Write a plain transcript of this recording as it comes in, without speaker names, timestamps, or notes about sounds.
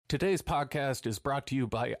Today's podcast is brought to you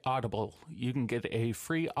by Audible. You can get a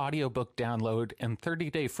free audiobook download and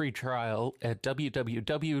 30-day free trial at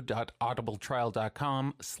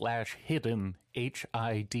www.audibletrial.com/hidden,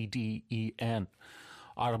 HIDDEN.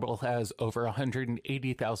 Audible has over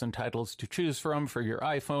 180,000 titles to choose from for your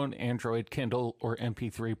iPhone, Android, Kindle, or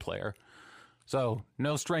MP3 player. So,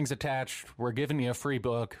 no strings attached. We're giving you a free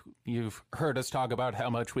book. You've heard us talk about how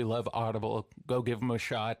much we love Audible. Go give them a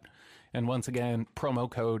shot. And once again,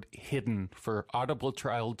 promo code HIDDEN for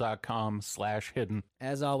audibletrial.com/hidden.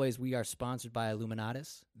 As always, we are sponsored by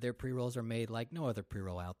Illuminatus. Their pre-rolls are made like no other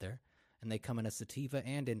pre-roll out there, and they come in a sativa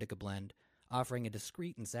and indica blend, offering a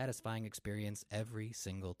discreet and satisfying experience every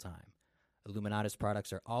single time. Illuminatus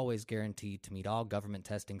products are always guaranteed to meet all government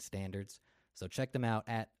testing standards, so check them out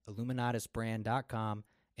at illuminatusbrand.com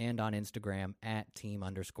and on Instagram at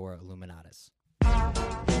 @team_Illuminatus.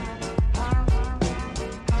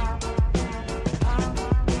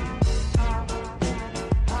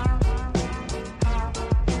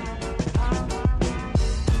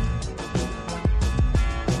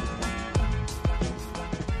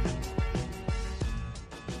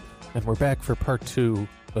 And we're back for part 2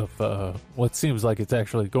 of what seems like it's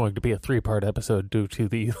actually going to be a 3-part episode due to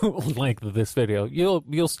the length of this video.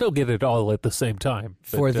 You'll still get it all at the same time.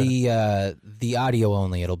 But, For the audio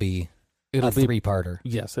only, it'll be a 3-parter.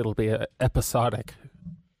 Yes, it'll be an episodic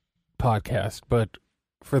podcast, but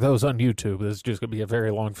for those on YouTube, this is just going to be a very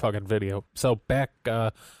long fucking video. So back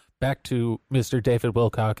to Mr. David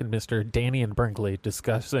Wilcock and Mr. Danian Brinkley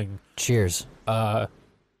discussing... Cheers.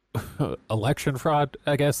 Election fraud,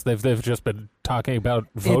 I guess. They've just been talking about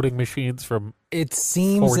voting machines from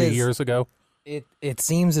 40 years ago. It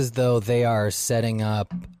seems as though they are setting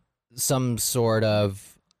up some sort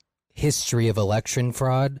of history of election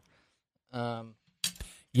fraud.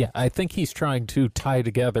 Yeah, I think he's trying to tie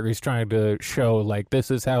together. He's trying to show, like,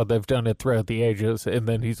 this is how they've done it throughout the ages, and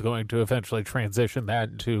then he's going to eventually transition that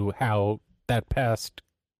into how that past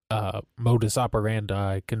modus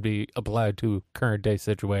operandi can be applied to current day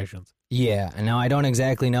situations. Yeah, now I don't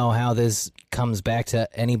exactly know how this comes back to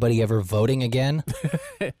anybody ever voting again.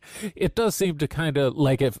 It does seem to kind of,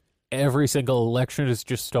 like, if every single election is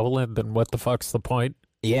just stolen, then what the fuck's the point?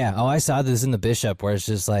 Yeah, I saw this in the Bishop where it's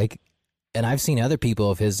just like, and I've seen other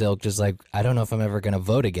people of his ilk just like, I don't know if I'm ever going to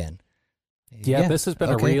vote again. Yeah, this has been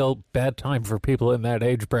a real bad time for people in that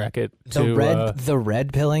age bracket. The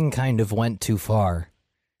red pilling kind of went too far.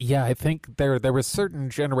 Yeah, I think there was a certain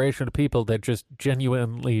generation of people that just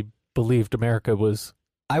genuinely believed America was...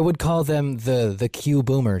 I would call them the Q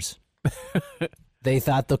boomers. They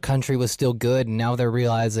thought the country was still good, and now they're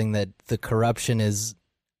realizing that the corruption is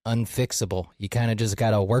unfixable. You kind of just got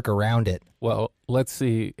to work around it. Well, let's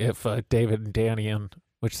see if David and Danian,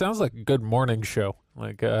 which sounds like a good morning show.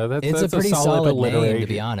 Like that's a pretty solid alliteration, name, to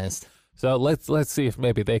be honest. So let's see if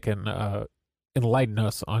maybe they can enlighten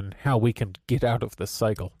us on how we can get out of this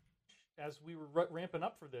cycle. As we were ramping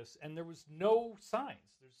up for this, and there was no signs.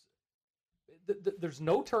 There's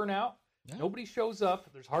no turnout. Yeah. Nobody shows up.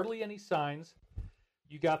 There's hardly any signs.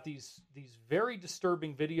 You got these very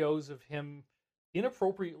disturbing videos of him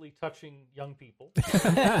inappropriately touching young people.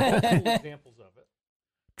 Examples of it.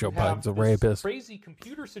 Joe Biden's a rapist. Crazy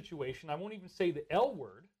computer situation. I won't even say the L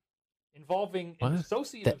word, involving an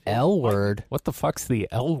associate. The L word. What the fuck's the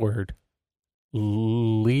L word?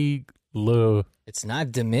 It's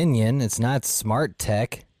not Dominion. It's not Smart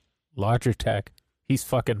Tech. Logitech. He's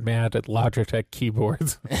fucking mad at Logitech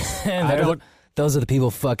keyboards. Those are the people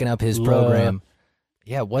fucking up his program.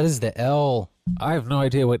 Yeah, what is the L? I have no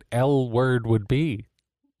idea what L word would be.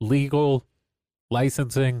 Legal,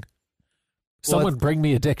 licensing. Someone bring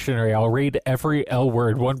me a dictionary. I'll read every L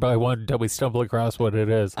word one by one until we stumble across what it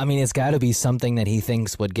is. I mean, it's got to be something that he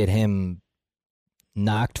thinks would get him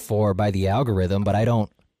knocked for by the algorithm, but I don't.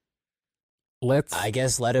 I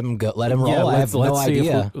guess let him go. Let him roll. Yeah, I have no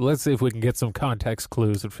idea. Let's see if we can get some context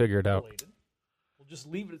clues and figure it out. We'll just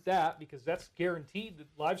leave it at that because that's guaranteed. The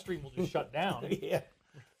live stream will just shut down. Yeah.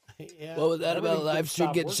 What was that about? Live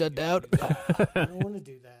stream getting shut down? I don't want to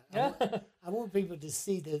do that. I want people to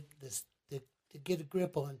see to get a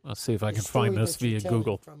grip on. Let's see if I can find this via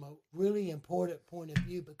Google from a really important point of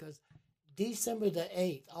view, because December the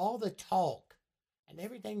 8th, all the talk and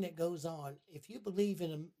everything that goes on, if you believe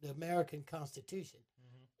in the American Constitution,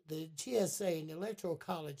 the GSA and the Electoral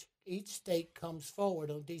College, each state comes forward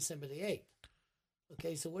on December the 8th.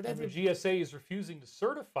 Okay, so whatever. And the GSA is refusing to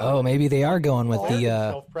certify. Oh, maybe they are going with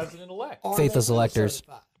the president-elect. faithless electors.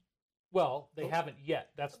 Well, they haven't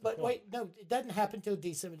yet. That's the point. Wait, no, it doesn't happen until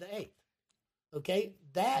December the 8th. Okay,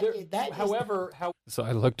 However, So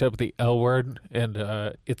I looked up the L Word, and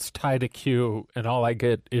it's tied to Q, and all I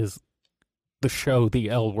get is the show The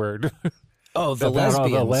L Word. Oh, the About all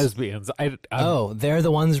the lesbians. lesbians. They're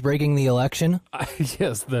the ones breaking the election?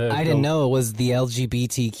 Yes. I didn't know it was the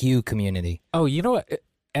LGBTQ community. Oh, you know what?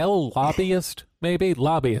 L lobbyist, maybe?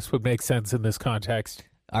 Lobbyist would make sense in this context.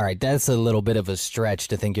 All right, that's a little bit of a stretch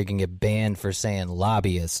to think you're going to get banned for saying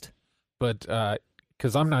lobbyist. But,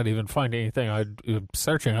 because I'm not even finding anything. I'm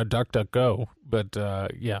searching on DuckDuckGo, but,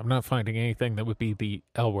 yeah, I'm not finding anything that would be the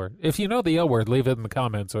L Word. If you know the L Word, leave it in the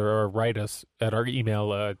comments or write us at our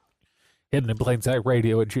email,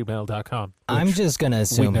 hiddeninplainsightradio@gmail.com. I'm just going to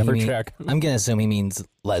assume never check. I'm going to assume he means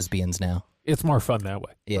lesbians now. It's more fun that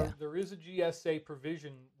way. Yeah. there is a GSA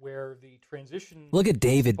provision where the transition. Look at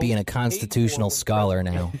David being a constitutional scholar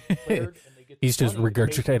now. He's just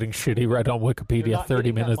regurgitating shit he read on Wikipedia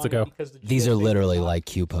 30 minutes ago. These are literally like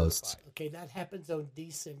Q posts. Okay, that happens on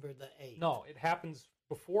December the 8th. No, it happens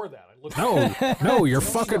before that. I looked No, you're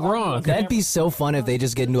fucking wrong. That'd be so fun if they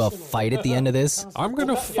just get into a fight at the end of this. I'm going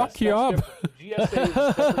to fuck you up.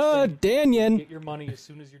 Danyan. Get your money as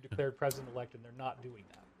soon as you're declared president-elect, and they're not doing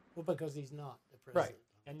that. Well, because he's not the president. Right.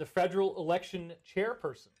 And the federal election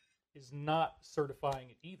chairperson is not certifying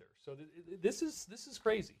it either. So this is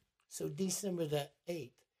crazy. So December the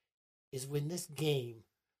 8th is when this game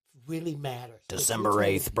really matters. December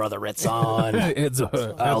 8th, brother, it's on. It's at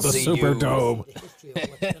the see you. Superdome. The history of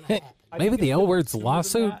what's going to happen. I Maybe think the it's L Word's sooner than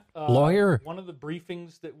lawsuit that. lawyer. One of the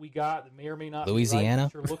briefings that we got that may or may not Louisiana?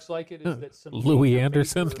 be right, sure looks like it, is that some Louis major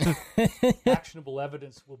Anderson. paper actionable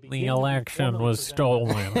evidence will be The election was That's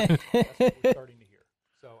stolen. what we're starting to hear.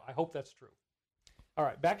 So I hope that's true. All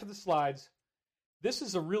right, back to the slides. This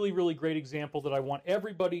is a really, really great example that I want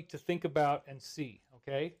everybody to think about and see,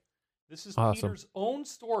 okay? This is Awesome. Peter's own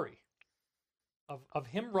story of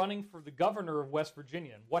him running for the governor of West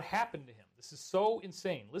Virginia and what happened to him. This is so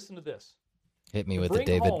insane. Listen to this. Hit me To with it, bring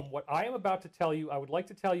David. home what I am about to tell you, I would like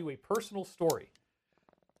to tell you a personal story.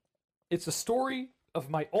 It's a story of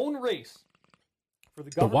my own race for the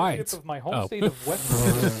governorship Whites. of my home Oh. state of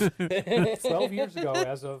West Virginia 12 years ago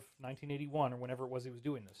as of 1981 or whenever it was he was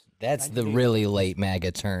doing this. That's the 1980. really late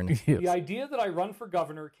MAGA turn. The idea that I run for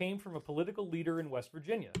governor came from a political leader in West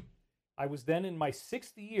Virginia. I was then in my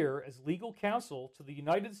 6th year as legal counsel to the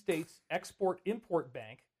United States Export-Import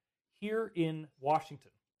Bank here in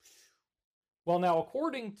Washington. Well, now,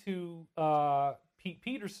 according to Pete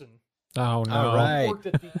Peterson, Oh, no. All right. worked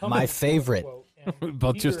at the company, My favorite. quote, We and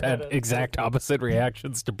both Peter just had a- exact opposite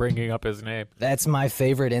reactions to bringing up his name. That's my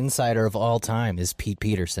favorite insider of all time is Pete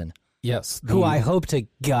Peterson, Yes. who I hope to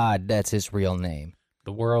God that's his real name.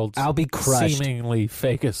 The world's I'll be crushed. seemingly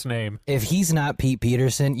fakest name. If he's not Pete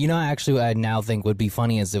Peterson, you know, actually, what I now think would be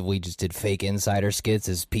funny is if we just did fake insider skits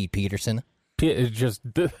as Pete Peterson. It just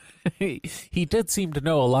he did seem to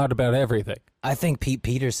know a lot about everything. I think Pete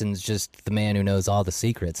Peterson's just the man who knows all the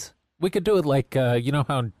secrets. We could do it like, you know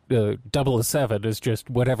how 007 is just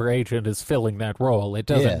whatever agent is filling that role. It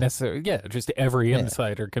doesn't Yeah. necessarily, just every Yeah.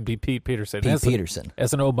 insider can be Pete Peterson. Pete as Peterson.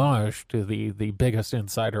 as an homage to the biggest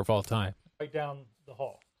insider of all time. right down the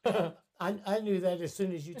hall. I knew that as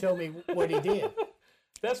soon as you told me what he did.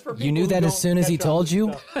 That's for You people knew who that as don't soon as he catch up told with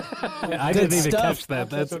you? stuff. I Good didn't even stuff. catch that.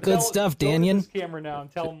 That's So Good tell- stuff, go to Danyan. this camera now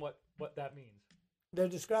and tell them what that means. They're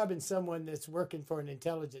describing someone that's working for an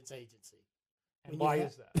intelligence agency. And When you why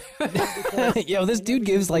have- is that? Yo, this dude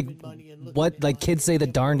gives like what like kids say the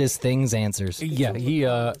darndest things answers. Yeah, he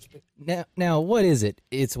Now what is it?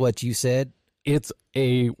 It's what you said. it's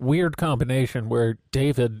a weird combination where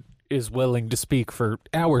David is willing to speak for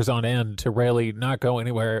hours on end to really not go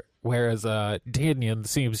anywhere, whereas Danyan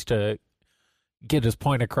seems to get his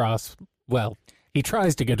point across. Well, he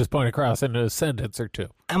tries to get his point across in a sentence or two.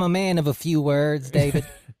 I'm a man of a few words, David.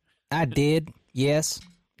 I did. Yes.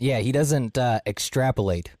 Yeah, he doesn't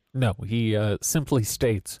extrapolate. No, he simply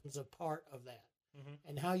states. is a part of that.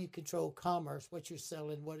 And how you control commerce, what you're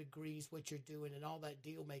selling, what agrees, what you're doing, and all that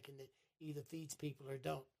deal making that either feeds people or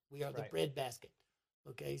don't. We are the Right. breadbasket.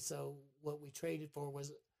 Okay, so what we traded for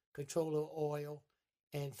was control of oil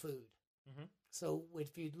and food. Mhm. So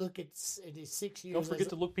if you look at in his 6 years, Don't forget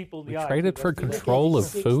to look people in the We eye. traded too. for That's the- control of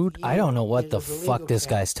food? I don't know what the fuck this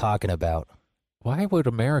guy's talking about. Why would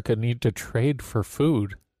America need to trade for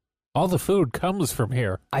food? All the food comes from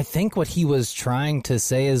here. I think what he was trying to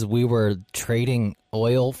say is we were trading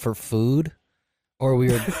oil for food, or we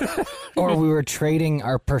were trading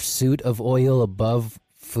our pursuit of oil above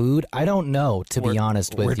food. I don't know, to be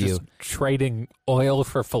honest We're with you. just trading oil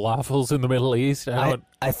for falafels in the Middle East.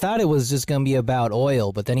 I thought it was just going to be about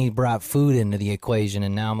oil, but then he brought food into the equation,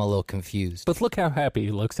 and now I'm a little confused. But look how happy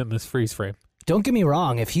he looks in this freeze frame. Don't get me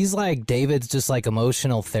wrong. If he's like David's just like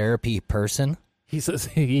emotional therapy person, He's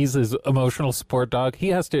his emotional support dog.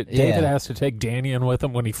 David has to take Danny in with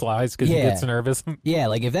him when he flies because he gets nervous. yeah,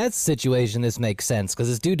 like if that's the situation, this makes sense because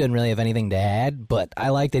this dude doesn't really have anything to add. But I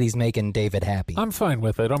like that he's making David happy. I'm fine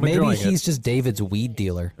with it. I'm Maybe enjoying he's it. just David's weed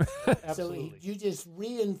dealer. Absolutely. So you just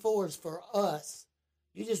reinforce for us,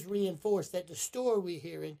 that the story we're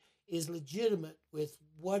hearing is legitimate with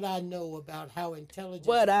what I know about how intelligent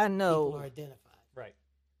What I people know. are identified. Right.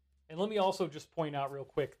 And let me also just point out real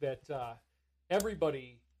quick that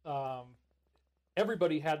everybody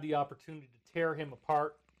had the opportunity to tear him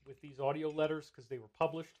apart with these audio letters because they were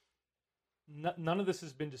published. None of this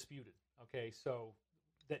has been disputed. Okay, so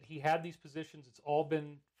that he had these positions, it's all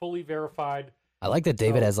been fully verified. I like that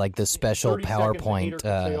David has like this special 30 seconds, a hater PowerPoint can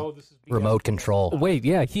say, "Oh, this is BS." remote control. Wait,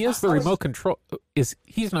 yeah, he has the remote control.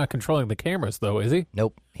 He's not controlling the cameras though, is he?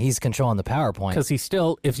 Nope, he's controlling the PowerPoint. Because he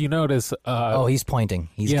still, if you notice, He's pointing.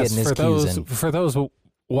 He's yes, getting his for cues those in. for those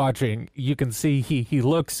watching, you can see he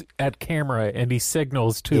looks at camera and he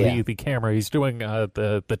signals to the camera. He's doing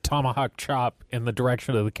the tomahawk chop in the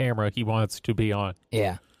direction of the camera he wants to be on.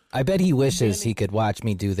 Yeah. I bet he wishes he could watch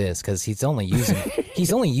me do this because he's only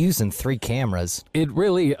using 3 cameras. It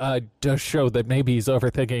really does show that maybe he's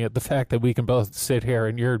overthinking it. The fact that we can both sit here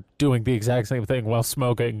and you're doing the exact same thing while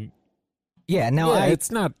smoking. Yeah, now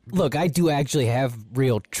It's not. look, I do actually have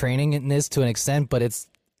real training in this to an extent, but it's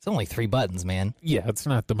only 3 buttons, man. Yeah, it's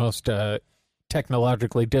not the most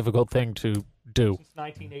technologically difficult thing to do. Since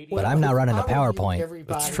 1980. But I'm not running a I would think PowerPoint.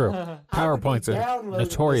 everybody- That's true. I would be PowerPoints are downloading this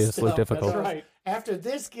notoriously stuff, difficult. because That's right. After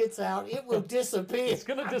this gets out, it will disappear. It's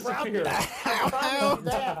going to disappear. I promise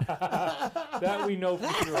that. That we know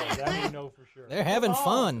for sure. They're having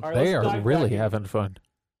fun. All right, They let's are dive really back in. having fun.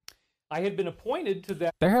 I had been appointed to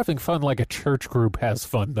that. They're having fun like a church group has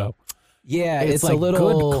fun, though. Yeah, It's it's like a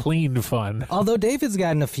little. good, clean fun. Although David's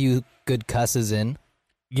gotten a few good cusses in.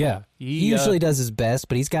 Yeah. He usually does his best,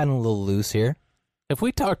 but he's gotten a little loose here. If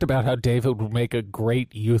we talked about how David would make a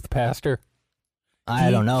great youth pastor, I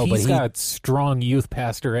don't know, but he's got strong youth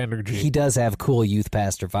pastor energy. he does have cool youth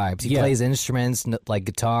pastor vibes. He Yeah. plays instruments like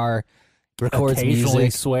guitar, records occasionally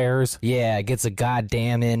music. swears. Yeah, gets a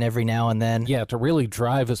goddamn in every now and then. Yeah, to really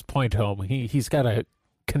drive his point home, he's got to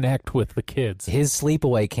connect with the kids. His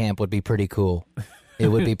sleepaway camp would be pretty cool. It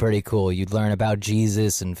would be pretty cool. You'd learn about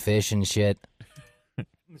Jesus and fish and shit.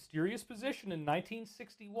 Mysterious position in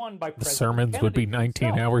 1961 by The President sermons would be Kennedy 19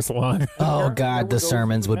 himself. hours long. Oh, Apparently, there God, were the those who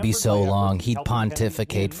sermons would be remembered so my long. efforts He'd helping Kennedy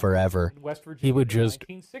pontificate win forever. in West Virginia He would in the just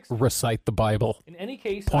 1960s. recite the Bible In any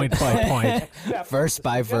case, point I by point. accept Verse the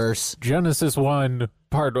by suggestion. verse. Genesis 1,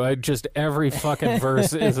 just every fucking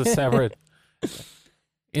verse is a separate.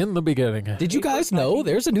 In the beginning. Did you May guys 1st, know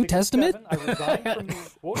there's a New 1967, Testament? I resigned from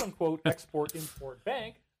the quote-unquote Export-Import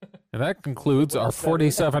Bank. And that concludes our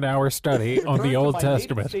 47-hour study on the returned to Old my native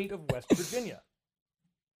Testament. state of West Virginia.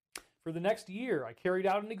 For the next year, I carried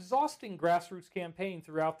out an exhausting grassroots campaign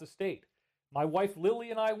throughout the state. My wife Lily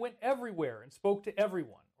and I went everywhere and spoke to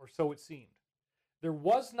everyone, or so it seemed. There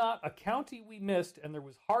was not a county we missed, and there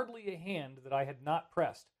was hardly a hand that I had not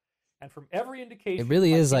pressed. And from every indication, It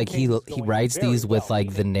really my is like campaign was he going writes very these with well, like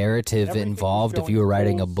the meaning narrative everything was involved if showing you were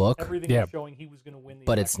writing a polls, book, everything Yeah. was showing he was going to win the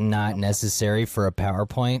but it's election. not necessary for a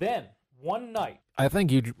PowerPoint. Then, one night, I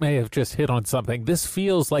think you may have just hit on something. This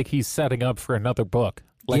feels like he's setting up for another book,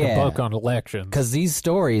 like Yeah. a book on elections. Because these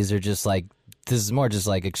stories are just like, this is more just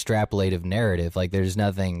like extrapolative narrative. Like there's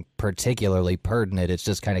nothing particularly pertinent. It's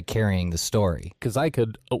just kind of carrying the story. Because I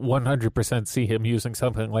could 100% see him using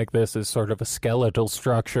something like this as sort of a skeletal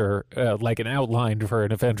structure, like an outline for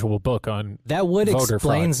an eventual book on. That would Voter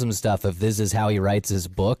explain fraud. some stuff if this is how he writes his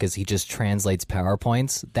book, as he just translates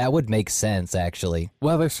PowerPoints. That would make sense, actually.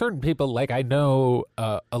 Well, there's certain people, like I know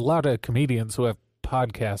a lot of comedians who have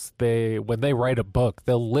podcasts. When they write a book,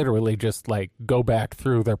 they'll literally just like go back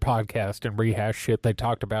through their podcast and rehash shit they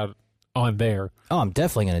talked about on there. Oh, I'm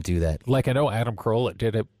definitely going to do that. Like I know Adam Carolla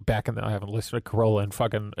did it back in I haven't listened to Carolla in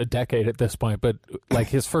fucking a decade at this point, but like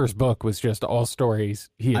his first book was just all stories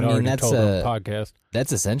he had already told on the podcast.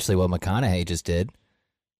 That's essentially what McConaughey just did.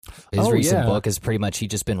 His Oh, recent yeah. book is pretty much he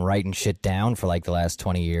just been writing shit down for like the last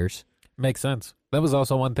 20 years. Makes sense. That was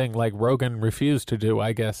also one thing like Rogan refused to do,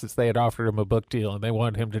 I guess, is they had offered him a book deal and they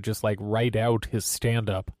wanted him to just like write out his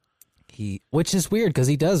stand-up. Which is weird because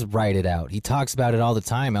he does write it out. He talks about it all the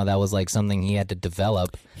time, how that was like something he had to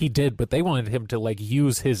develop. He did, but they wanted him to like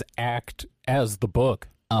use his act as the book.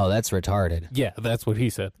 Oh, that's retarded. Yeah, that's what he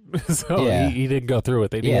said. So Yeah. he didn't go through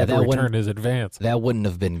it. They Yeah, had to that return wouldn't- his advance. That wouldn't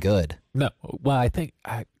have been good. No, well, I think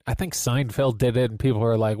Seinfeld did it, and people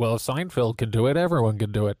were like, "Well, if Seinfeld can do it, everyone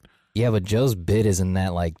can do it." Yeah, but Joe's bid isn't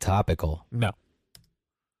that like topical. No.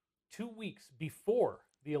 2 weeks before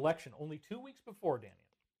the election, only 2 weeks before, Daniel,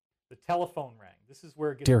 the telephone rang. This is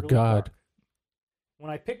where it gets Dear really God. dark. When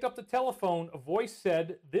I picked up the telephone, a voice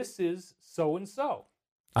said, "This is so-and-so."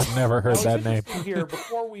 I've never heard Now, that it's name. interesting here,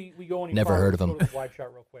 before we go any Never farther, heard of let's him. go to the wide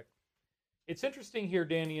shot real quick. It's interesting here,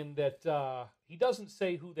 Daniel, that he doesn't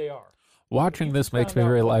say who they are. Watching You this just makes found me out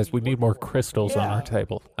what realize he we need worked more for. crystals on Yeah. our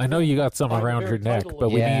table. I know you got some By the around very your neck, title but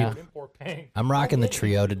of we Yeah. need import paying. I'm rocking the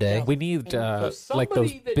trio today. we need So like those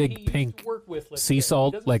somebody that he big used to pink work with, let's sea say, he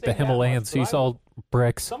salt, doesn't like say the that Himalayan much, but sea salt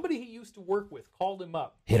bricks. Somebody he used to work with called him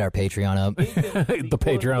up. Hit our Patreon up. gave him The Patreon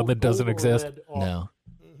quote-unquote that doesn't gold or exist. lead offer, No.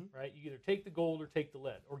 Right? You either take the gold or take the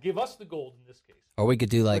lead, or give us the gold in this case. Or we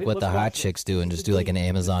could do like Ready? what the Let's hot watch it. chicks do and just do like an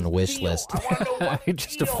Amazon wish Deal. list. I wanna know what the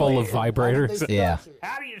Just a deal full of is. vibrators. Yeah.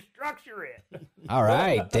 How do you structure it? All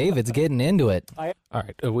right, David's getting into it. All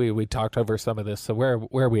right, we talked over some of this. So where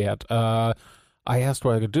are we at? I asked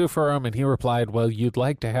what I could do for him, and he replied, "Well, you'd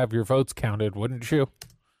like to have your votes counted, wouldn't you?"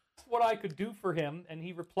 That's what I could do for him, and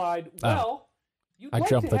he replied, "Well, you'd I like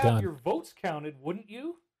jumped to the have gun. your votes counted, wouldn't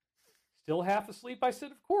you?" Still half asleep, I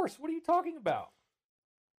said, "Of course. What are you talking about?"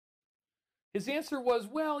 His answer was,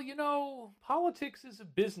 "Well, you know, politics is a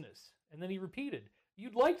business." And then he repeated,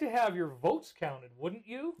 "You'd like to have your votes counted, wouldn't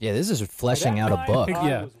you?" Yeah, this is By fleshing that out a time, book. I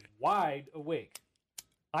Yeah. was wide awake.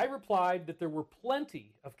 I replied that there were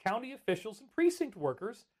plenty of county officials and precinct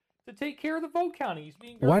workers to take care of the vote counting. He's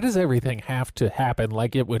being very Why does everything have to happen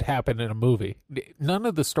like it would happen in a movie? None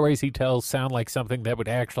of the stories he tells sound like something that would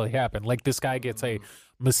actually happen. Like this guy gets a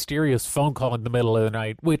mysterious phone call in the middle of the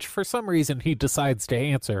night, which for some reason he decides to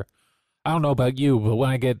answer. I don't know about you, but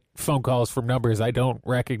when I get phone calls from numbers I don't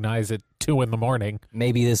recognize at 2 a.m.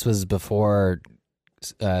 Maybe this was before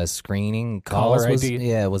screening Caller calls was, ID.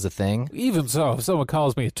 yeah, was a thing. Even so, if someone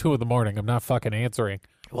calls me at 2 a.m, I'm not fucking answering.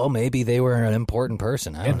 Well, maybe they were an important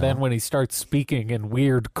person. I don't And then know. when he starts speaking in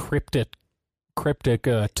weird cryptic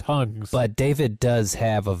tongues, But David does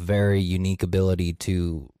have a very unique ability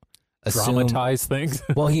to assume. dramatize things.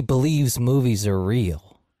 Well, he believes movies are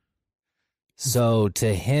real. So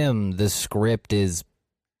to him, the script is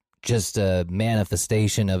just a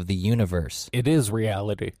manifestation of the universe. It is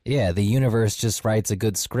reality. Yeah, the universe just writes a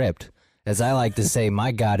good script. As I like to say,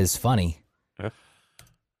 my God is funny.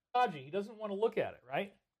 dodgy. He doesn't want to look at it,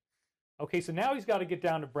 right? Okay, so now he's got to get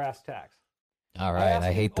down to brass tacks. All right, asked I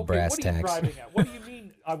him, hate the "Okay, brass what are you tacks. driving at? What do you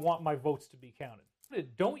mean I want my votes to be counted?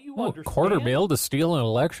 Don't you Oh, understand? $250,000 to steal an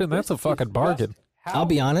election? That's a This fucking is bargain. just how I'll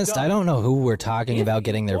be it's honest, I done. don't know who we're talking If about you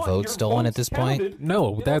getting their want votes your stolen at votes this point. counted,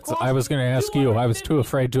 No, it'll that's. cost I was going to you ask you. I was too $250,000.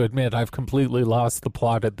 afraid to admit I've completely lost the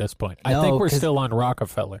plot at this point. I No, think we're 'cause- still on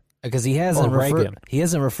Rockefeller. Because he hasn't Or Reagan.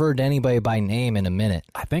 referred to anybody by name in a minute.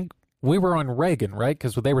 I think we were on Reagan, right?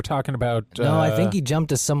 Because they were talking about. No, I think he jumped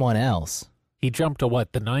to someone else. he jumped to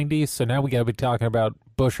what, the 90s. So now we got to be talking about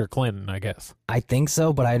Bush or Clinton, I guess. I think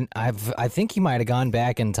so, but I think he might have gone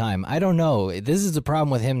back in time. I don't know. This is the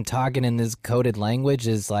problem with him talking in this coded language.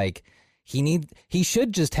 Is like he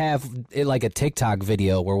should just have it like a TikTok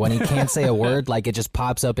video where when he can't say a word, like it just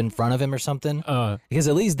pops up in front of him or something. Because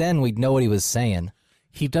at least then we'd know what he was saying.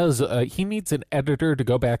 He does. He needs an editor to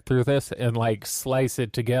go back through this and like slice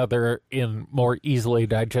it together in more easily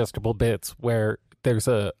digestible bits where there's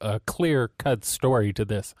a clear cut story to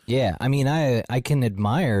this. Yeah, I mean, I can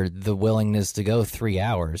admire the willingness to go 3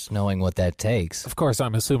 hours, knowing what that takes. Of course,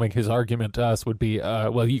 I'm assuming his argument to us would be,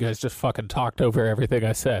 well, you guys just fucking talked over everything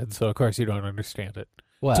I said, so of course you don't understand it.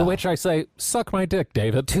 Well, To which I say, suck my dick,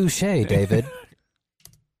 David. touche, David.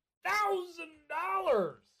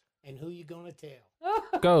 $1,000. And who you gonna tell?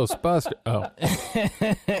 Ghostbuster. Oh,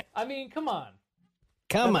 I mean, come on.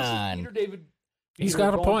 Come Now, this is on. Peter David. he's Peter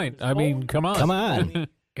got a going point. from his I mean, own- come on. Come on.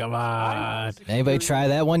 Come I on. was Anybody try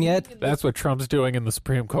that one yet? That's what Trump's doing in the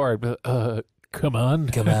Supreme Court. But, come on.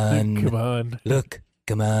 Come on. Come on. Look,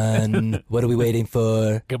 come on. What are we waiting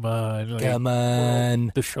for? Come on. Like, Come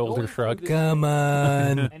on. The shoulder Going through shrug. this- Come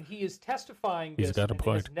on. And he is testifying He's this, got a and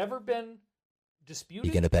point. It has never been disputed.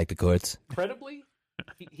 You gonna back the courts? Credibly,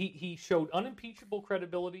 he showed unimpeachable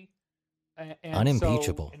credibility. And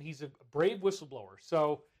Unimpeachable. and he's a brave whistleblower.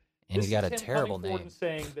 So And this he's got is a him terrible coming forward name. and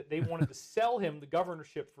saying that they wanted to sell him the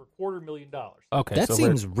governorship for $250,000. Okay, That so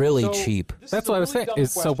seems really So, cheap. this that's is a what I was really saying. dumb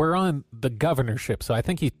So question. we're on the governorship. So I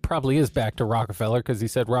think he probably is back to Rockefeller because he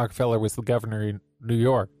said Rockefeller was the governor in New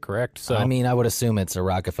York, correct? So I mean, I would assume it's a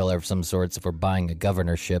Rockefeller of some sorts if we're buying a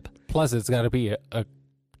governorship. plus it's got to be a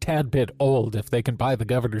tad bit old if they can buy the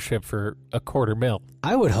governorship for $250,000.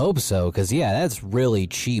 I would hope so, because, yeah, that's really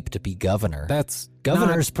cheap to be governor. That's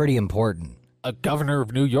Governor's pretty important. a governor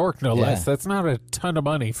of New York, no less. That's not a ton of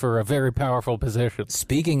money for a very powerful position.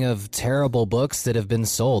 Speaking of terrible books that have been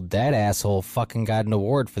sold, that asshole fucking got an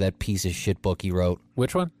award for that piece of shit book he wrote.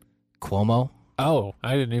 Which one? Cuomo. Oh,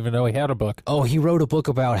 I didn't even know he had a book. Oh, he wrote a book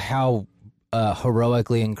about how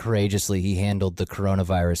heroically and courageously he handled the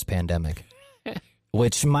coronavirus pandemic.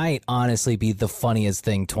 Which might honestly be the funniest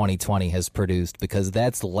thing 2020 has produced, because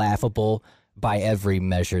that's laughable by every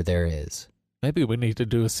measure there is. Maybe we need to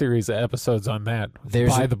do a series of episodes on that.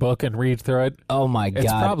 There's Buy the book and read through it. Oh my God.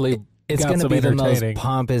 It's probably it's going to be the most entertaining.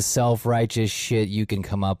 pompous, self-righteous shit you can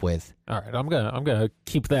come up with. All right, I'm gonna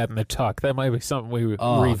keep that in the tuck. That might be something we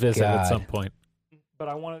Oh, revisit God. at some point. But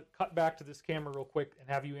I want to cut back to this camera real quick and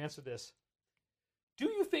have you answer this. Do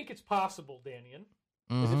you think it's possible, Danian,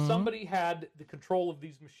 is if somebody had the control of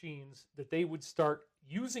these machines, that they would start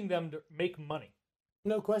using them to make money?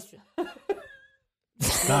 No question.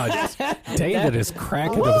 No, David is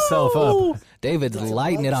cracking himself up. David's It's a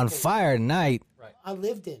lighting it on blood sport. fire tonight. I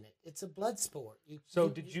lived in it. It's a blood sport. So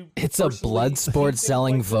did you? It's a personally blood see sport things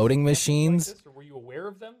selling like this, voting like this, machines? or were you aware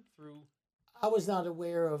of them through? I was not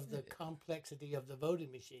aware of the complexity of the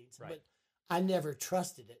voting machines, Right. but I never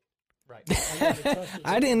trusted it. Right.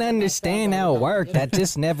 I didn't understand how it worked. I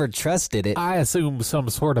just never trusted it. I assume some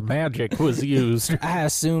sort of magic was used. I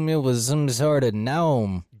assumed it was some sort of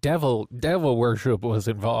gnome. Devil worship was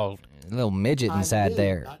involved. A little midget inside knew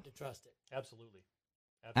there. not to trust it. Absolutely.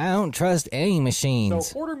 I don't trust any So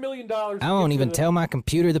machines. $250,000. I won't even tell my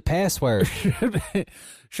computer the password.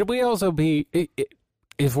 Should we also be...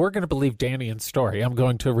 If we're going to believe Daniel's story, I'm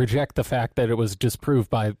going to reject the fact that it was disproved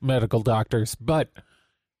by medical doctors, but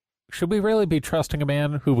should we really be trusting a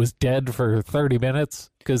man who was dead for 30 minutes?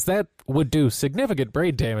 Because that would do significant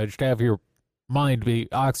brain damage to have your mind be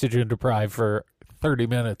oxygen deprived for 30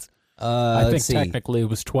 minutes. I think Let's see. technically it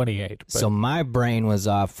was 28. But So my brain was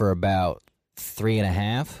off for about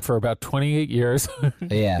 3.5. for about 28 years.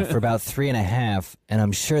 Yeah, for about 3.5, and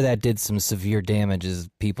I'm sure that did some severe damage, as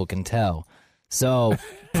people can tell. So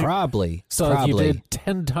probably, So if you did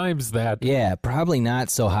 10 times that, yeah, probably not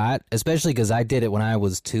so hot. Especially because I did it when I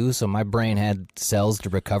was 2, so my brain had cells to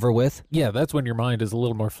recover with. yeah, that's when your mind is a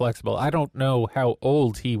little more flexible. I don't know how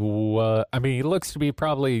old he was. I mean, he looks to be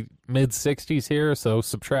probably mid-60s here, so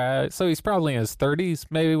subtract. So he's probably in his 30s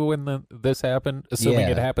maybe when this happened, assuming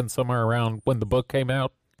Yeah. it happened somewhere around when the book came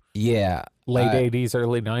out, Yeah, late 80s,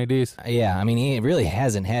 early 90s. yeah. I mean, he really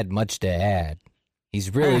hasn't had much to add.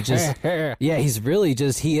 He's really just, yeah, he's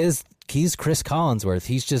Chris Collinsworth.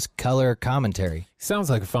 He's just color commentary. Sounds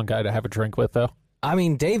like a fun guy to have a drink with, though. I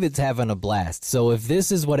mean, David's having a blast. So if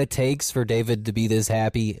this is what it takes for David to be this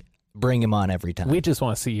happy, bring him on every time. We just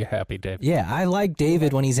want to see you happy, Dave. Yeah, I like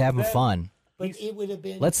David when he's having fun. But it would have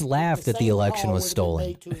been. Let's laugh that the same election call was would have been stolen.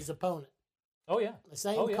 Made to his opponent. Oh yeah. The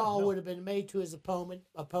same Oh, yeah, call no. would have been made to his opponent,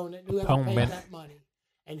 whoever Opponent. paid that money,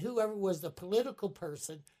 and whoever was the political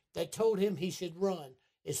person that told him he should run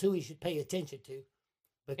is who he should pay attention to.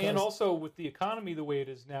 Because And also with the economy the way it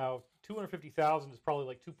is now, 250,000 is probably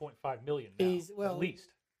like 2.5 million now, Well, at least.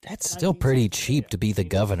 That's still pretty cheap to be the You know,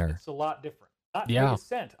 governor. It's a lot different. Not Yeah. pay a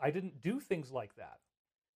cent. I didn't do things like that.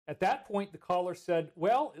 At that point, the caller said,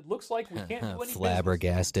 "Well, it looks like we can't do any business."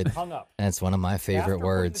 Flabbergasted. And hung up. That's one of my favorite After putting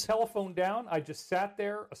words. the telephone down, I just sat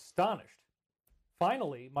there astonished.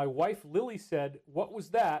 Finally, my wife Lily said, "What was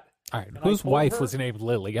that?" All right, And I whose told wife her- was named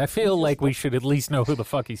Lily? I feel like we should at least know who the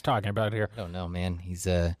fuck he's talking about here. I don't know, man.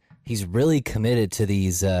 He's really committed to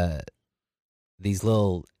these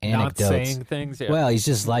little Not anecdotes. saying things. Yeah. Well, he's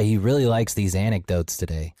just like he really likes these anecdotes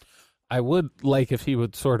today. I would like if he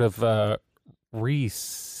would sort of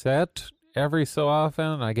reset every so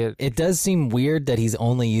often. I get, It does seem weird that he's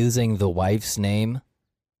only using the wife's name.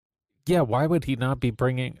 yeah, why would he not be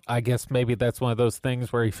bringing, I guess maybe that's one of those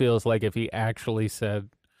things where he feels like if he actually said,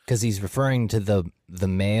 Because he's referring to the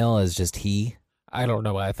male as just he. I don't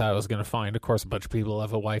know what I thought I was going to find. Of course, a bunch of people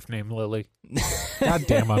have a wife named Lily. God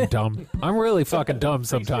damn, I'm dumb. I'm really fucking dumb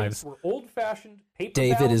sometimes. We're old-fashioned paper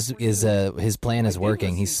David ballots is were used. his plan is I did working.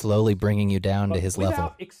 listen He's to slowly bringing you down to But his without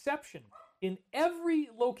level. exception, in every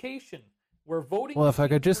location where voting. Well, if I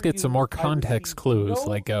could machines just were get some more used, I context received clues,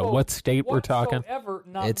 no like vote what state we're talking. whatsoever,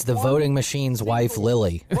 not It's the one voting machine's wife, single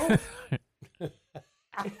Lily, vote.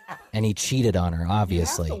 and he cheated on her, You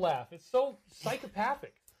obviously. have to laugh. It's so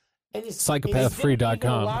psychopathic. and it's, Psychopathfree.com. He didn't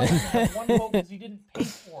even allow him to have one vote because he didn't pay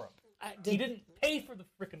for him. it's- He didn't pay for the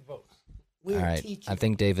frickin' votes. we're All right, teaching. I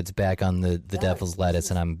think David's back on the Guys, devil's this lettuce,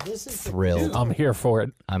 is- and I'm this is the thrilled. dude. I'm here for it.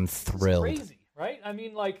 I'm It's thrilled. crazy, right? I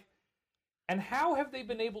mean, like, And how have they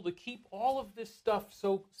been able to keep all of this stuff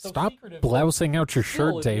so Stop secretive? blousing out your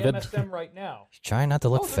Still shirt, in the David. MSM right now. Trying not to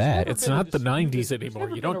look There's fat. never It's been a not the dispute. 90s There's anymore.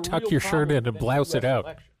 never You been don't a tuck real your shirt problem in and with blouse it US out.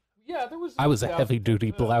 election. Yeah, there was. I was a yeah,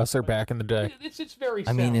 heavy-duty blouser back in the day. It's very.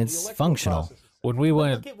 I mean, sound. The it's electoral functional. process is When we But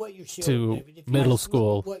went look at what you're showing, to David. If you middle guys look at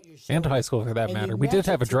school what you're and showing, high school for that and you matter, we match did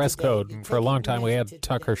have it a to dress today, code, you and for a take long and time we match had it to to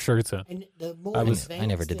tuck our today, shirts in. and the more I was- I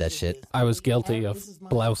never did that advanced shit. it is, I was when you guilty have- of this is my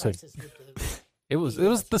blousing. practice with the- It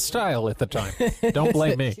was the style at the time. Don't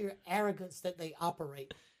blame me. sheer arrogance that they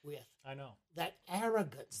operate with. I know. That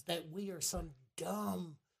arrogance that we are some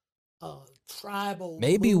dumb tribal.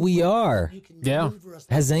 Maybe we movement are. that you can Yeah. maneuver us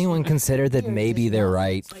Has like anyone this. considered that We are maybe just they're not.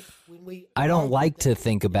 right? It's like when we I don't argued like to that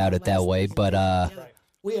think in about the it that last way, but, presentation, Right.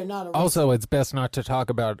 we are not a Also, it's best not to talk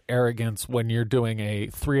about arrogance when you're doing a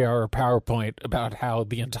 3-hour PowerPoint about how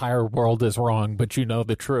the entire world is wrong, but you know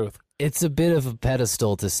the truth. It's a bit of a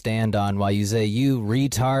pedestal to stand on while you say, you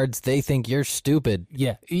retards, they think you're stupid.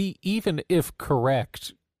 Yeah, even if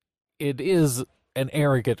correct, it is an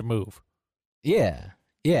arrogant move.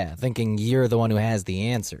 Yeah, thinking you're the one who has the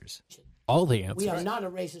answers. All the We answers. are not a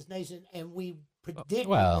racist nation, and we predicted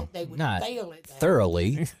Well, that they would not fail at that.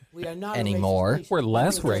 thoroughly. We are not anymore. A racist nation. We're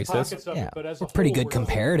less There's racist. Pockets of it, Yeah, but as we're a pretty whole, good we're-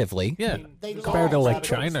 comparatively. Yeah, They compared to lost. like They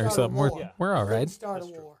China or started a something, war. we're all They right. Start a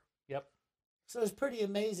That's true. war. Yep. So it's pretty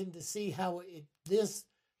amazing to see how this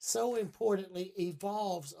so importantly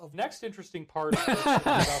evolves. Of Next interesting part. Is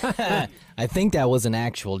about I think that was an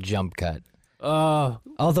actual jump cut. Uh,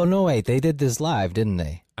 Although, no, wait, they did this live, didn't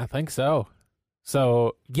they? I think so.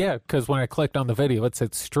 So, yeah, because when I clicked on the video, it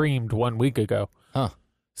said streamed 1 week ago. Huh.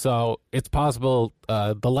 So it's possible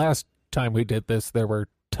the last time we did this, there were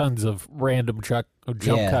tons of random jump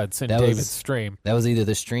Yeah, cuts in that David's was- stream. That was either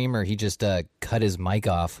the stream or he just cut his mic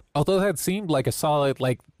off. Although that seemed like a solid,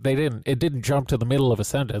 like it didn't jump to the middle of a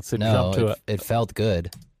sentence. It No, jumped to it felt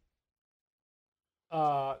good.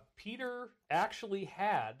 Peter actually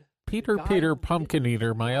had Peter the guy Peter who Pumpkin did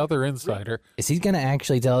Eater, my other insider. Is he going to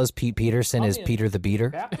actually tell us Pete Peterson Come is in, Peter the Beater?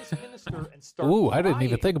 Baptist minister and start Ooh, I didn't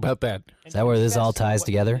even lying think about that. and Is that where this all confessing ties what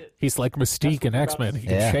he together? did. He's like Mystique in That's what X-Men. we're He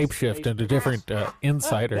about Yeah. can to shapeshift see. into different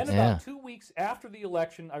insiders. Then Yeah. about 2 weeks after the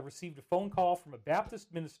election, I received a phone call from a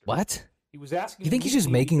Baptist minister. What? He was asking. You think to he's just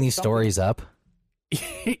meet me making because these something- stories up?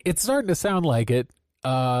 It's starting to sound like it.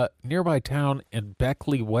 Nearby town in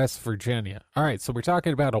Beckley, West Virginia. All right, so we're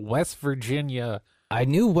talking about a West Virginia. I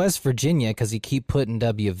knew West Virginia because you keep putting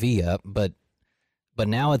WV up, but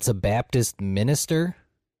now it's a Baptist minister?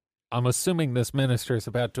 I'm assuming this minister is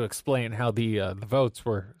about to explain how the votes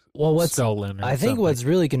were Well, what's stolen. Or I think something. what's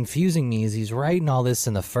really confusing me is he's writing all this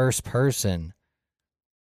in the first person,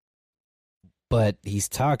 but he's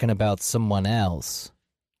talking about someone else.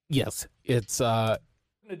 Yes, it's Had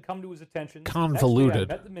come to his attention. Convoluted. The next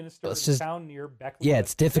day I met the minister It's in a just- town near Beckley. Yeah, West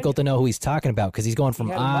it's difficult to Virginia. know who he's talking about because he's going He from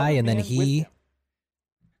had I another and then man with he. him.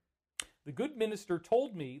 The good minister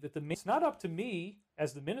told me that it's not up to me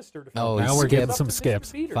as the minister to. Oh, find now out. we're It's getting up some to Mr.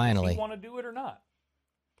 skips. Peter. Finally. Does he want to do it or not?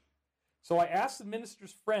 So I asked the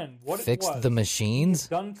minister's friend what Fixed it was the he had machines?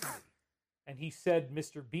 done to me, and he said,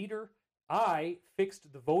 "Mr. Beater, I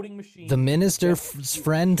fixed the voting machine." The minister's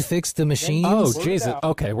friend fixed the machines? oh Work it Jesus. out.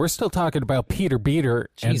 Okay, we're still talking about Peter Beater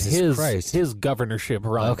Jesus and Christ. his governorship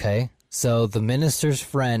run. Okay. So the minister's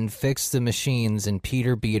friend fixed the machines in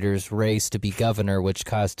Peter Beater's race to be governor, which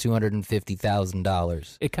cost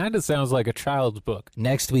 $250,000. It kind of sounds like a child's book.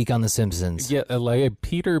 Next week on The Simpsons. Yeah, like a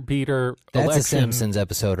Peter Beater That's election. a Simpsons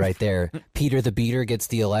episode right there. Peter the Beater gets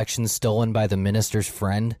the election stolen by the minister's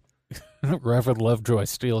friend. Reverend Lovejoy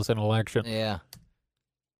steals an election. Yeah.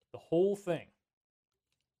 the whole thing.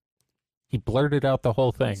 He blurted out the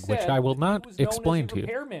whole thing, He which said I will that not he was known explain as a to you.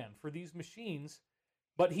 repairman for these machines,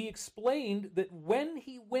 but he explained that when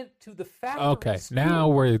he went to the factory, Okay, now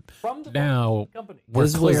we're from the now company, we're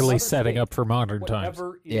This was- clearly another setting state, up for modern times.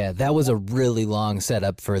 whatever it Yeah, is. that was a really long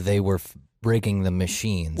setup for they were rigging the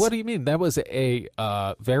machines. What do you mean? That was a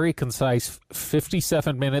very concise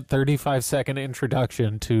 57-minute, 35-second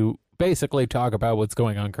introduction to basically talk about what's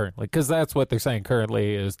going on currently. Because that's what they're saying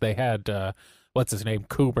currently is they had, what's his name,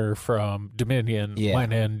 Cooper from Dominion Yeah.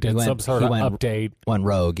 went in, did went- some sort he of went- update. One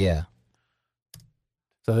rogue, yeah.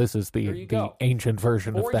 So this is There the you go. ancient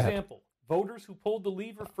version For of that. example, voters who pulled the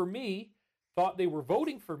lever for me thought they were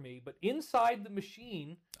voting for me, but inside the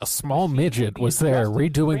machine, A small machine would midget be was there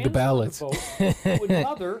adjusted to redoing the transfer ballots. vote to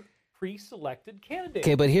another pre-selected candidate.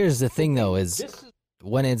 Okay, but here's the thing, though, is This is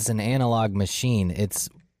when it's an analog machine, it's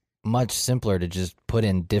much simpler to just put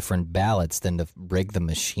in different ballots than to rig the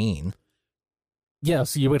machine.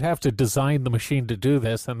 Yes, you would have to design the machine to do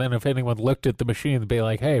this, and then if anyone looked at the machine, they'd be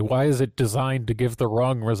like, "Hey, why is it designed to give the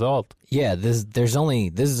wrong result?" Yeah, this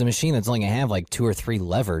is a machine that's only gonna have like 2 or 3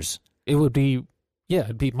 levers. It would be, yeah,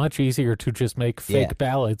 it'd be much easier to just make fake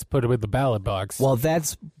ballots, put them in the ballot box. Well,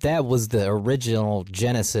 that was the original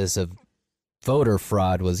genesis of voter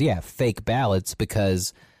fraud was fake ballots,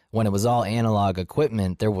 because when it was all analog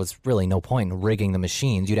equipment, there was really no point in rigging the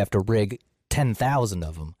machines. You'd have to rig 10,000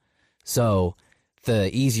 of them. So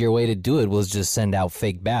the easier way to do it was just send out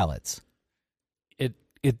fake ballots.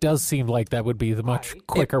 It does seem like that would be the much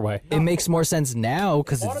quicker way. It makes more sense now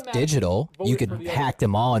because it's digital. You could hack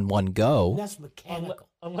them all in one go. That's mechanical.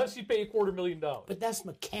 Unless you pay $250,000. But that's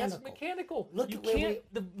mechanical. That's mechanical. Look You at where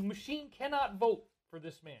can't. The machine cannot vote for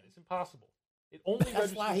this man. It's impossible. It only That's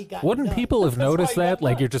registers. why he got Wouldn't done. people have That's why noticed he got that?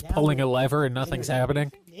 Like done. you're just pulling a lever and nothing's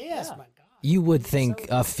happening? Yes, Yeah. my God. You would think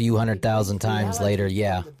a few 100,000 times Reality later, from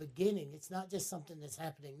yeah. the beginning, it's not just something that's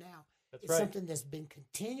happening now. That's It's right. something that's been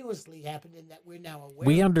continuously happening that we're now aware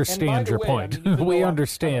We of. understand your point. We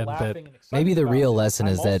understand that. Maybe the real lesson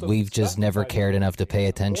is that we've just never cared enough to pay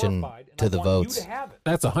attention to the votes.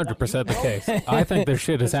 That's 100% the case. I think this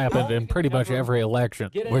shit has happened in pretty much every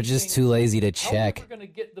election. We're just too lazy to check. How are we going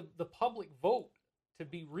to get the public vote to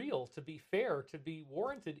be real, to be fair, to be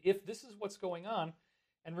warranted if this is what's going on?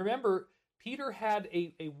 And remember, Peter had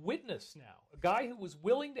a witness now, a guy who was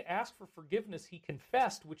willing to ask for forgiveness. He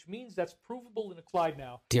confessed, which means that's provable in a slide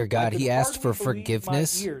now. Dear God, I could he asked for hardly believe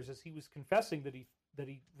forgiveness? my ears as he was confessing that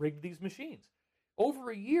he rigged these machines. Over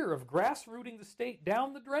a year of grassrooting the state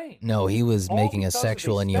down the drain. No, he was All making a because of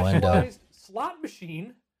sexual innuendo. specialized slot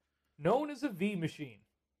machine known as a V machine.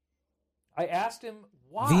 I asked him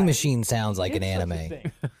why. V machine sounds like he an did such a anime.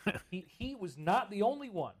 thing. He was not the only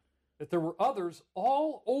one. That there were others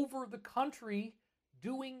all over the country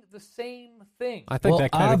doing the same thing. I think Well,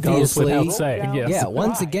 that kind of goes obviously- without saying. Yes. Yeah,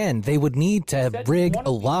 once again, they would need to Said rig one a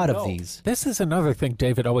of you lot of know. these. This is another thing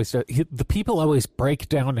David always does. The people always break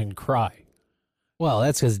down and cry. Well,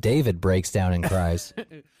 that's because David breaks down and cries.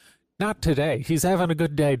 Not today. He's having a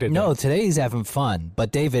good day today. No, today he's having fun,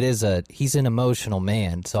 but David he's an emotional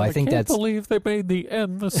man, so I think can't that's believe they made the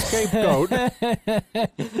N the scapegoat.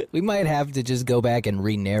 we might have to just go back and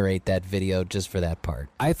re-narrate that video just for that part.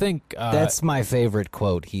 I think That's my favorite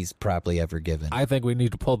quote he's probably ever given. I think we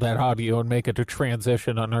need to pull that audio and make it a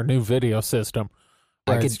transition on our new video system.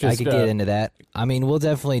 I where could it's just, get into that. I mean, we'll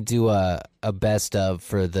definitely do a best of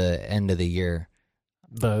for the end of the year.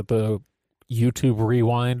 the YouTube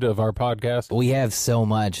rewind of our podcast. We have so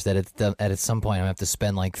much that at some point I'm gonna have to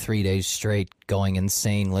spend like 3 days straight going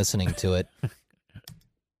insane listening to it.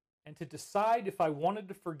 And to decide if I wanted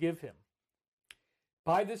to forgive him.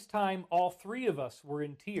 By this time, all three of us were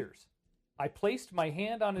in tears. I placed my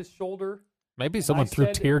hand on his shoulder. Maybe and someone I threw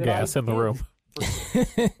said tear that I gas in the did room. forgive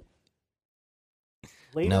him.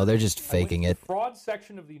 Later, No, they're just I went faking to it. the fraud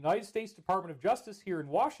section of the United States Department of Justice here in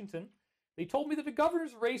Washington. They told me that the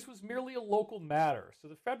governor's race was merely a local matter, so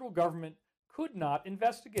the federal government could not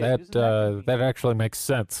investigate. Isn't convenient? That actually makes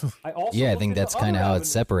sense. I also Yeah, I looked think into that's other kinda how it's avenues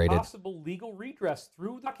for separated. Possible legal redress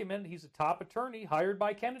through the document. He's a top attorney hired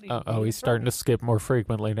by Kennedy. to be Oh, an he's starting to attorney. skip more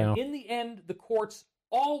frequently now. And in the end, the courts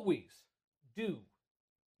always do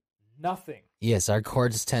nothing. Yes, our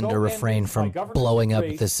courts tend So to refrain ended my from governorship blowing up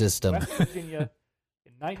race the in system. West Virginia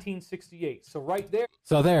in 1968. So right there,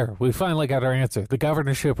 So there, we finally got our answer. The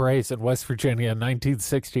governorship race in West Virginia in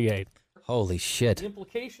 1968. Holy the shit.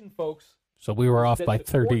 implication, folks, So we were off that by the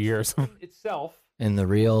 30 court years. system itself And the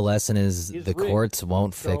real lesson is is the rigged. courts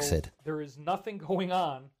won't fix So it. There is nothing going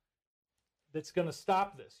on that's going to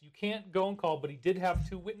stop this. You can't go and call, but he did have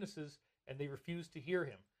two witnesses, and they refused to hear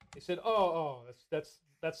him. They said,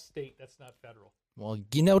 that's state, that's not federal." Well,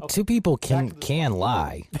 you know, two people Back can to the can slide.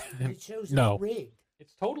 lie. It shows No. it's rigged.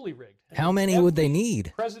 It's totally rigged. And How in many would they every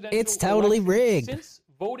need? presidential It's totally election rigged. Since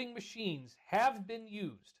voting machines have been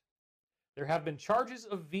used, there have been charges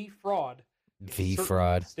of V fraud. in V certain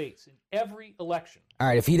fraud. states in every election. All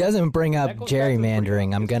right, if he doesn't bring up That goes back to the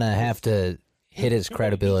gerrymandering, I'm freedom going to of have to hit his Too many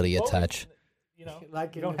credibility a people voting, touch. You know,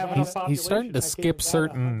 Like you in don't have Nevada. enough He's starting to population. Like in skip Nevada,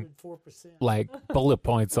 certain 104%. like bullet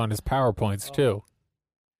points on his PowerPoints Oh. too.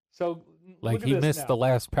 So Like look at he this missed now. the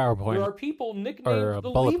last There are PowerPoint. people nicknamed or a the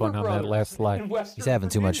bullet Lever point on that Brothers last slide. in Western He's having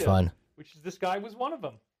too much Virginia, fun. Which is, this guy was one of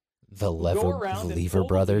them. The Go Lever around and Lever pull the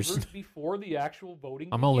Brothers. levers before the actual voting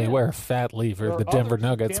I'm only began. aware of Fat Lever, There the are Denver others who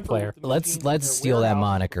Nuggets tamper player. with the Let's machines in let's their steal that warehouses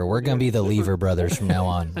moniker. before We're they going to be the delivered Lever Brothers from now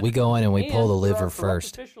on. We go in and we pull the And there liver are corrupt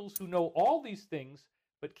first. officials who know all these things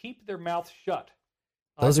but keep their mouths shut.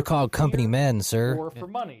 Those are either called for company fear men, sir. or for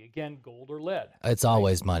money. Again, gold or lead. It's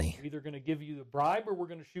always money. We're either going to give you the bribe or we're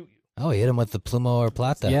going to shoot you. Oh, he hit him with the Plumo or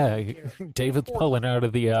Plata. Yeah, David's pulling out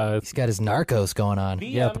of the He's got his narcos going on.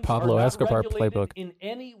 Yeah, the VMs Pablo are not Escobar regulated playbook. in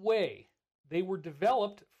any way. They were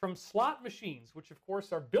developed from slot machines, which of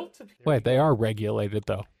course are built to. wait, they are regulated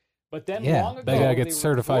though. But then Yeah, long ago, they gotta get were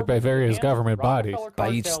certified by absorbed various into the government bodies. Rockefeller By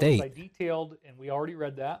each cartels, state. I detailed, and we already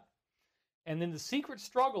read that. And then the secret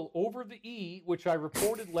struggle over the E, which I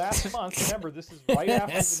reported last month. Remember, this is right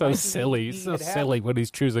after the It's so 1980 silly. E So had happened. silly what he's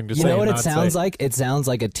choosing to You say. know what and it not sounds say. like? It sounds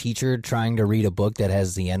like a teacher trying to read a book that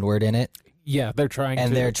has the N-word in it, Yeah, they're trying and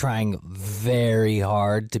to. they're trying very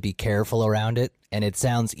hard to be careful around it, and it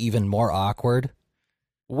sounds even more awkward.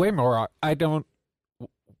 way more. I don't.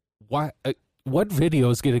 Why? What video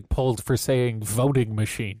is getting pulled for saying voting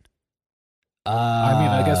machine? I mean,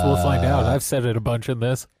 I guess we'll find out. I've said it a bunch in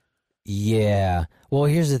this. Yeah. Well,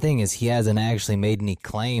 here's the thing: is he hasn't actually made any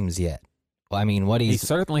claims yet. Well, I mean, He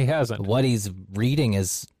certainly hasn't. what he's reading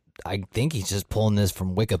is, I think he's just pulling this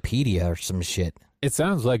from Wikipedia or some shit. It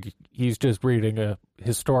sounds like he's just reading a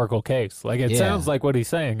historical case. Like it Yeah. sounds like what he's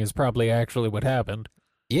saying is probably actually what happened.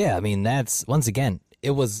 Yeah, I mean, that's once again,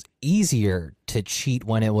 it was easier to cheat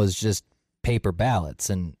when it was just paper ballots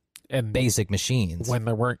and And basic machines. when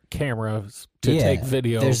there weren't cameras to Yeah, take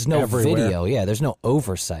video, there's no everywhere. video. Yeah, there's no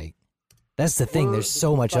oversight. That's the thing. Were There's the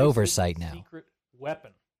so much decisive oversight now. Secret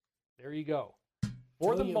weapon. There you go.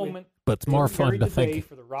 For the Tell you, moment, But it's they more carried fun to the day think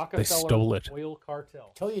for the Rockefeller stole it. Oil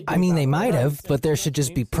cartel. Told you I mean, they about might that. have, but there should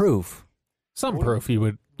just be proof. some proof. You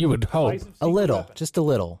would hope. Decisive A secret little, weapon. just a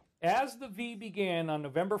little. As the V began on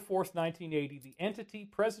November 4th, 1980, the entity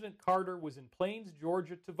President Carter was in Plains,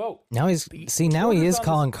 Georgia to vote. Now he's now he orders is on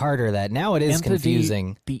calling Carter that. Now it is Entity-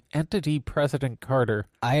 confusing. The entity President Carter.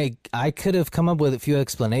 I could have come up with a few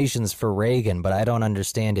explanations for Reagan, but I don't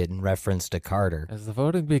understand it in reference to Carter. As the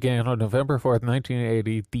voting began on November 4th,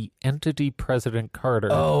 1980, the entity President Carter.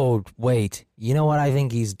 Oh, wait. You know what I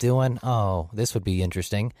think he's doing? Oh, this would be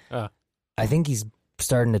interesting. Uh. I think he's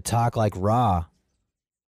starting to talk like Raw.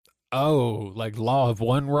 Oh, like Law of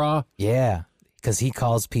One Raw? Yeah, because he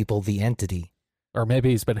calls people the entity. Or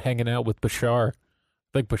maybe he's been hanging out with Bashar. I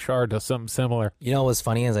think Bashar does something similar. You know what's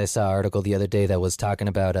funny is I saw an article the other day that was talking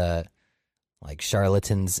about like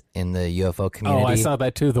charlatans in the UFO community. Oh, I saw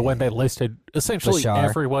that too. The one they listed essentially Bashar.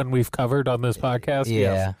 everyone we've covered on this podcast. Yeah,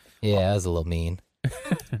 Yes. yeah, that was a little mean.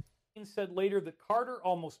 Said later that Carter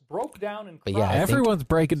almost broke down and But cried. yeah, I think- Everyone's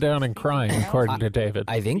breaking down and crying, according to David.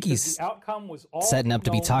 I think because he's the outcome was all setting up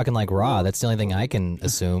to be known talking like Raw. before That's the only thing I can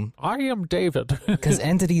assume. I am David. Because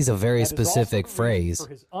entity is a very That is also specific the reason phrase. for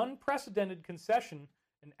his unprecedented concession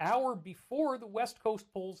an hour before the West Coast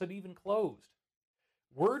polls had even closed.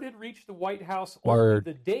 Word had reached the White House only Word.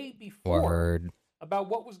 the day before Word. about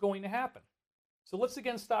what was going to happen. So let's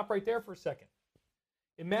again stop right there for a second.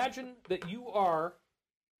 Imagine that you are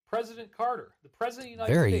President Carter, the President of the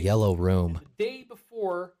United Very States. yellow and room. the day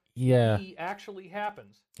before Yeah. he actually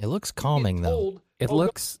happens. It looks you get calming though. told, It "Oh,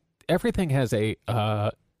 looks everything has a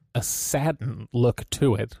satin look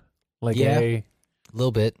to it. Like Yeah. a A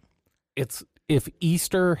little bit. it's if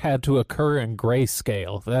Easter had to occur in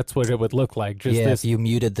grayscale, that's what it would look like. Just Yeah, this if you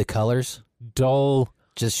muted the colors, dull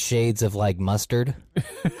just shades of like mustard.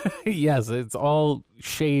 yes, it's all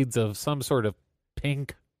shades of some sort of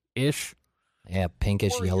pink-ish. Yeah,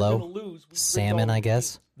 pinkish or you're yellow. gonna lose. We ripped Salmon, all I the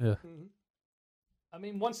guess. Yeah. I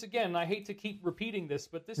mean, once again, I hate to keep repeating this,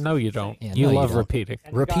 but this No, is you insane. don't. Yeah, you no, you love don't. repeating.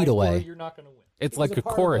 And the Repeat guys away. worry you're not going to win. It's He was like a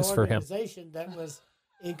part of the chorus for him. organization that was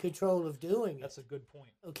in control of doing it. That's a good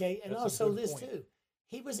point. Okay, and That's a also good this point. too.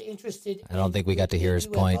 He was interested. I don't in think we got to the hear his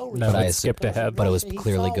UFO point, No, research. but I Of skipped course, in ahead. But it was Russia, he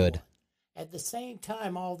clearly saw good. one. At the same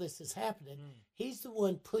time, all this is happening. He's the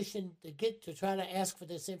one pushing to try to ask for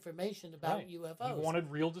this information about Right. UFOs. He wanted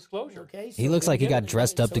real disclosure. Okay, He looks like he got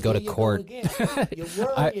dressed up to go to court.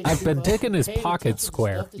 I've been digging his pocket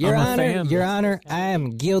square. Your I'm a Honor, fan. Your Honor, I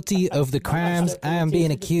am guilty of the crimes I am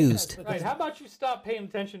being accused. Right. How about you stop paying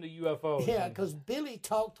attention to UFOs? Yeah, because Billy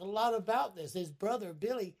talked a lot about this. His brother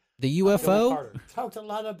Billy The Billy UFO? Carter. talked a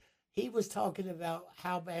lot of. He was talking about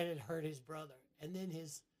how bad it hurt his brother, and then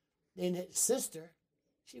his sister.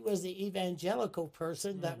 She was the evangelical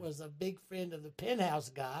person that was a big friend of the Penthouse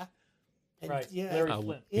guy. And Right. Yeah, Larry Oh,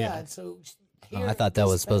 Flint. yeah, yeah. and so Oh, here, I thought that this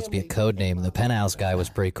was supposed to be a family- code name. The penthouse guy was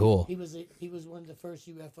pretty cool. He was one of the first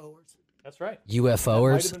UFOers. That's right.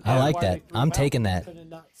 UFOers? been I like why they that. threw I'm him out. taking that. Could have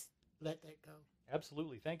not let that go.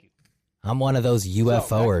 Absolutely. Thank you. I'm one of those So, back to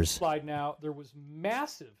the UFOers. slide now. There was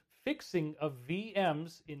massive fixing of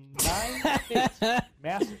VMs in 9 states.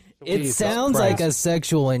 Massive. So It Jesus sounds Christ. like a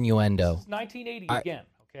sexual innuendo. This is 1980 I- again.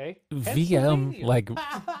 Okay. VM, Pennsylvania. like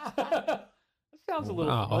That sounds sounds a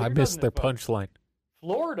little Oh, familiar, I doesn't missed it, their folks? punchline.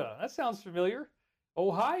 Florida, that sounds familiar.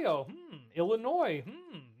 Ohio, Illinois,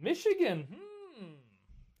 Michigan,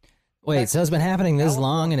 Wait, so it's been happening this California.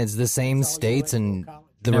 long, and it's the same That's all you states, went to and college.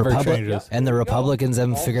 the Never Republic changes. and the There you go. Republicans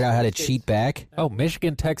haven't All figured out how to states. cheat back. Oh,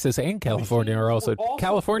 Michigan, Texas, and California are also. Machines were also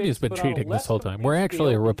California's fixed, been but on a cheating less this whole time. complete We're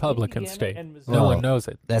actually a scale in Republican Indiana state. and No Missouri. Well, one knows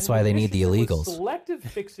it. That's In why they need the addition, there was illegals. Selective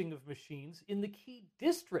fixing of machines in the key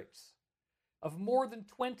districts of more than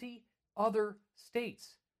 20 other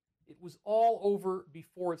states. It was all over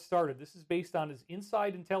before it started. This is based on his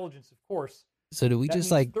inside intelligence, of course. So do we That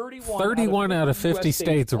just means like 31 out of 50 US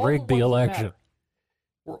states all rigged the the ones that election. matter,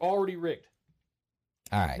 were already rigged.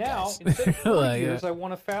 all right, Now, guys? instead of 4 Like, years, I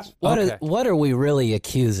want to fast What Okay. what are we really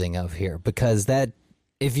accusing of here? Because that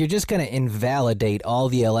if you're just going to invalidate all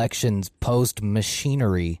the elections post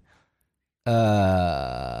machinery,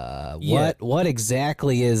 what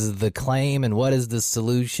exactly is the claim and what is the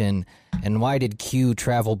solution, and why did Q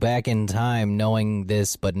travel back in time knowing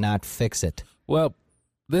this but not fix it? Well,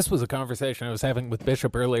 this was a conversation I was having with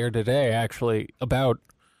Bishop earlier today, actually, about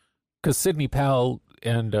because Sidney Powell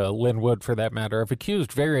and Lynn Wood, for that matter, have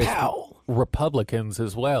accused various Republicans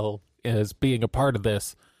as well as being a part of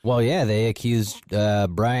this. Well, yeah, they accused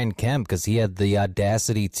Brian Kemp because he had the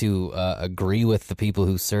audacity to agree with the people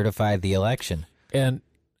who certified the election. And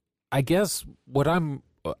I guess what I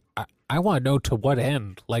want to know to what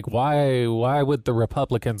end. Like, why would the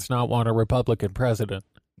Republicans not want a Republican president?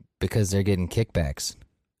 Because they're getting kickbacks.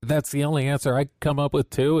 That's the only answer I come up with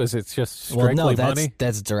too. Is it's just strictly Well, no, money?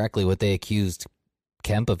 that's directly what they accused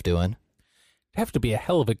Kemp of doing. It'd have to be a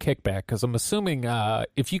hell of a kickback because I'm assuming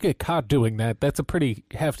if you get caught doing that, that's a pretty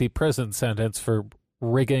hefty prison sentence for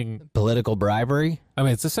rigging. Political bribery? I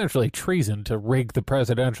mean, it's essentially treason to rig the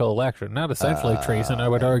presidential election. Not essentially treason, I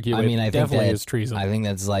would argue. I mean, I think definitely that is treason. I think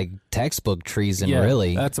that's like textbook treason, yeah,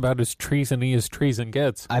 really. That's about as treason-y as treason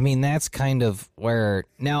gets. I mean, that's kind of where.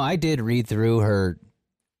 Now, I did read through her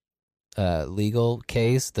legal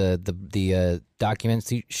case, the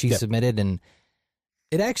documents she Yep. submitted, and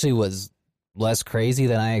it actually was less crazy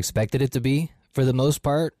than I expected it to be for the most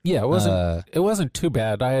part. Yeah, it wasn't too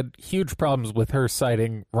bad. I had huge problems with her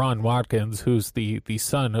citing Ron Watkins, who's the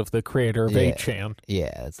son of the creator of Yeah. 8chan.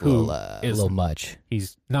 Yeah, it's a Who little much.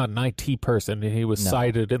 He's not an IT person, and he was No.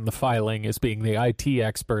 cited in the filing as being the IT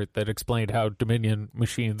expert that explained how Dominion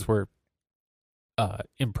machines were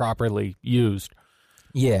improperly used.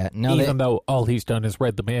 Yeah, no, Even though all he's done is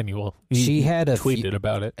read the manual. She had a tweeted few-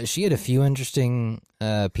 about it. she had a few interesting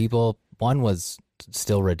people. One was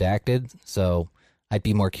still redacted, so I'd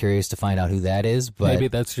be more curious to find out who that is. But Maybe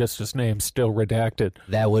that's just his name, still redacted.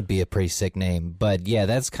 that would be a pretty sick name. But yeah,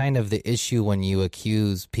 that's kind of the issue when you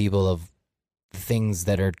accuse people of things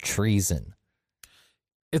that are treason.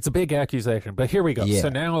 It's a big accusation, but here we go. Yeah. So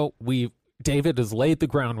now David has laid the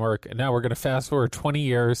groundwork, and now we're going to fast forward 20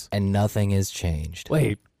 years. And nothing has changed.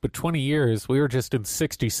 Wait, but 20 years, we were just in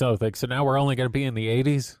 60-something, so now we're only going to be in the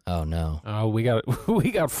 80s? Oh, no. Oh, we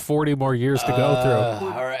got 40 more years to go through.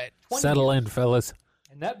 All right. 20 Settle years. in, fellas.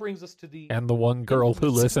 And that brings us to the And the one girl who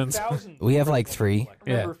listens. 2000 We have like presidential 3. election.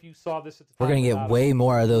 Remember, Yeah. if you saw this at the We're time going to without get way us,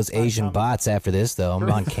 more of those Tom Asian Thomas, bots after this, though. I'm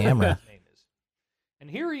on camera. his name is. And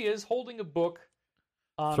here he is holding a book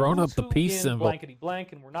on Throwing up who's the who peace in symbol. blankety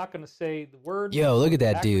blank, and we're not going to say the word. Yo, look at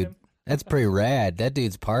that acronym. dude. That's pretty rad. That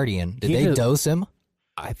dude's partying. Did He they just- dose him?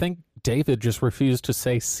 I think David just refused to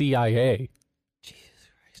say CIA.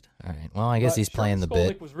 All right. Well, I guess But he's playing the Sherman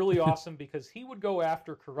bit. Skolnick was really awesome because he would go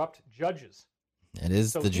after corrupt judges. It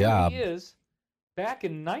is So the here job. he is, back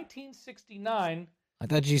in 1969. I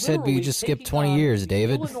thought you said we literally just skipped taking 20 on years, the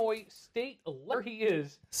David. Illinois state where he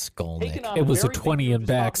is. Taking Skolnick. on It was a very thing 20 we were and just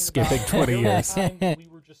back, talking skipping about 20 earlier years. time we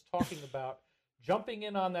were just talking about jumping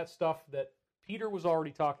in on that stuff that Peter was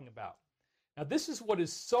already talking about. Now, this is what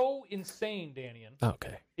is so insane, Danian.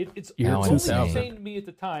 Okay. It's Year only 2000. insane to me at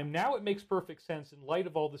the time. Now it makes perfect sense in light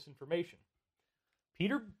of all this information.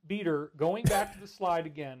 Peter Beater, going back to the slide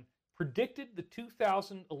again, predicted the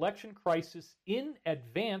 2000 election crisis in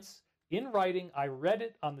advance in writing. I read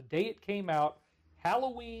it on the day it came out,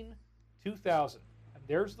 Halloween 2000. And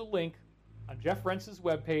there's the link on Jeff Rentz's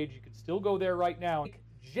webpage. You can still go there right now.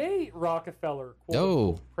 J. Rockefeller, quote, Oh,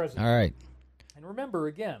 unquote, president. all right. And remember,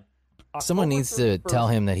 again, Someone October needs to 31st, tell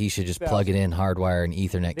him that he should just plug it in, hardwire, and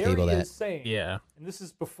Ethernet there cable he that. is saying, Yeah. and this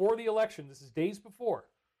is before the election, this is days before,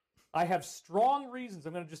 I have strong reasons.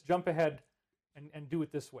 I'm going to just jump ahead and do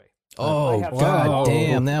it this way. Oh, I have god Wow.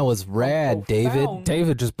 damn, that was rad, David. profound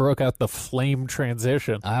David just broke out the flame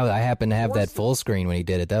transition. I happened to have that full screen when he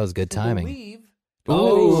did it. That was good to timing. believe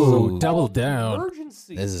Oh, a double so-called down.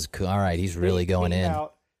 emergency. This is cool. All right, he's really They going came in.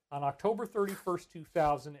 out on October 31st,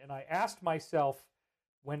 2000, and I asked myself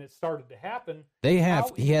when it started to happen. He how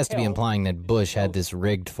in has to be hell implying that Bush had knows this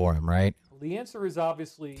rigged for him, right? Well, the answer is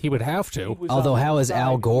obviously He would have to. he was Although on how the is side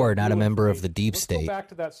Al of Gore what not a you member of agreed. the deep Let's state? go back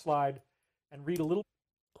to that slide and read a little.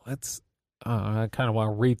 Let's. I kind of want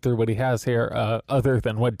to read through what he has here, other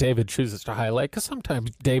than what David chooses to highlight, because sometimes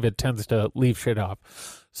David tends to leave shit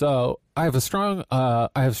off. So I have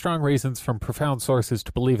strong reasons from profound sources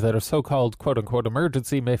to believe that a so-called "quote-unquote"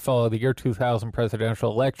 emergency may follow the year 2000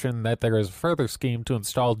 presidential election. That there is a further scheme to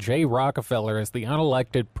install Jay Rockefeller as the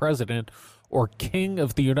unelected president or king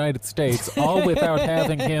of the United States, all without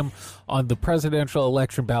having him on the presidential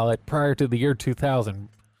election ballot prior to the year 2000.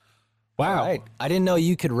 Wow. Right. I didn't know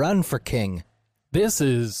you could run for king. This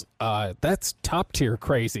is that's top tier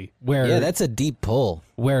crazy. Where Yeah, that's a deep pull.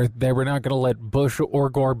 where they were not going to let Bush or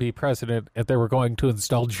Gore be president, and they were going to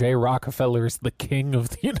install Jay Rockefeller as the king of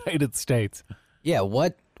the United States. Yeah,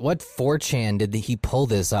 what 4chan did he pull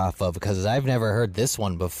this off of? Because I've never heard this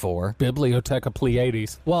one before. Bibliotheca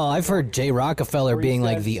Pleiades. Well, I've heard Jay Rockefeller Where he being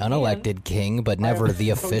like says, the "And unelected king, but never the So he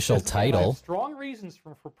official says, "And I have title." strong reasons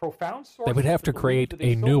for profound sources They would have to believe create that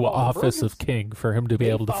a new so-called office of emergency king for him to be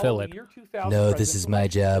may able to follow fill the it. year 2000 No, this is presidential my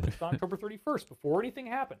election, job. finished on October 31st, before anything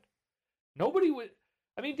happened. Nobody would.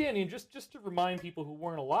 I mean, Danny, and just to remind people who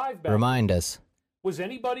weren't alive back Remind us. was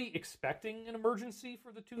anybody expecting an emergency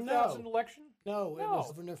for the 2000 election? No, it was No.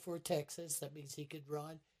 governor for Texas. That means he could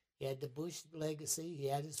run. He had the Bush legacy. He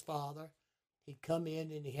had his father. He'd come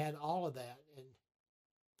in and he had all of that.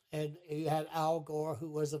 And you had Al Gore, who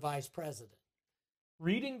was the vice president.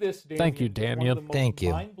 Reading this, Daniel, Thank you, was one of Daniel. the most Thank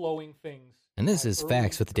you. mind-blowing things. And this I've is early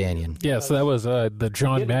Facts with Daniel. Yeah, so that was the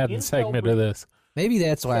John Getting Madden intel segment of briefing. this. Maybe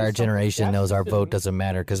that's why Says our something generation that knows our vote specific. doesn't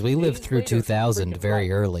matter, because we lived Days through later, some 2000 freaking very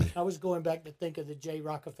right. early. I was going back to think of the Jay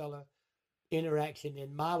Rockefeller interaction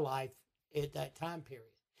in my life at that time period.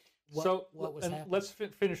 What was happening? let's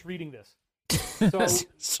finish reading this. So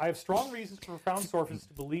I have strong reasons for profound sources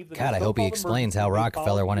to believe that. God, the I hope he so-called explains how emergency may Rockefeller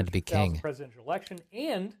follow the wanted year to be 2000 king. Presidential election,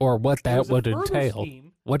 and Or what there that was a would further entail.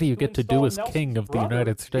 scheme What do you get to do as install king Nelson's of the brother,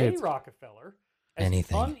 United Jay States? Rockefeller, as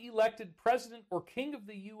Anything. the unelected president or king of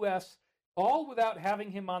the U.S., all without having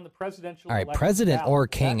him on the presidential. All right, election president ballot. or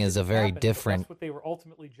That king is didn't a very happen, but different That's what they were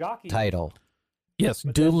ultimately jockeying. Title. Yes,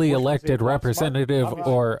 But then duly Bush was elected able to outsmart representative him.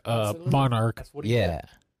 or Absolutely. monarch. That's what he Yeah. did.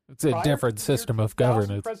 It's a Prior different to the year system of 2000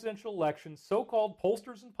 governance. Presidential election, so-called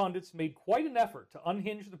pollsters and pundits made quite an effort to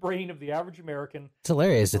unhinge the brain of the average American. It's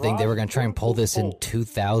hilarious to think they were going to try and pull this in The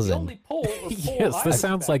 2000. only poll or poll Yes, I this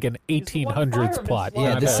sounds respect like an is the one 1800s fireman plot.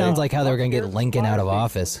 sliding Yeah, this down sounds like how they were gonna get upstairs Lincoln out of fire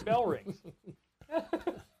office. station when the bell rings.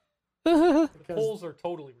 The polls are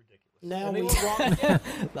totally ridiculous. Now And they we- were wrong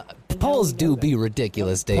again. Polls do be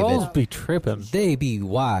ridiculous, David. Polls be tripping. They be We're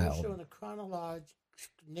wild. showing a chronological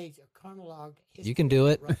history You can do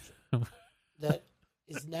it. of Russia that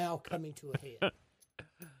is now coming to a head.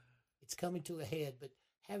 It's coming to a head, but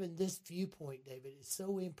having this viewpoint, David, is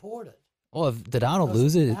so important. Well, if did Donald Because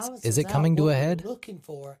lose it? balance Is it out coming to what a we're head? Looking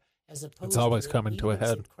for, as opposed It's always to coming to a eating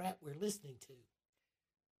some head. crap we're listening to.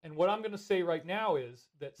 And what I'm going to say right now is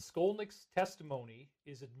that Skolnick's testimony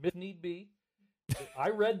is admit need be. That I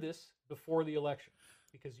read this before the election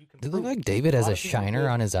because you can. Does it look prove like David has lot a of people shiner did.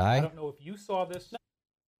 on his I eye? don't know if you saw this.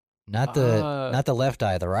 Not Uh, the left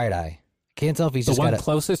eye, the right eye. Can't tell if he's The just one got it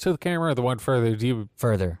closest to the camera or the one further? Do you?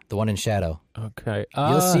 further. The one in shadow. Okay.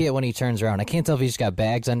 You'll see it when he turns around. I can't tell if he's just got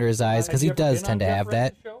bags under his eyes because Have you he ever does been tend to on Jeff have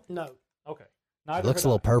that. Renson's show? No, Okay. Neither looks had a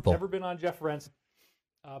little I. purple. Never been on Jeff Renson.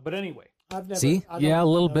 But anyway, I've never. See? I don't Yeah, a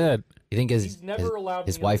little know. bit. You think his he's never allowed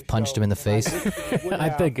his me on wife the punched show, him in the and I face? wish he would I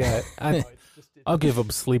have. think You know, it's just- I'll give him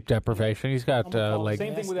sleep deprivation. He's got I'm gonna call like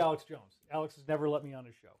Same thing with Nasty. Alex Jones. Alex has never let me on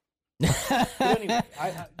his show. But anyway,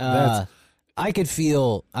 Uh, I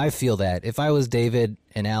feel that if I was David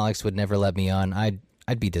and Alex would never let me on, I'd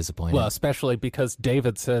be disappointed. well, especially because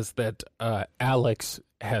David says that Alex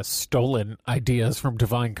has stolen ideas from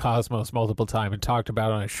Divine Cosmos multiple times and talked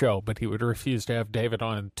about it on his show, but he would refuse to have David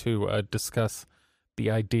on to discuss the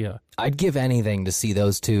idea. I'd give anything to see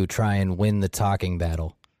those two try and win the talking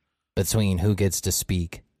battle between who gets to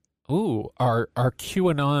speak. Ooh, our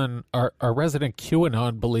QAnon, our resident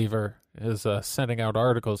QAnon believer is sending out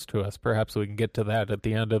articles to us. Perhaps we can get to that at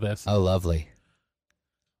the end of this. Oh, lovely.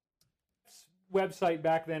 website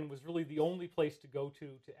back then was really the only place to go to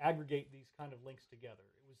aggregate these kind of links together.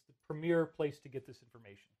 It was the premier place to get this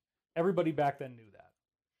information. Everybody back then knew that.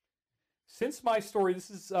 Since my story, this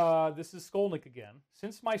is Skolnick again.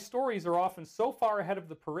 Since my stories are often so far ahead of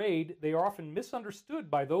the parade, they are often misunderstood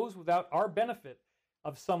by those without our benefit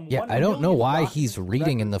of some. Yeah, 1 I don't know million why documents, he's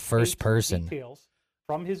reading in the records, first dates, and person. details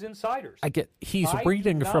from his insiders. He's I do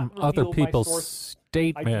reading not from other reveal my people's sources. I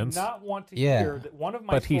statements. do not want to Yeah. hear that one of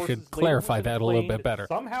my But he sources should clarify later was that a little inflamed, bit better. that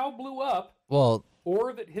somehow blew up, Well,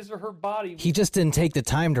 or that his or her body. he just didn't take the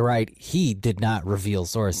time to write. He did not reveal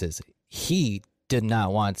sources. He did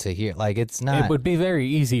not want to hear. Like, it's not. It would be very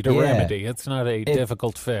easy to Yeah. remedy. It's not a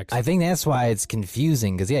difficult fix. I think that's why it's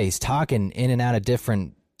confusing because, yeah, he's talking in and out of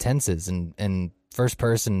different tenses and first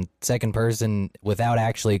person, second person without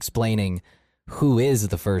actually explaining who is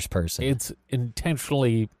the first person. It's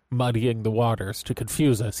intentionally muddying the waters to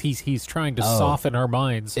confuse us. He's trying to Oh. soften our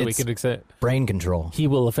minds so we It's- can accept. Brain control. He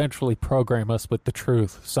will eventually program us with the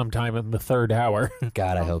truth sometime in the third hour.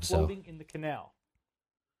 God, I from hope so. floating in the canal.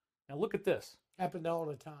 Now look at this. Happened all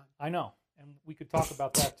the time. I know, and we could talk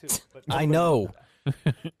about that too. But I nobody know. knows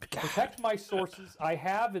that. Protect my sources. I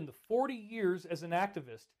have, in the 40 years as an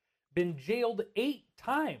activist, been jailed 8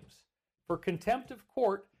 times for contempt of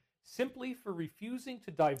court simply for refusing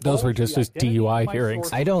to divulge Those were just the his identity DUI of my hearings.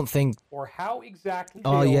 sources I don't think. or how exactly.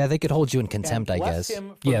 Oh, jailed, yeah, they could hold you in contempt, I and bless guess.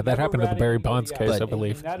 him for Yeah, that never happened to the ratting Barry anybody Bonds out. case, I And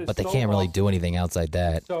believe. that is But they so can't really awesome. do anything outside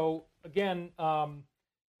that. So again,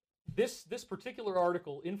 this particular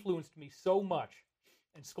article influenced me so much,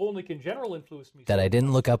 and Skolnick in general influenced me That so I didn't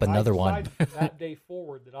much, look up that I another one. decided from that day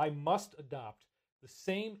forward that I must adopt the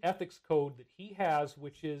same ethics code that he has,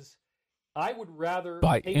 which is I would rather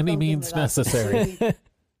By take any something means that I necessary. see,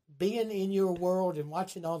 Being in your world and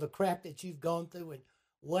watching all the crap that you've gone through and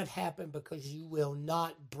what happened because you will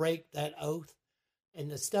not break that oath. And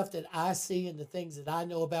the stuff that I see and the things that I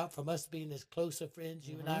know about from us being as close of friends,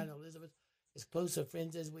 you and I and Elizabeth, as close of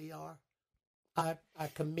friends as we are, I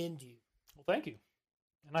commend you. Well, thank you.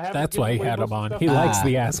 And I haven't That's given why he away had most him of on. the He stuff likes Ah.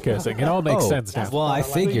 the ass kissing. It all makes Oh, sense now. well, I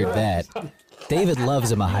So figured you're- that. David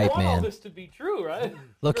loves him a You hype want all man. this to be true, right?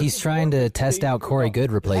 Look, he's It's trying to important test be out true. Corey Good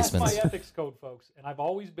That's replacements. my ethics code, folks, and I've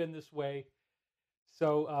always been this way.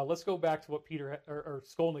 So let's go back to what Peter or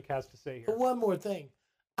Skolnick has to say But here. one more thing.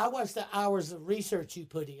 I watched the hours of research you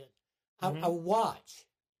put in. I watch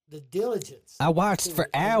the diligence. I watched to for it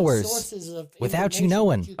and the hours sources of without you information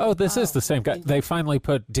knowing. that you Oh, this is compile. the same guy. And They finally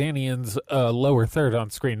put Danian's lower third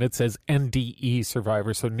on screen. It says NDE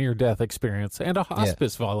survivor, so near-death experience, and a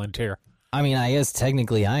hospice volunteer. I mean, I guess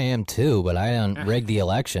technically I am too, but I don't rig the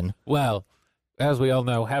election. Well, as we all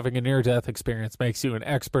know, having a near-death experience makes you an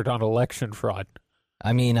expert on election fraud.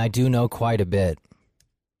 I mean, I do know quite a bit.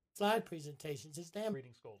 slide presentations. It's damn.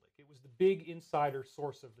 Reading Skolnick. It was the big insider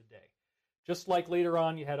source of the day. Just like later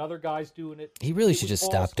on, you had other guys doing it. He really It should was just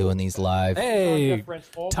all stop doing these live. Hey, Jeff Rentz,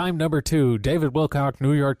 all- time number 2, David Wilcock,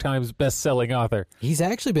 New York Times best-selling author. He's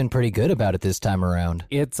actually been pretty good about it this time around.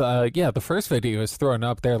 It's, the first video is thrown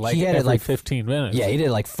up there like He had it every like 15 minutes. Yeah, he did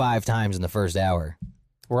it like 5 times in the first hour.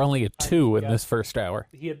 We're only at 2 in yeah. this first hour.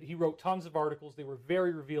 He wrote tons of articles. They were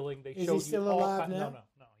very revealing. They Is showed he still you all alive kind- now?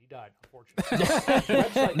 No, he died, unfortunately.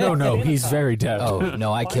 Website- No, Website he's Insider. very dead. Oh,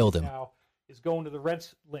 no, I killed him. Now is going to the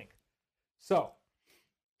Rents link. So,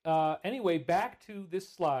 anyway, back to this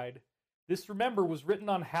slide. This, remember, was written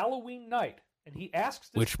on Halloween night, and he asks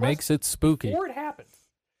this Which question makes it spooky. before it happened.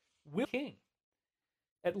 Will King,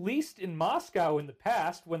 at least in Moscow in the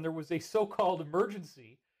past, when there was a so-called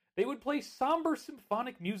emergency, they would play somber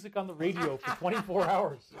symphonic music on the radio for 24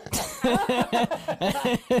 hours.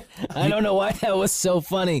 I don't know why that was so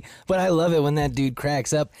funny, but I love it when that dude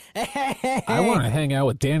cracks up. I want to hang out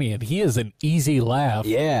with Danny, and he is an easy laugh.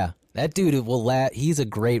 Yeah, that dude will laugh. He's a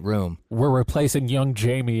great room. We're replacing young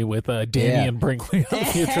Jamie with Danny Yeah. and Brinkley on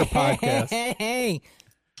future podcast.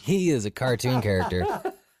 He is a cartoon character.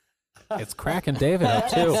 It's cracking David up,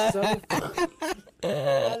 too. So funny.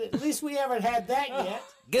 At least we haven't had that yet.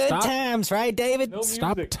 Good Stop. times, right, David? No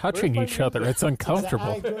Stop music. touching Where's my each other. music? It's uncomfortable.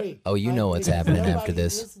 I agree. Oh, you I know agree. what's happening Nobody after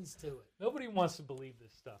this. listens to it. Nobody wants to believe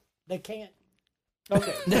this stuff. They can't.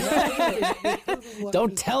 Okay.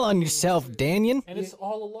 Don't tell on yourself, Danian. And it's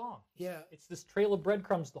all along. Yeah. It's this trail of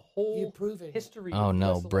breadcrumbs, the whole You're proving it. history. Oh, of no,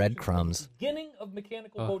 US elections, breadcrumbs. from the beginning of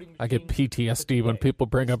mechanical Oh, voting I get machines PTSD when today. people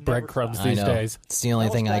bring It's up never breadcrumbs stopped. I these know. days. It's the only That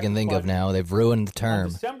was thing I back can in think of Budget. now. They've ruined the On term.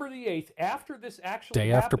 December the 8th, after this actually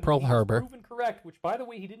Day after happened, Pearl he was Harbor. proven correct, which, by the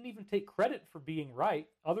way, he didn't even take credit for being right.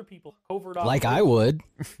 Other people covert Like operations. I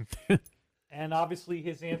would. And obviously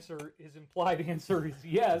his implied answer is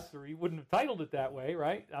yes, or he wouldn't have titled it that way,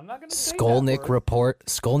 right? I'm not going to say Skolnick that word. report.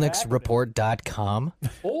 Skolnicksreport.com.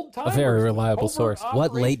 Old A very timers, reliable covert source.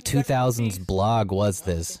 What late operations 2000s expertise blog was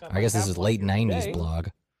this? I think I I guess might this have is one late here 90s today. blog.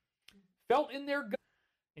 felt in their gut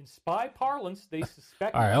In spy parlance, they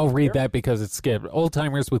suspect. All right, I'll read that because it's skipped.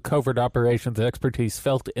 Old-timers with covert operations expertise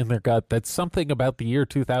felt in their gut that something about the year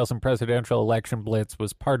 2000 presidential election blitz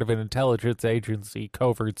was part of an intelligence agency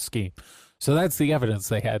covert scheme. So that's the evidence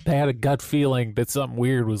they had. They had a gut feeling that something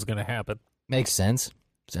weird was going to happen. Makes sense.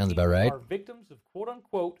 Sounds about right. Are victims of quote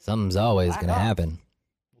unquote. Something's always going to happen.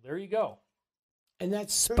 Well, there you go. And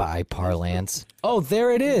that's true. Spy parlance. Oh,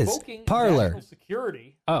 there it is. Invoking Parlor. national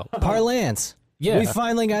security. Oh, Parlance. Yeah. We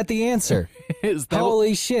finally got the answer. is that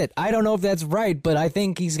Holy shit. I don't know if that's right, but I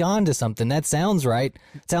think he's gone to something. That sounds right.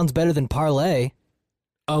 Sounds better than parlay.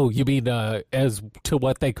 Oh, you mean as to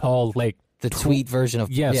what they call, like, The tweet version of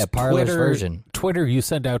yes, Parler's Twitter, version. Twitter, you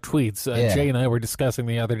send out tweets. Yeah. Jay and I were discussing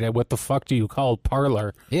the other day, what the fuck do you call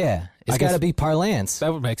Parler? Yeah, I it's guess- got to be parlance.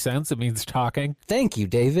 That would make sense. It means talking. Thank you,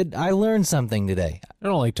 David. I learned something today. It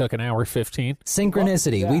only took an hour 15.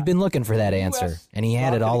 Synchronicity. Yeah. We've been looking for that The answer, US and he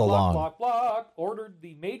had it all along. Block, ordered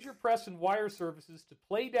the major press and wire services to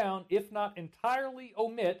play down, if not entirely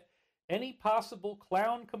omit, any possible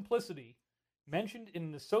clown complicity mentioned in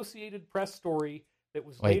an Associated Press story that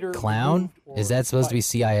was Wait, later clown? removed or Is that supposed to be They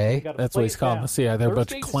CIA? gotta That's play what he's it calling down. the CIA. They're a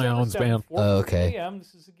bunch of Thursday, clowns, December man. 7th, Oh, okay. 4:30 a.m.,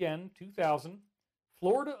 this is again 2000.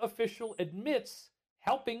 Florida official admits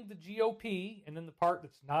helping the GOP, and then the part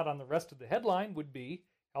that's not on the rest of the headline would be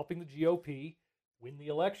helping the GOP win the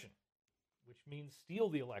election, which means steal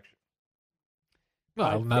the election.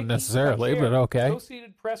 Well, Vicky not necessarily, Bashir, but okay.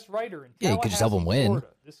 Associated Press writer in Yeah, you could just help 'em Tallahassee, win. Florida.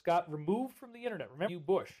 This got removed from the internet. Remember, you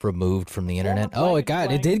Bush. Removed from the internet. Former Oh,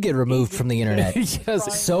 blank it did get removed from the internet.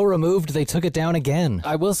 Yes. So removed, they took it down again.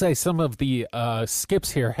 I will say some of the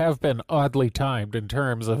skips here have been oddly timed in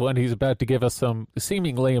terms of when he's about to give us some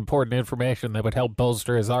seemingly important information that would help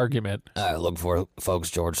bolster his argument. Look for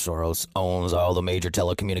folks. George Soros owns all the major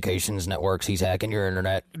telecommunications networks. He's hacking your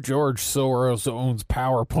internet. George Soros owns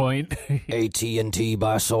PowerPoint. AT&T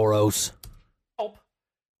by Soros. Help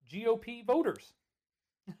GOP voters.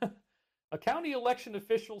 A county election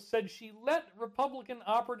official said she let Republican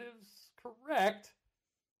operatives correct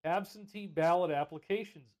absentee ballot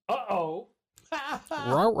applications. Uh-oh.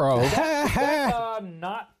 Ruh-roh. That's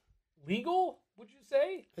not legal, would you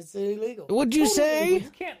say? It's illegal. Would you say? You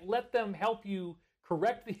can't let them help you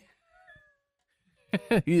correct the...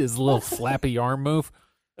 His little flappy arm move.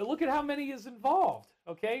 Look at how many is involved,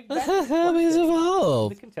 okay? How many is The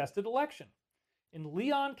involved? contested election. In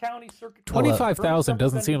Leon County Circuit Court, 25,000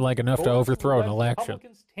 doesn't seem like enough to voters overthrow an alleged election.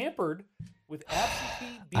 Republicans tampered with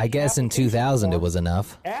absentee I guess in application 2000 it forms, was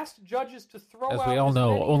enough. asked judges to throw As out we all as know,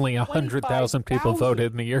 many only as 100,000 people 25,000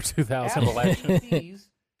 voted in the year 2000 election. absentees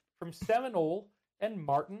from Seminole and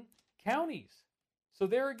Martin counties. So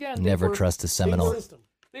there again, they Never were- trust a Big Seminole. system.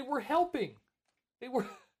 They were helping. They were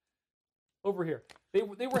over here. They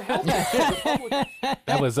were helping. the Republicans.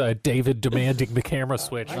 That was David demanding the camera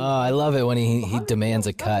switch. Oh, I love it when he demands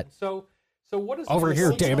a cut. So what is Over this?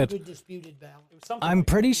 here, It damn it. 600 disputed ballot. was something I'm like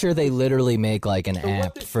pretty sure they literally make like an So what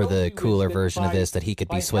app this for shows the you is cooler that version of by- this that he could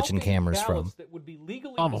by be switching helping cameras ballots from. that would be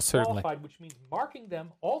legally Almost certainly. disqualified, which means marking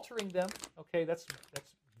them, altering them. Okay, that's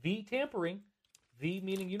V tampering. V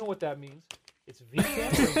meaning you know what that means. It's V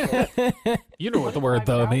tampering. You know what the word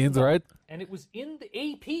though means, right? And it was in the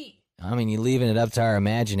AP. I mean, you're leaving it up to our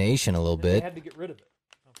imagination a little They bit. had to get rid of it.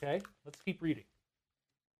 Okay, let's keep reading.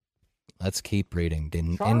 Let's keep reading.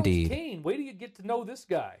 Charles Indeed. Kane. Wait till you get to know this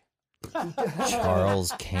guy.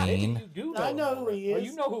 Charles Maybe Kane. you do know I him know who already. he Oh, is.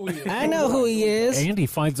 you know who he is. I know who he is. Andy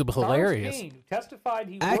finds him Charles hilarious. Kane, who testified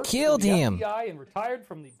he I worked killed for the him. FBI and retired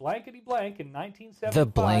from the blankety blank in 1975. The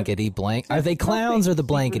blankety blank. Are they clowns or the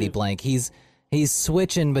blankety blank? He's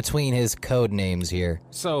switching between his code names here.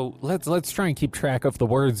 So let's try and keep track of the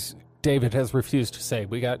words David has refused to say.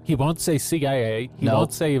 He won't say CIA. He Nope.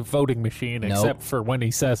 won't say voting machine, Nope. except for when he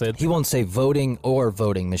says it. He won't say voting or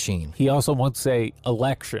voting machine. He also won't say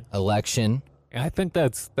election. Election. And I think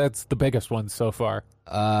that's the biggest one so far.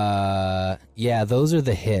 Yeah, those are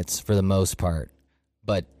the hits for the most part.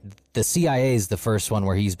 But the CIA is the first one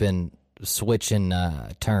where he's been switching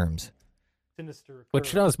terms. Sinister Which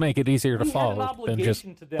occurrence. does make it easier to We had an follow than just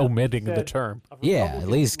obligation to them, omitting he the said, term. of Yeah, at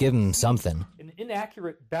Republicans least who give him received something. An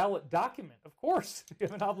inaccurate ballot document. Of course, you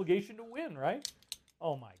have an obligation to win, right?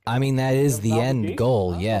 Oh my God. I mean, that is You have the an end obligation,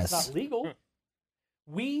 goal, huh? yes. That's not legal.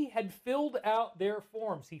 We had filled out their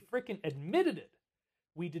forms. He frickin' admitted it.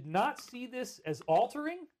 We did not see this as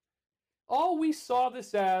altering. All we saw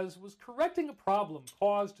this as was correcting a problem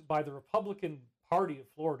caused by the Republican Party of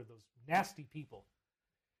Florida, those nasty people.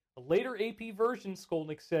 A later AP version,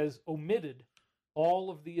 Skolnick says, omitted all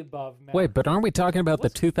of the above matters. Wait, but aren't we talking about the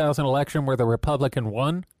 2000 election where the Republican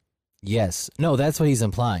won? Yes. No, that's what he's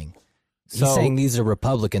implying. He's saying these are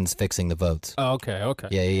Republicans fixing the votes. Oh, okay.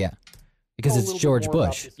 Yeah. Because Know a it's little bit George more about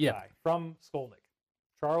Bush. this Yeah. guy from Skolnick,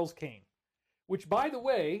 Charles Kane. Which, by the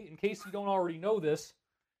way, in case you don't already know this,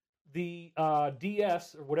 the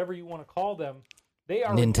DS or whatever you want to call them, they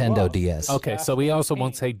are in Nintendo love DS. with the Okay, last so we name also Kane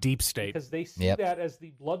won't say deep state. because they see Yep. that as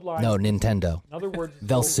the bloodline. No, Nintendo. In other words,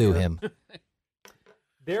 They'll sue him.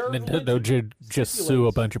 Their Nintendo religion did just sue a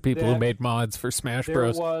stipulates bunch of people who that made mods for Smash there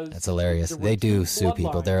Bros. was- That's hilarious. there were They do two sue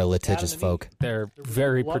people. They're a bloodlines, litigious Adam and folk. Eve. They're There was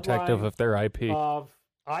very the protective bloodline of their IP. Of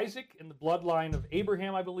Isaac and the bloodline of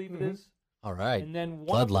Abraham, I believe it is. All right. And then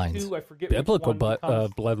one of the Bloodlines. two, I forget Biblical which one becomes,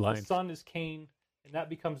 the bloodline. son is Cain, and that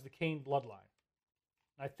becomes the Cain bloodline.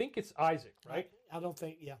 I think it's Isaac, right? I don't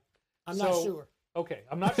think. Yeah, I'm not So- sure. Okay,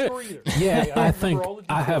 I'm not sure either. Yeah, Okay, I don't think remember all the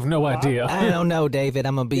I have details, no but idea. I don't know, David.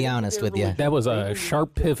 I'm going to be They- honest their with you. religion- That was they a believe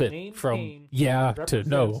sharp that the pivot name from Cain yeah to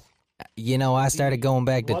no. represents You know, I started the going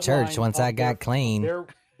back to church bloodline once I of got clean.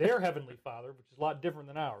 Their heavenly Father, which is a lot different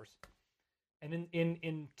than ours. And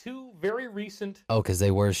in two very recent Oh, because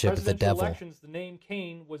they worship the presidential devil. elections, the name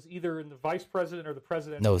Cain was either in the vice president or the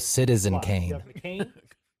president. No, Citizen slot. Kane. You have McCain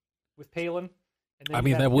with Palin. And then I you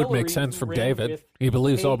mean, have that would Hillary, make sense who from ran David. with He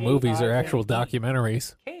believes all movies are K-A-I-N-E. actual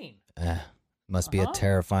documentaries. Cain. Must be a Uh-huh.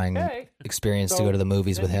 terrifying Okay. experience to So go to the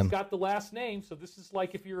movies then with he's him. got the last name, so this is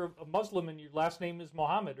like if you're a Muslim and your last name is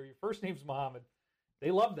Muhammad or your first name's Muhammad.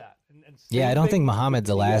 They love that. And Yeah, I same don't thing think with Muhammad's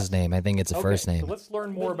a the last DS. name. I think it's a Okay, first So name. let's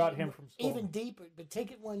learn more But about him from school. Even deeper, but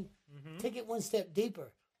take it one, Mm-hmm. take it one step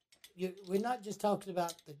deeper. We're not just talking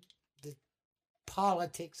about the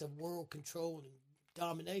politics of world control and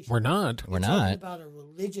domination. We're not. We're talking not. about a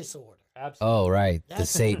religious order. Absolutely. Oh, right. The That's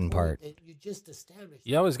Satan point part. that you just established.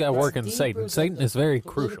 You always got to It's work in deeper Satan. than Satan the is very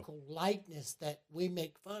crucial. political likeness that we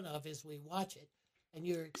make fun of as we watch it, and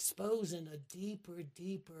you're exposing a deeper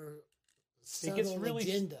It subtle gets really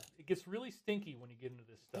agenda. it gets really stinky when you get into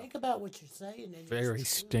this stuff. Think about what you're saying. And Very it's-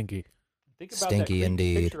 stinky. Think about Stinky that creepy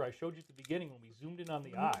indeed. picture I showed you at the beginning when we zoomed in on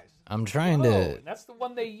the eyes. I'm trying Oh, to. and that's the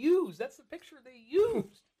one they used. That's the picture they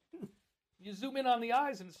used. You zoom in on the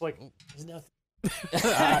eyes, and it's like, There's nothing.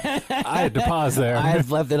 I had to pause there. I've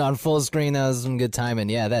left it on full screen. That was some good timing.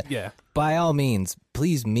 Yeah, that. Yeah. By all means,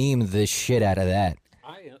 please meme the shit out of that.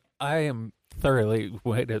 I am thoroughly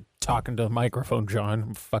talking to the microphone, John.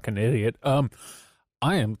 I'm a fucking idiot.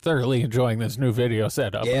 I am thoroughly enjoying this new video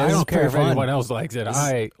setup. Yeah, I this is don't care if pretty fun. anyone else likes it.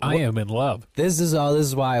 I am in love. This is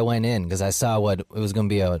why I went in, because I saw what it was going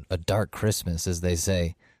to be a dark Christmas, as they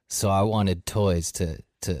say. So I wanted toys to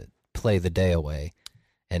play the day away.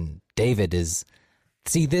 And David is.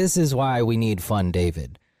 See, this is why we need Fun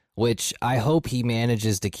David, which I hope he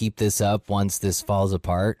manages to keep this up once this falls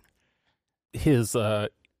apart. His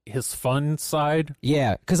fun side.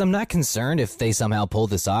 Yeah, because I'm not concerned if they somehow pull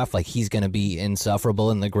this off. Like, he's going to be insufferable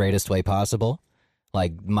in the greatest way possible.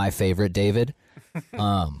 Like, my favorite David.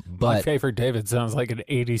 My But favorite David sounds like an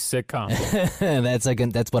 80s sitcom.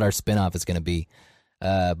 that's what our spinoff is going to be.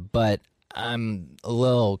 But I'm a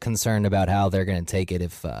little concerned about how they're going to take it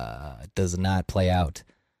if it does not play out.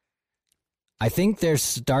 I think they're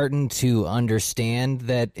starting to understand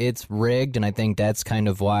that it's rigged, and I think that's kind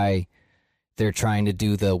of why they're trying to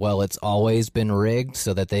do it's always been rigged,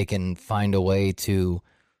 so that they can find a way to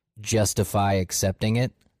justify accepting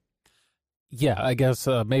it. Yeah, I guess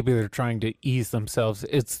maybe they're trying to ease themselves.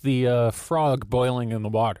 It's the frog boiling in the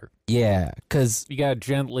water. Yeah, because You got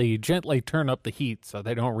to gently turn up the heat so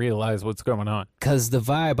they don't realize what's going on. the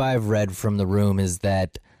vibe I've read from the room is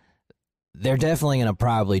that they're definitely going to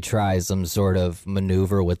probably try some sort of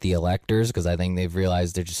maneuver with the electors, because I think they've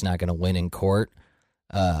realized they're just not going to win in court.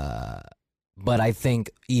 But I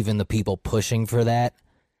think even the people pushing for that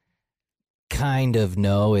kind of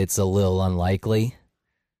know it's a little unlikely.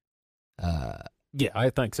 Yeah, I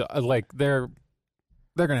think so. Like they're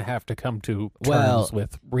going to have to come to terms Well-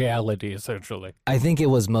 with reality, essentially. I think it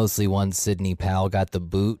was mostly once Sidney Powell got the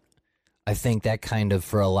boot. I think that kind of,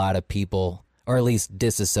 for a lot of people, or at least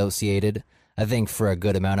disassociated, I think for a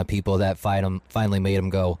good amount of people that finally made them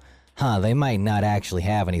go, they might not actually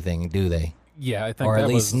have anything, do they? Yeah, I think Or at that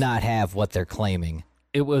least was, not have what they're claiming.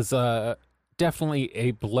 It was definitely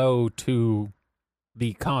a blow to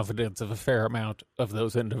the confidence of a fair amount of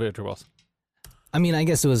those individuals. I mean, I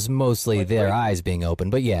guess it was mostly Wait, their wait. eyes being open,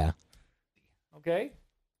 but yeah. okay,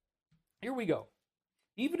 here we go.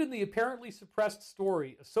 Even in the apparently suppressed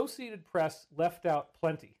story, Associated Press left out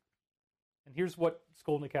plenty. And here's what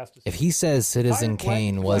Skolnick has to say. If he says Citizen Retired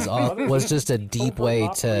Kane Black was just a deep covert way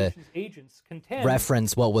to operations agents contend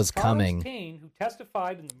reference what was Charles coming. Kane, who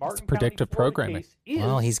testified in the Martin predictive County, Florida programming. case, is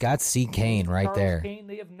Well, he's got C. Kane right Charles there. Kane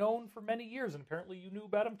they have known for many years, and apparently you knew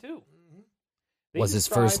about him too. They Was his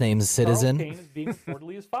first described name Charles Citizen? Kane as being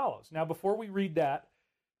reportedly as follows. Now, before we read that,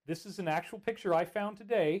 this is an actual picture I found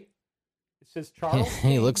today. It says Charles He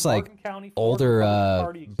Kane, looks like Martin County, Florida older, Republican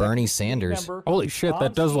Party Bernie executive committee Sanders. member Holy shit, on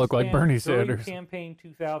that does look like C-SPAN Bernie during Sanders. Campaign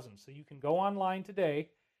 2000. So you can go online today.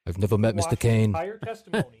 I've never met watch Mr. the Kane. entire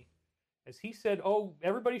testimony. As he said, "Oh,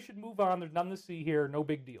 everybody should move on. There's nothing to see here. No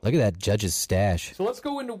big deal." Look at that judge's stash. So let's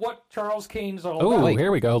go into what Charles Kane's all Oh, about.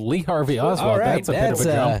 here we go. Lee Harvey Oswald. All right, That's a bit of a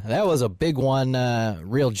jump. that was a big one,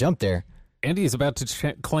 real jump there. Andy's about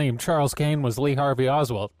to claim Charles Kane was Lee Harvey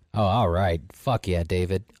Oswald. Oh, all right. Fuck yeah,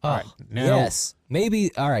 David. Oh, right, now- yes.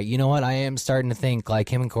 Maybe, all right, you know what? I am starting to think like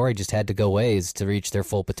him and Corey just had to go ways to reach their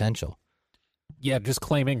full potential. Yeah, just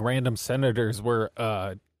claiming random senators were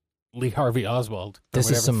Lee Harvey Oswald. Or This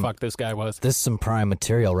is whatever some- the fuck this guy was. This is some prime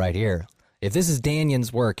material right here. If this is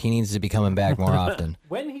Danion's work, he needs to be coming back more often.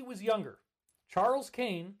 When he was younger, Charles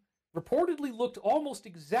Kane reportedly looked almost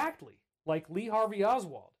exactly like Lee Harvey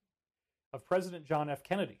Oswald of President John F.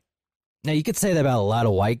 Kennedy. Now, you could say that about a lot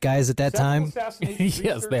of white guys at that Several time. assassination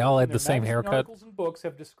Yes, they all researchers had in the their same magazine haircut. Articles and books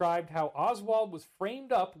have described how Oswald was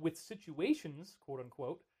framed up with situations, quote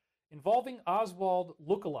unquote, involving Oswald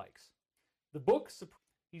lookalikes. The book,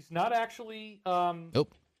 he's not actually.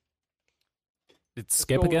 Nope. Did let's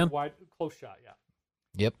Skip go with again? Wide, close shot, yeah.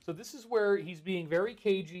 Yep. So this is where he's being very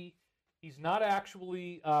cagey. He's not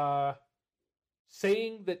actually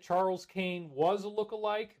saying that Charles Kane was a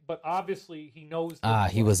lookalike, but obviously he knows.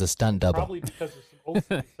 That He was a stunt double. probably because of some oaths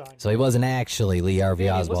that he signed. So he wasn't actually Lee Harvey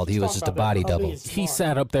Danny, let's Oswald. He just was talk just a about that body for a double. minute. He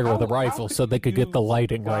sat up there with a How rifle could so they you could get the use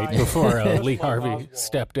lighting a right guy before just Lee like Harvey Oswald?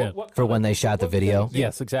 stepped in. What For kind when of- they shot the what was that video? example?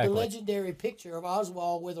 Yes, The exactly. legendary picture of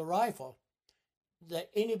Oswald with a rifle, that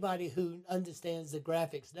anybody who understands the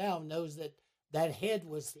graphics now knows that head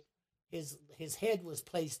was his head was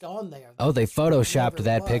placed on there. Oh, they photoshopped Whoever it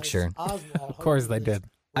that was, picture. Oswald Of course holding they this did.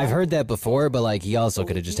 I've heard that before, but like he also So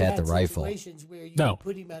could have if just you had the rifle. situations where you No. could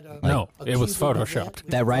put him at a, No, a it was Cuban photoshopped. event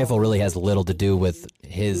with That rifle really has little to do with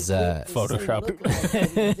his. Photoshop.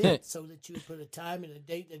 So that you put a time and a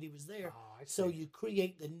date that he was there. Oh, I So see. you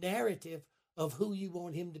create the narrative of who you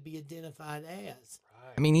want him to be identified as.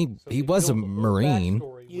 Right. I mean, So he they was a built whole Marine.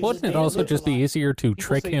 backstory You with Wouldn't it They also look just be alike. easier to People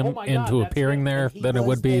trick say, him "Oh my God, into that's appearing him." there And he than it was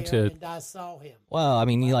would be there to? and I saw him. Well, I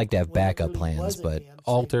mean, you like to have When it backup really plans, wasn't but him, same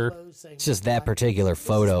alter. clothes, same it's just that haircut. particular You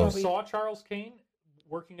photo. saw Charles Kane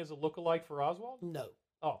working as a lookalike for Oswald? No.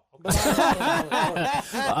 Oh, But okay. I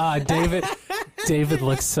saw him. David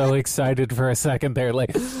looks so excited for a second there.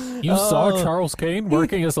 Like, you saw Charles Kane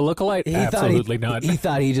working as a lookalike? Absolutely not. He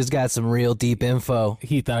thought he just got some real deep info.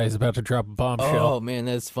 He thought he was about to drop a bombshell. Oh man,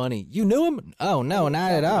 that's funny. You knew him? Oh no,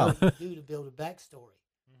 not at all. What you do to build a backstory.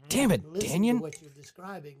 Damn it, Listen to Daniel. what you're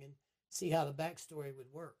describing and see how the backstory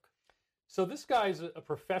would work. So this guy's a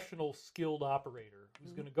professional, skilled operator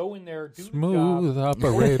who's going to go in there, do Smooth the job,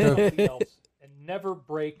 operator. nobody else, and never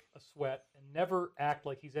break a sweat and never act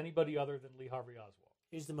like he's anybody other than Lee Harvey Oswald.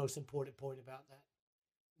 Here's the most important point about that.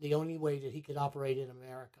 The only way that he could operate in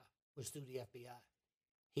America was through the FBI.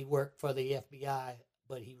 He worked for the FBI,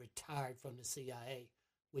 but he retired from the CIA,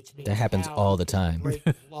 which means That happens how all he the could time. break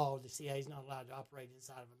the law. The CIA is not allowed to operate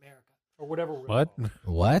inside of America, Or whatever. we're What? gonna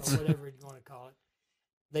call it. What? or whatever you want to call it.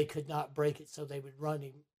 They could not break it, so they would run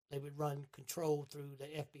him. They would run control through the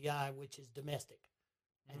FBI, which is domestic,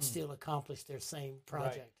 and still accomplish their same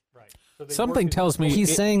project. Right. So they Something work in- tells me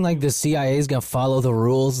He's saying like the CIA is gonna follow the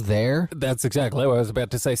rules there. That's exactly what I was about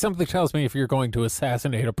to say. Something tells me if you're going to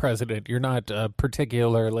assassinate a president, you're not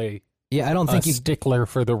particularly Yeah, I don't a think you. stickler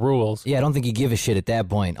for the rules. Yeah, I don't think you give a shit at that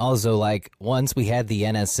point. Also, like once we had the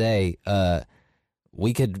NSA,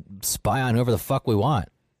 we could spy on whoever the fuck we want.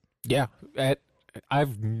 Yeah.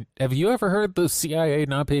 Have you ever heard the CIA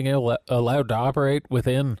not being allowed to operate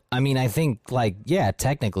within? I mean, I think like yeah,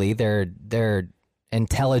 technically they're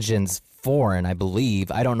intelligence foreign, I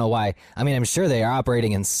believe. I don't know why. I mean, I'm sure they are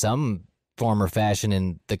operating in some form or fashion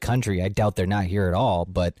in the country. I doubt they're not here at all,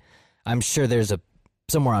 but I'm sure there's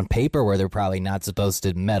somewhere on paper where they're probably not supposed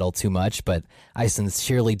to meddle too much, but I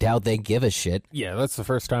sincerely doubt they give a shit. Yeah, that's the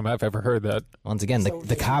first time I've ever heard that. Once again, So the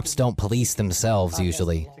they cops can don't police themselves bypass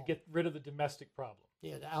usually. the law. to get rid of the domestic problem.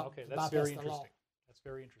 Yeah, Okay, to that's bypass very the law. interesting. That's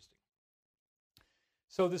very interesting.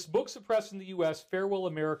 So this book, suppressed in the U.S., Farewell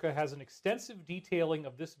America, has an extensive detailing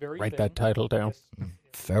of this very Write thing. that title down. Yes.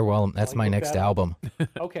 Farewell, that's I'll my look next that up. album.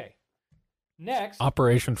 Okay. Next,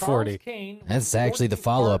 Operation Charles 40. Kane That's was actually the 14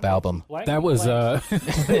 follow-up partners album. with Blank That was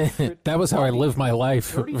Blanks, that was how I lived my life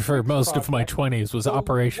 36 for most of my projects. 20s was So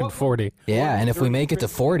Operation what- 40. Yeah, and if we Dirty make it to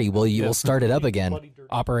Rich 40, we'll Yes. start it up again. Bloody Dirty.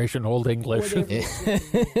 Operation Old English. Whatever it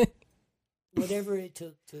took to- whatever it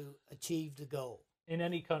took to achieve the goal. In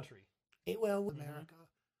any country. Well, with America,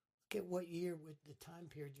 forget what year with the time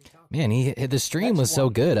period you're talking. Man, the stream was so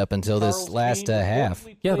good up until this Charles last Kane half.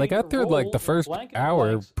 reportedly Yeah, they played got a through, like, role the in first Blanket hour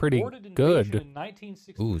Blank's pretty thwarted invasion good. in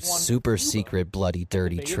 1961 Ooh, super Cuba. secret, bloody,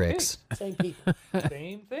 dirty Bay of tricks. Pigs. Same people,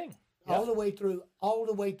 Same thing. all the way through.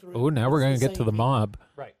 Oh, now we're going to get to the mob.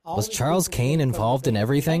 Right. Was Charles Kane involved in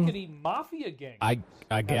everything? Blankety Mafia gang. I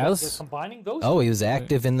They're guess. combining those. Oh, two, he was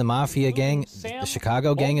active in the Mafia gang, Sam the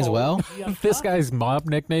Chicago gang as Momo well? This Giancana. guy's mob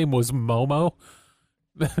nickname was Momo.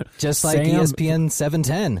 Just like Sam- ESPN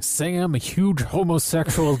 710. Sam, huge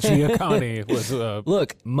homosexual Giancani, was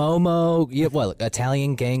Look, Momo,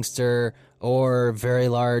 Italian gangster or very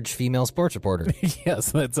large female sports reporter.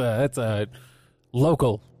 yes, that's a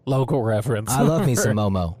local reference. I love me some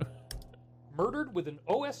Momo. murdered with an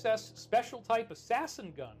OSS special type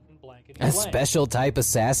assassin gun in Blankety A Blank. special type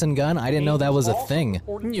assassin gun? I didn't know that was a thing.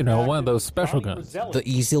 You know, one of those special guns. The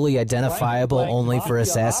easily identifiable only for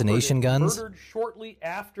assassination guns? Murdered shortly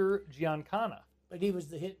after Giancana. But he was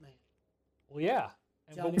the hitman. Well, yeah.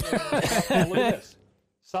 And Johnny look at this.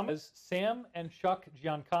 Some is Sam and Chuck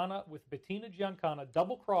Giancana with Bettina Giancana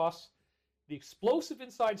double cross the explosive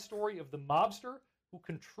inside story of the mobster who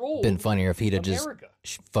controlled Been funnier if he'd have just America.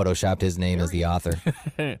 photoshopped his name as the author.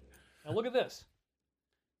 Now look at this.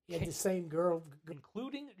 He had the same girl.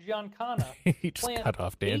 Including Giancana, He just planned cut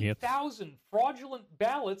off Daniel. 8,000 fraudulent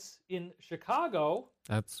ballots in Chicago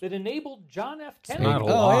That's that enabled John F. not Kennedy. a Oh,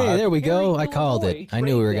 lot. hey, there we go. Harry I called Illinois it. I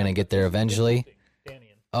knew we were trade going to them get there for eventually. interesting, Daniel.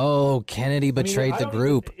 Oh, Kennedy betrayed I the don't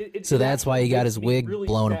group. even- it So that's why he got his makes me wig really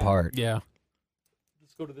blown sad. apart. yeah.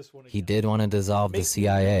 Let's go to this one again. He did want to dissolve the Makes me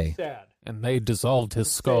really CIA. sad And they dissolved his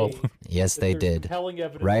to skull. say Yes, that they there's did. compelling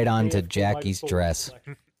evidence Right that onto JFK Jackie's might have dress. sold the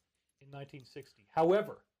election in 1960.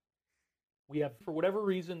 However, we have, for whatever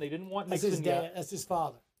reason, they didn't want That's Nixon his yet, dad. That's his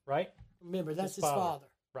father. right? Remember, that's his father. father.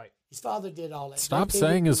 Right. His father did all that. Stop JFK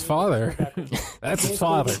saying didn't his do father. That's his JFK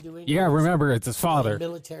father. didn't do any Yeah, of this. remember, it's his father.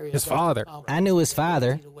 Military His stuff. father. I knew his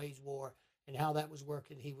father. The wage war and how that was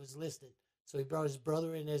working. He was listening, so he brought his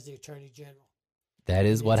brother in as the attorney general. That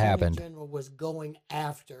is The what attorney happened. General was going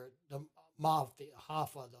after the mafia,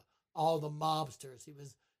 all the mobsters. He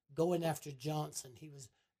was going after Johnson. He was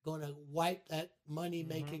going to wipe that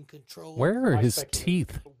money-making control. Where are My his speculation.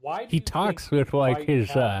 teeth? But why do He you talks think with, he like, might his,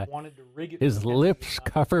 have wanted to rig it His for Kennedy lips or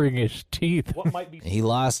not? covering his teeth. What might be He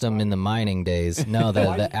lost them in the mining days. No,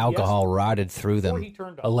 the alcohol rotted through before them. he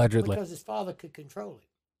turned on? Allegedly. because his father could control it.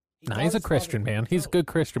 He Nah, thought he's a his father Christian could man. He's a control good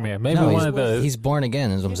Christian man. Maybe No, one of the he's born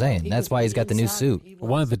again, is what I'm it. saying. He That's was why he's got the new inside, suit. he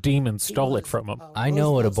one of the was- demons he stole it was, from him. I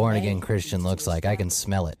know what a Roosevelt's born-again man Christian to looks like. I can establish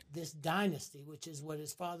smell it. This dynasty, which is what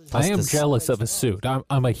his father's. Plus I am the jealous of his was. suit.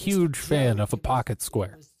 I'm a huge Joe, fan of a he was- pocket he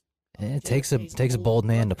square. was- It takes a JFK's bold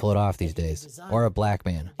man to brother pull it off that these he days, designed. or a black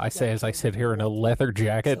man. I say as I sit here in a leather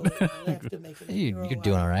jacket. So they have to make a You're hero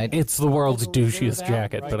doing out all of right. it. It's the world's Federal douchiest Reserve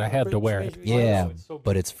jacket, Act, but I had to wear it. Treasury Yeah, It's so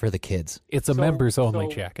but it's for the kids. It's a So- members only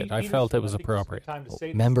so jacket. Pete I felt it Peterson, was I think this is the appropriate. time to say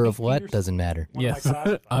this. Member Pete of what? Peterson, Doesn't matter. one of my Yes,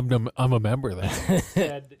 classmates, I'm a member then.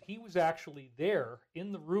 said that he was actually there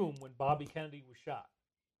in the room when Bobby Kennedy was shot.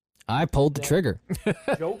 I pulled the trigger.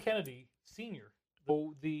 Joe Kennedy Sr.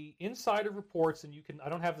 So the insider reports, and I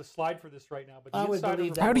don't have the slide for this right now, but the I would insider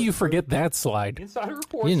believe reports, that How do you was forget that slide? insider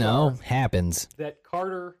reports You know, are happens. that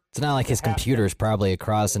Carter It's not like his computer's probably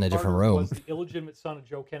across in a different Carter room. was the illegitimate son of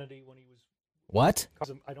Joe Kennedy when he was. What?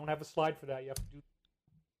 I don't have a slide for that. You have to do.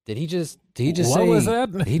 Did he just What say was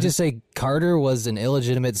that? Did he just say Carter was an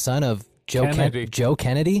illegitimate son of Kennedy. Joe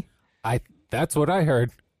Kennedy? That's what I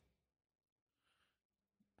heard.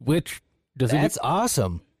 Which does That's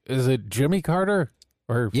awesome. is it Jimmy Carter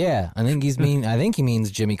or Yeah, I think he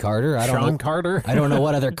means Jimmy Carter. I don't Sean know. Carter? I don't know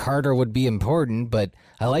what other Carter would be important, but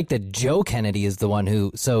I like that Joe Kennedy is the one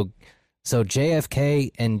who. So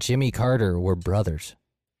JFK and Jimmy Carter were brothers.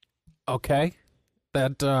 Okay,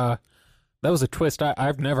 that was a twist.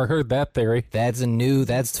 I've never heard that theory. That's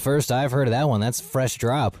the first I've heard of that one. That's a fresh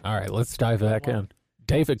drop. All right, let's dive back in.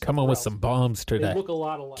 David, come on with some bombs They today. look a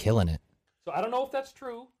lot alike. Killing it. So I don't know if that's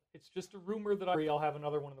true. It's just a rumor that I'll have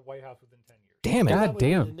another one in the White House within 10 years. Damn it. God That would be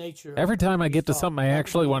damn. the nature of Every time I get to his something I father.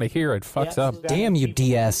 actually want to hear, it fucks Yeah, up. so that Damn you, people-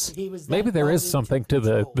 DS. He was that Maybe there is bought into something to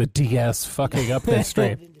control. the DS fucking up this Bought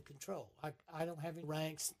stream. into control. I don't have any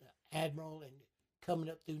ranks, admiral, and coming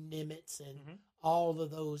up through Nimitz and all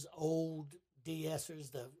of those old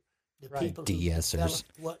DSers, the Right. people who DSers.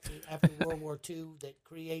 developed what after World War II that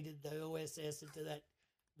created the OSS into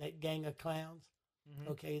that gang of clowns.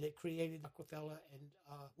 Okay, that created Rockefeller and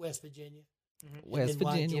West Virginia. West And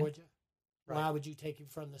why Virginia. Georgia? Why would you take him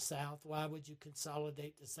from the South? Why would you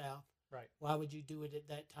consolidate the South? Right. Why would you do it at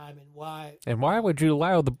that time, and why? And why would you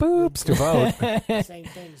allow the boobs to vote? Same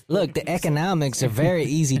things. Look, the economics are very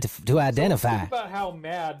easy to identify. Think about how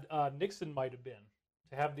mad Nixon might have been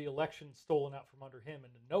to have the election stolen out from under him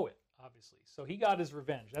and to know it, obviously. So he got his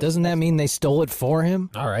revenge. Doesn't that mean they stole it for him?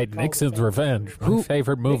 All right, Nixon's Revenge. My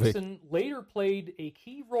favorite movie. Nixon later played a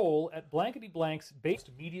key role at Blankety Blanks, based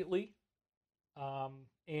immediately,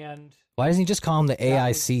 and Why doesn't he just call them the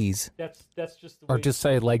AICs? that's just the Or way just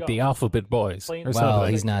say, it's like, go. the Alphabet Boys. Plain Or and Well,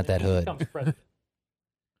 something. he's not that and he hood. becomes president.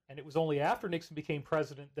 And it was only after Nixon became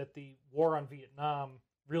president that the war on Vietnam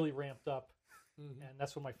really ramped up. And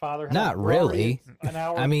that's when my father had Not we're already really. an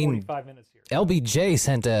hour I and mean, 45 minutes here. LBJ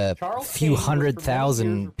sent a Charles few Kane was for many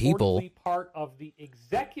 100,000 years people. reportedly part of the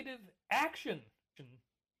executive action,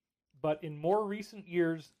 but in more recent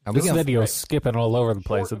years, Are we This gonna video's skipping all over the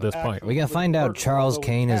place at this point. Are we gonna find out Charles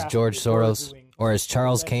Kane is George Soros, or is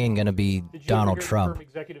Charles Kane gonna be Did you Donald ever hear the Trump? term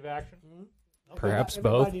executive action? Perhaps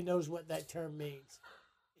both. Everybody knows what that term means.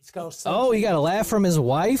 It's called. Oh, he got a laugh from his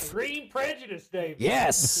wife? Green prejudice, Dave.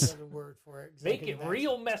 Yes. Another word for it. Make it Executive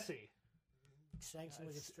real messy. action. Sanction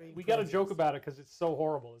with extreme We got to prejudice. joke about it because it's so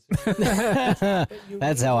horrible.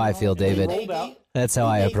 That's how I feel, David. Rolled out. That's how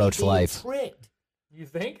You I may be approach being life. Tricked. You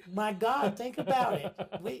think? My God, think about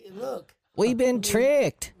it. Look. We've been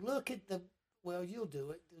tricked. Look at the. Well, you'll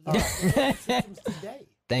do it. The systems today.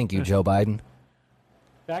 Thank you, Joe Biden.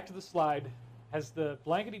 Back to the slide. Has the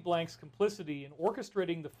blankety blank's complicity in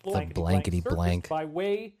orchestrating the flow The blankety blank. by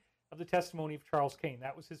way of the testimony of Charles Kane?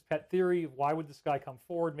 That was his pet theory of why would this guy come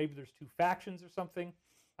forward? Maybe there's two factions or something.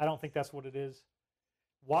 I don't think that's what it is.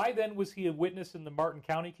 Why then was he a witness in the Martin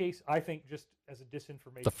County case? I think just as a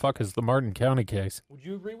disinformation. The fuck is the Martin County case? Would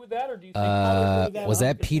you agree with that, or do you think? Was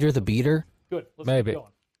that Peter the Beater? Good. Let's Maybe. keep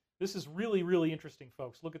going. This is really, really interesting,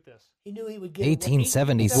 folks. Look at this. He knew he would get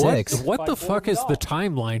 1876. What the By fuck is the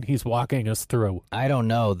Bourdieu. timeline he's walking us through? I don't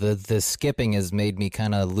know. The skipping has made me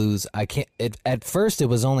kind of lose. I can't. At first, it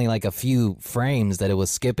was only like a few frames that it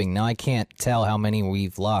was skipping. Now I can't tell how many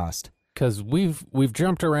we've lost. Because we've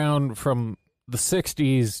jumped around from the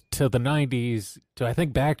 60s to the 90s to I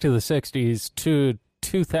think back to the 60s to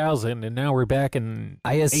 2000, and now we're back in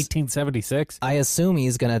 1876. I assume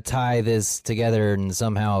he's gonna tie this together and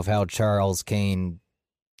somehow of how Charles Kane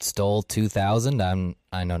stole 2000.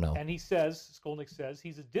 I don't know. And he says, Skolnick says,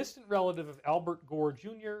 he's a distant relative of Albert Gore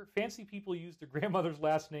Jr. Fancy people use their grandmother's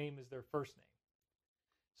last name as their first name.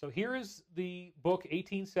 So here is the book,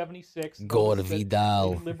 1876. Gore Notice that Vidal.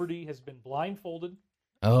 Lady Liberty has been blindfolded.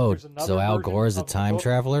 Oh, There's another so Al version Gore is a of the time book.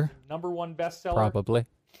 traveler Number one bestseller. Probably.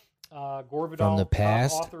 Gore Vidal, From the top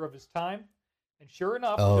past? author of his time. And sure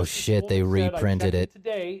enough, Oh, just as shit, they Skolnick said, I reprinted checked it.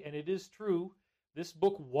 today, and it is true. This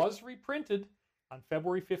book was reprinted on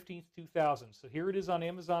February 15th, 2000. So here it is on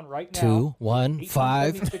Amazon right now. 2, 1,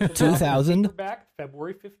 5, 1876 2000. Paperback,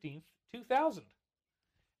 February 15th, 2000.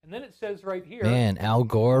 And then it says right here. Man, Al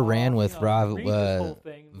Gore ran with read this whole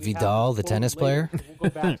thing. We have Vidal, the quote tennis later, player. so we'll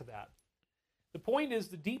go back to that. The point is,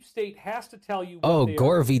 the deep state has to tell you. What Oh, they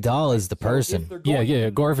Gore are. Vidal is the So if person. they're Yeah, going yeah.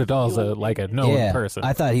 to Gore Vidal's deal like a with known Yeah, person.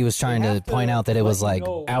 I thought he was trying They to have point out that it let was you like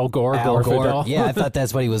know Al Gore, Al Gore Gore. Vidal. Yeah, I thought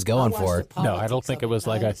that's what he was going for. No, I don't think it was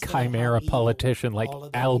like a chimera politician like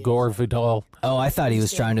Al Gore Vidal. Oh, I thought he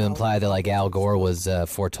was trying to imply that like Al Gore was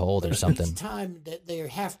foretold or something. Each time that they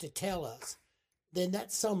have to tell us, then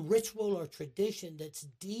that's some ritual or tradition that's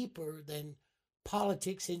deeper than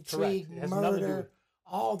politics, intrigue, Correct. It has nothing to do murder, with-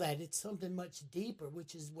 all that. It's something much deeper,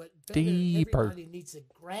 which is what Deeper. everybody needs to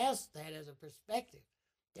grasp that as a perspective.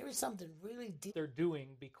 There is something really deep. they're doing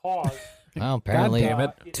because Well, apparently damn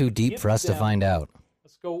it. too deep for us to gives them- find out.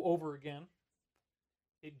 Let's go over again.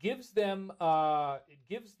 It gives them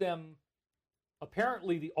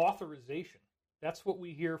apparently the authorization. That's what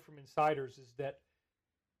we hear from insiders, is that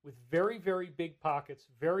with very, very big pockets,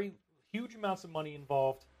 very huge amounts of money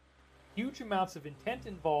involved, huge amounts of intent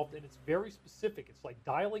involved, and it's very specific. It's like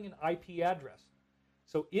dialing an IP address.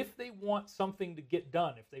 So if they want something to get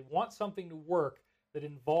done, if they want something to work that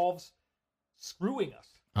involves screwing us,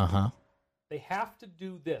 they have to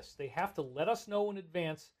do this. They have to let us know in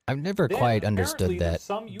advance. I've never Then, quite apparently, understood there's that.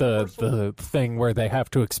 some The universal- thing where they have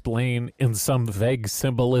to explain in some vague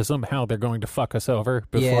symbolism how they're going to fuck us over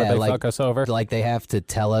before they fuck us over. Like they have to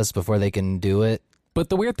tell us before they can do it. But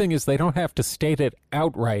the weird thing is they don't have to state it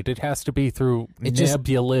outright. It has to be through It just-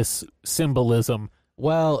 nebulous symbolism.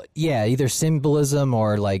 Well, yeah, either symbolism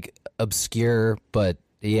or like obscure, but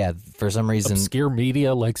yeah, for some reason, Obscure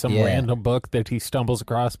media, like some Yeah. random book that he stumbles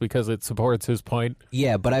across because it supports his point.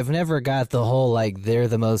 yeah, but I've never got the whole like they're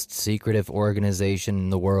the most secretive organization in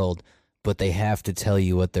the world, but they have to tell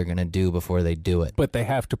you what they're going to do before they do it. But they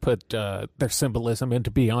have to put their symbolism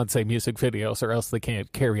into Beyonce music videos, or else they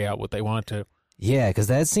can't carry out what they want to. Yeah, because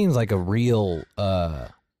that seems like a real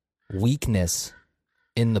weakness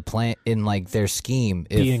in the plan, in like their scheme.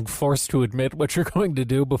 Being forced to admit what you're going to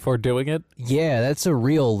do before doing it. Yeah, that's a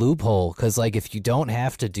real loophole, because like if you don't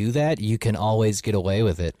have to do that, you can always get away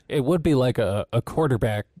with it. It would be like a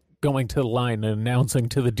quarterback going to the line and announcing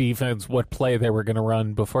to the defense what play they were going to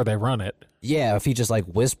run before they run it. Yeah, if he just like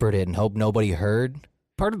whispered it and hoped nobody heard.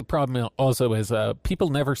 Part of the problem also is people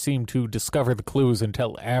never seem to discover the clues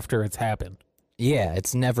until after it's happened. Yeah,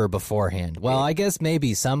 it's never beforehand. Well, I guess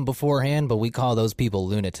maybe some beforehand, but we call those people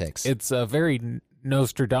lunatics. It's very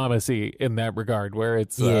Nostradamus-y in that regard, where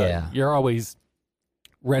it's Yeah. you're always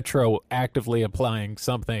retroactively applying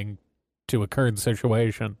something to a current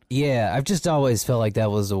situation. Yeah, I've just always felt like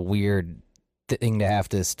that was a weird thing to have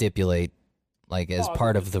to stipulate, like as Well,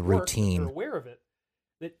 part it of the works if routine. We're aware of it.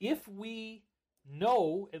 That if we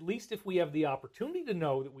know, at least if we have the opportunity to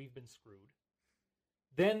know that we've been screwed,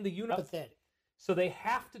 then the universe. Pathetic. So they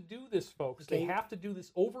have to do this, folks. They Okay. have to do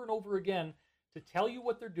this over and over again to tell you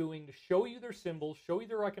what they're doing, to show you their symbols, show you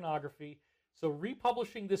their iconography. So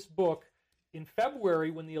republishing this book in February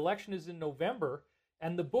when the election is in November,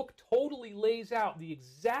 and the book totally lays out the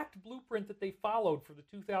exact blueprint that they followed for the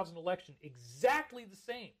 2000 election, exactly the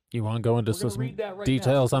same. You want to go into We're going to some read that right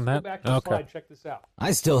details now. So on let's that? Go back to the Okay. slide. Check this out.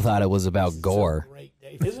 I still thought it was about So gore. great,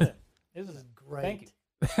 David. Isn't it? Isn't it? Great. Thank you.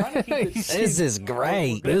 Trying to keep it This is simple.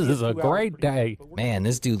 great. We're gonna This get is a 2 hours great pretty day. quick, but we're Man,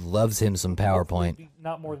 this dude loves him some hopefully PowerPoint. be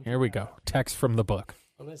not more than Here we 2 go. hours. Text from the book.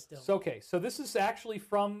 Well, let's do it. So, okay, so this is actually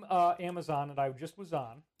from Amazon that I just was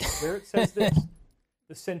on, where it says this.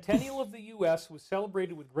 The centennial of the U.S. was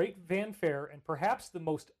celebrated with great fanfare and perhaps the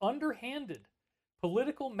most underhanded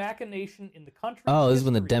political machination in the country. Oh, this is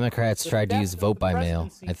when the Democrats tried to use vote by mail,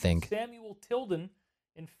 I think. Samuel Tilden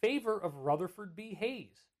in favor of Rutherford B.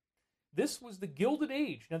 Hayes. This was the Gilded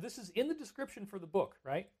Age. Now, this is in the description for the book,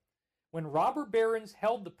 right? When robber barons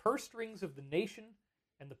held the purse strings of the nation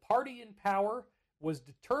and the party in power was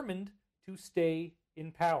determined to stay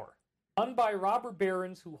in power. Done by robber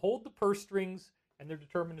barons who hold the purse strings and they're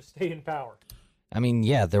determined to stay in power. I mean,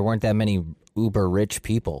 yeah, there weren't that many uber rich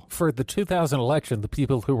people. For the 2000 election, the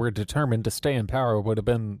people who were determined to stay in power would have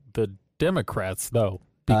been the Democrats, though,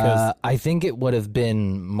 because I think it would have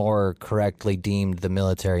been more correctly deemed the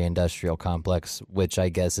military-industrial complex, which I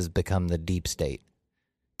guess has become the deep state.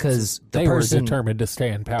 Because the they person, were determined to stay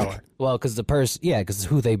in power. well, because the person, yeah, because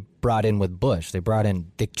who they brought in with Bush, they brought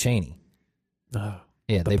in Dick Cheney. Oh,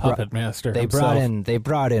 Yeah, the they puppet brought master they himself.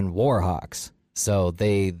 brought in Warhawks, so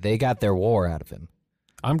they got their war out of him.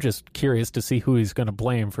 I'm just curious to see who he's going to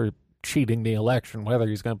blame for cheating the election, whether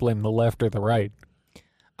he's going to blame the left or the right.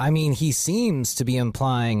 I mean, he seems to be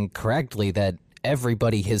implying correctly that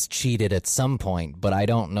everybody has cheated at some point, but I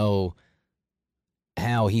don't know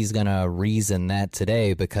how he's going to reason that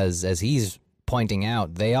today because, as he's pointing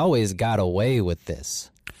out, they always got away with this.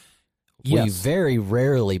 We Yes. very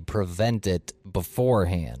rarely prevent it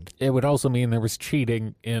beforehand. It would also mean there was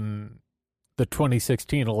cheating in the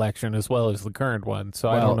 2016 election as well as the current one, so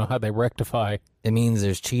I Well- don't know how they rectify. It means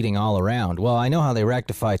there's cheating all around. Well, I know how they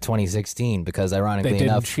rectify 2016 because, ironically They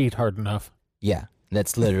didn't enough, cheat hard enough. yeah,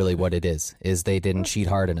 that's literally what it is they didn't cheat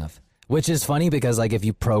hard enough. Which is funny because, like, if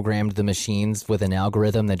you programmed the machines with an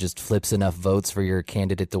algorithm that just flips enough votes for your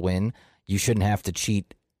candidate to win, you shouldn't have to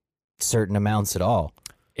cheat certain amounts at all.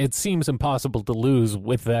 It seems impossible to lose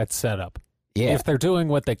with that setup. Yeah, If they're doing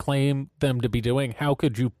what they claim them to be doing, how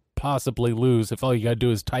could you possibly lose if all you got to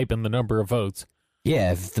do is type in the number of votes?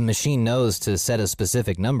 yeah. If the machine knows to set a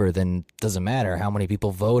specific number, then it doesn't matter how many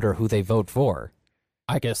people vote or who they vote for.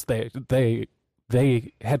 I guess they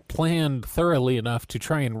had planned thoroughly enough to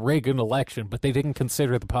try and rig an election, but they didn't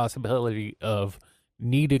consider the possibility of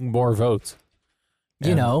needing more votes.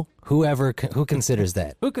 You And know, who considers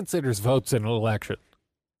that? who considers votes in an election?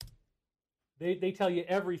 They tell you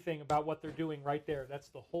everything about what they're doing right there. That's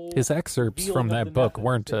the whole. His excerpts revealing from of that the book methods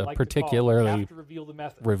weren't they like to follow. particularly Have to reveal the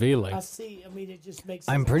method. revealing. I see. I mean, it just makes.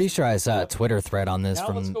 I'm pretty sure I saw a Twitter thread on this Now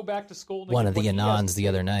let's from go back to scolding one and of the what he has Anons to the say.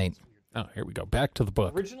 other night. Oh, here we go. Back to the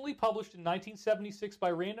book. Originally published in 1976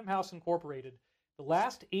 by Random House Incorporated, the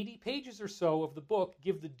last 80 pages or so of the book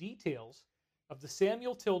give the details of the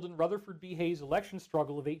Samuel Tilden Rutherford B. Hayes election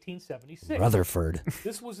struggle of 1876. Rutherford.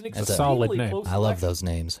 This was an That's a extremely solid name. close I love election, those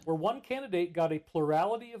names. where one candidate got a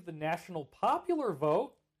plurality of the national popular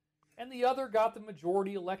vote and the other got the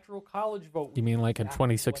majority electoral college vote. You mean like in Exactly what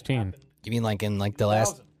 2016? happened You mean like in like the 2000.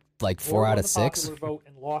 last like Gore 4 won out of the 6? popular vote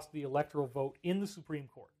and lost the electoral vote in the Supreme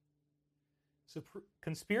Court.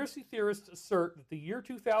 Conspiracy theorists assert that the year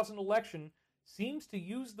 2000 election seems to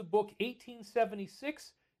use the book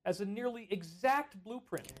 1876 as a nearly exact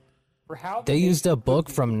blueprint for how They used a nation book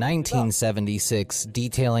could be from divided up. 1976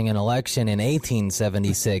 detailing an election in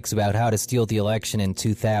 1876 about how to steal the election in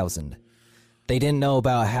 2000. They didn't know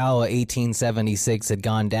about how 1876 had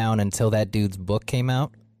gone down until that dude's book came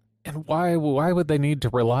out. And why would they need to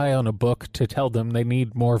rely on a book to tell them they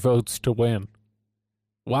need more votes to win?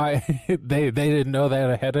 Why they didn't know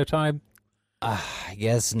that ahead of time? I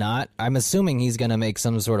guess not. I'm assuming he's going to make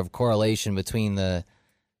some sort of correlation between the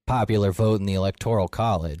popular vote and the Electoral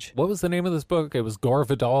College. What was the name of this book? It was Gore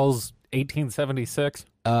Vidal's 1876.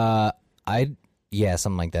 Yeah,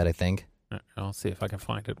 something like that, I think. I'll see if I can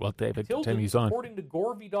find it while David Tilden, continues on. according to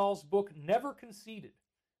Gore Vidal's book, never conceded,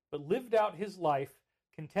 but lived out his life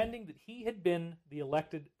contending that he had been the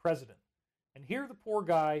elected president. And here the poor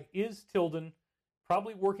guy is Tilden,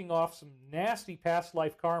 probably working off some nasty past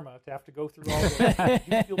life karma to have to go through all this.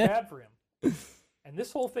 You feel bad for him. And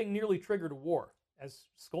this whole thing nearly triggered a war. As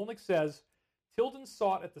Skolnick says, Tilden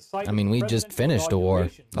sought at the site I mean, of the we just presidential finished a war.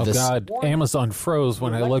 inauguration Oh, This- God. warned Amazon froze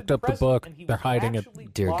when the I elected looked up the president, book. and he They're was hiding it. actually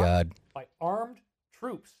Dear blocked God. by armed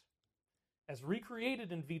troops. As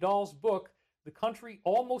recreated in Vidal's book, the country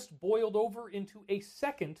almost boiled over into a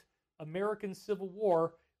second American Civil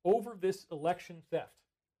War over this election theft.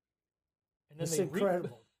 And then It's they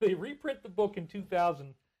incredible. they reprint the book in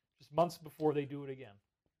 2000, just months before they do it again.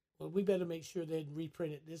 Well, we better make sure they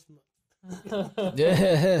reprint it this month.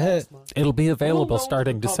 Yeah. Next month. It'll be Little available known to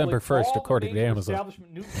starting the December public, 1st, all the according to major Amazon.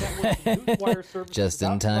 establishment news networks and newswire services Just in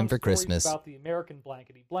about to time run for stories Christmas. About the American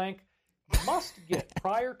blankety blank must get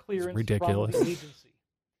prior clearance ridiculous. from the agency.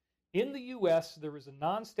 In the U.S., there is a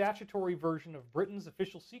non-statutory version of Britain's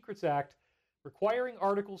Official Secrets Act requiring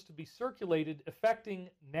articles to be circulated affecting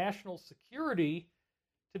national security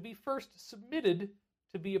to be first submitted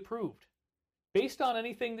to be approved. Based on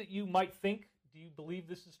anything that you might think, do you believe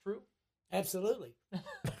this is true? Absolutely.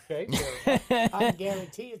 Okay. So I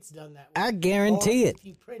guarantee it's done that way. I guarantee Or it. If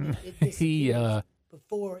you print it, it He, disappears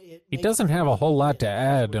before it He makes doesn't it have a whole lot to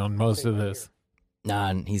Yeah. add on most of Right this.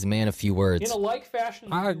 Nah, he's a man of few In words. a like fashion, in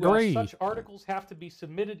the I US, agree. such articles have to be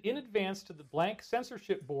submitted in advance to the blank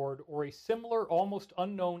censorship board or a similar, almost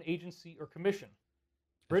unknown agency or commission.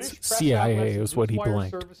 British It's press CIA outlets and is what he newswire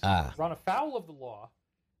blanked. services Ah. run afoul of the law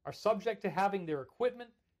are subject to having their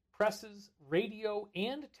equipment, presses, radio,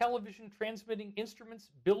 and television transmitting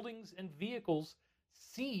instruments, buildings, and vehicles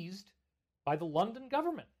seized by the London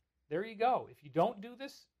government. There you go. If you don't do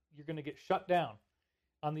this, you're going to get shut down.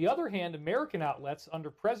 On the other hand, American outlets,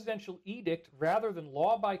 under presidential edict rather than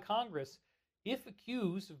law by Congress, if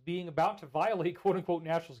accused of being about to violate quote-unquote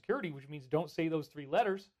national security, which means don't say those three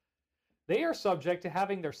letters, they are subject to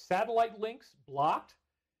having their satellite links blocked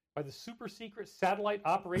by the super secret satellite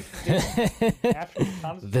operations agency, National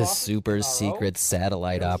Reconnaissance The Office, super NRO. secret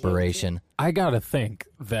satellite Yes, operation. I gotta think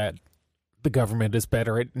that the government is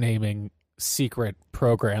better at naming secret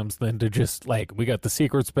programs than to just, like, we got the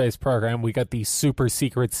secret space program, we got the super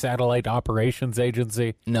secret satellite operations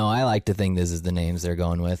agency. No, I like to think this is the names they're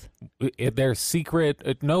going with. They're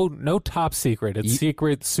secret, no top secret. It's You-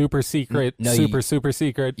 secret, super secret, No, super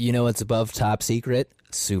secret, You know what's above top secret?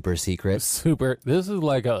 Super secret. super. This is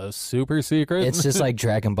like a super secret. It's just like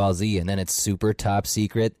Dragon Ball Z, and then it's super top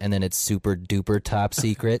secret, and then it's super duper top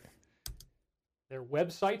secret. Their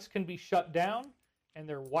websites can be shut down, and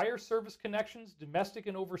their wire service connections, domestic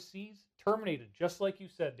and overseas, terminated, just like you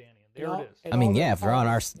said, Danny. And there it is. I mean, yeah, if they're on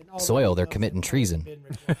our soil, they're committing treason.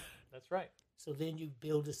 That's right. So then you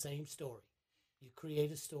build the same story. You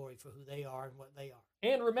create a story for who they are and what they are.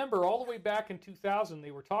 And remember, all the way back in 2000,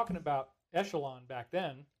 they were talking about Echelon back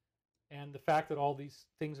then and the fact that all these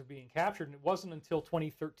things are being captured. And it wasn't until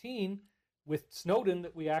 2013 with Snowden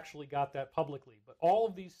that we actually got that publicly. But all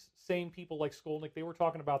of these same people like Skolnick, they were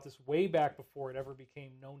talking about this way back before it ever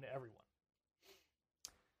became known to everyone.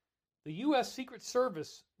 The U.S. Secret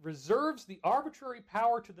Service reserves the arbitrary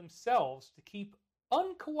power to themselves to keep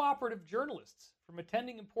uncooperative journalists from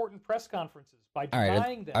attending important press conferences by All right,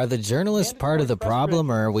 denying them. are the journalists part of the mandatory press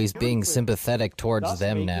problem, or are we security being clearance, sympathetic towards thus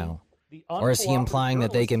them making now? the Or is he uncooperative implying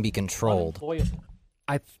that they can be journalists controlled? unemployable.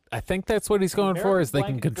 I think that's what he's going for, is they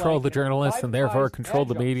can control the journalists and therefore control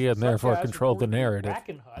the media and therefore control the narrative.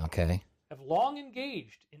 Okay. Have long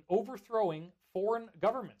engaged in overthrowing foreign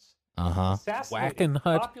governments, Uh-huh. assassinating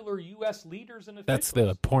Wackenhut? popular U.S. leaders and officials. That's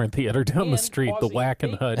the porn theater down the and street, the causing Whack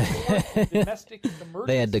and fake Hut. foreign domestic They had to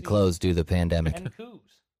emergencies close due to the pandemic. and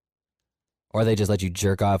coups. Or they just let you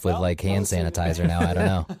jerk off with, Well, like, hand those are- sanitizer now. I don't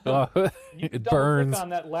know. Oh, You can it double-click burns. on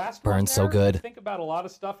that last one Burns so there good. and think about a lot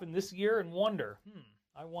of stuff in this year and wonder,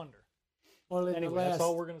 I wonder. Well, in Anyway, the last, that's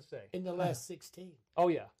all we're going to say. in the last 16. Oh,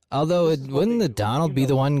 yeah. Although, This is what wouldn't they the do. Donald You be know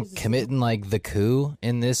the it. one This is committing like the coup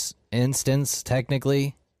in this instance?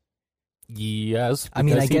 Technically, Yes, I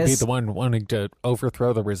mean, because I he'd be guess- the one wanting to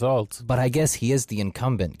overthrow the results. but I guess he is the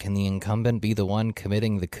incumbent. Can the incumbent be the one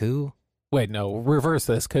committing the coup? Wait, no, reverse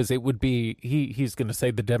this, because it would be he's going to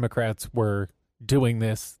say the Democrats were doing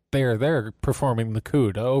this. They're performing the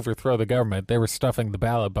coup to overthrow the government. They were stuffing the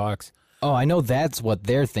ballot box. Oh, I know that's what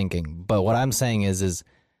they're thinking, but what I'm saying is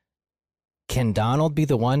can Donald be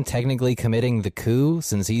the one technically committing the coup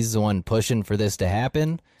since he's the one pushing for this to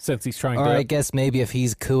happen? Since he's trying Or to, I guess maybe if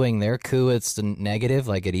he's cooing their coup, it's a negative,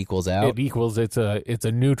 like it equals out. it equals it's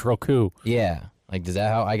a neutral coup. Yeah, like does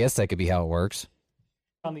that how? I guess that could be how it works.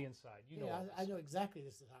 On the inside. You know Yeah, all this. I know exactly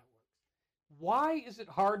this is how it works. Why is it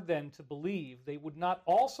hard then to believe they would not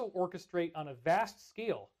also orchestrate on a vast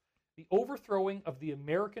scale the overthrowing of the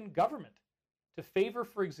American government to favor,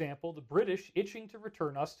 for example, the British itching to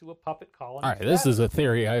return us to a puppet colony? All right, this is a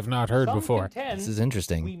theory I've not heard Some before. contend This is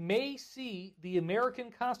interesting. we may see the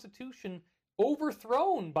American Constitution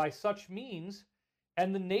overthrown by such means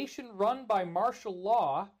and the nation run by martial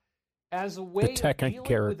law as a way of Tekken dealing with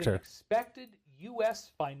character. an expected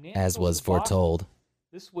U.S. financial As was debacle. foretold.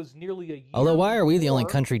 This was nearly a year Although, why are we the only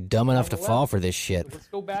before country dumb enough to 9/11. fall for this shit? So let's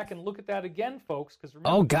go back and look at that again, folks. Because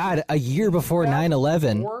Oh God, a year before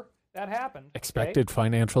 9/11. before that happened, okay? Expected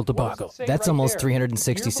financial What does it debacle. say That's right almost there?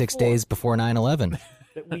 366 Year before, days before 9/11.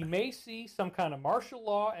 that we may see some kind of martial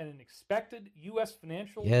law and an expected U.S.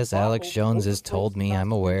 financial. Yes, debacle Alex Jones has overthrows told the me. I'm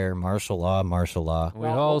Constitution. aware. Martial law, martial law. We've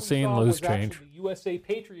Well, all what we seen saw loose was actually change. The USA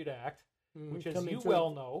Patriot Act, which, as coming you through.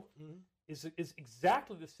 well know, Mhm. is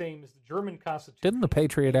exactly the same as the German Constitution. Didn't the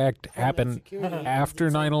Patriot Act Homeland happen Security, after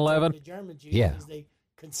the same 9/11? thing the Germans used Yeah. is They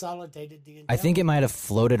consolidated the I think it might have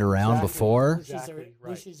floated around Exactly. before. Exactly,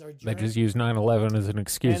 right. They just used 9/11 as an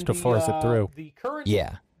excuse And to force it through. The current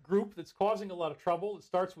Yeah. group that's causing a lot of trouble, it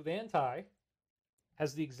starts with anti,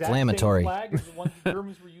 has the exact Inflammatory. same flag as the one the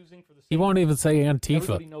Germans were using for the He same won't even say Everybody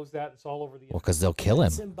Antifa. knows that. It's all over the Well, because they'll kill him.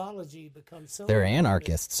 Symbology becomes so They're important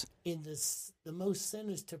anarchists. In this, the most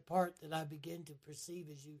sinister part that I begin to perceive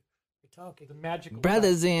as you were talking. the magical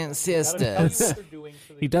Brothers fact. and I gotta tell you what sisters. they're doing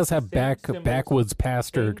so they He does use have the same symbols, backwoods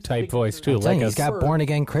pastor same type voice signatures, too. I'm telling Like you, a, he's got born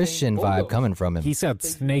again Christian vibe coming from him. he's got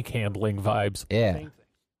snake handling vibes. Yeah. Same thing.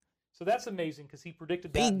 So that's amazing because he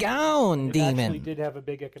predicted Be that. gone, It actually demon. did have a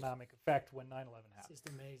big economic effect when 9/11 It's happened. just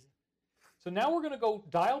amazing. So now we're going to go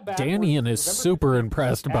dial back. Danian is super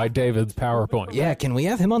impressed by David's PowerPoint. Yeah, can we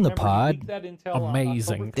have him on the pod?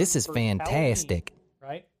 Amazing. This is fantastic.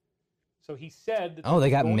 Right? So he said that Oh, they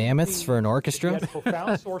there got was going to mammoths be- for an that he orchestra? had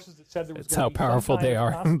profound sources that said there was It's gonna how be some powerful kind they of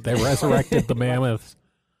are. They constitution. resurrected the mammoths.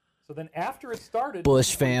 So then after it started,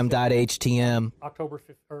 Bushfam.htm. October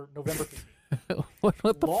 5th or November 15th. What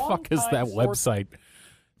the fuck is that Longtime source- website?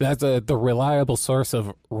 That's the reliable source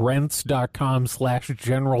of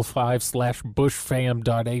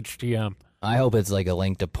rents.com/general5/bushfam.htm. I hope it's like a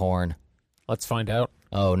link to porn. Let's find out.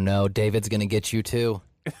 Oh no, David's gonna get you too.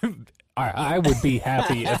 I would be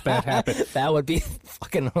happy if that happened. That would be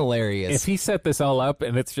fucking hilarious. If he set this all up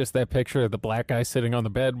and it's just that picture of the black guy sitting on the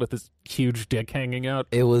bed with his huge dick hanging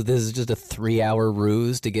out, This is just a 3-hour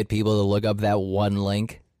ruse to get people to look up that one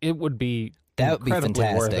link. it would be That would be incredibly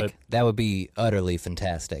worth it. fantastic. That would be utterly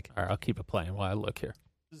fantastic. All right, I'll keep it playing while I look here.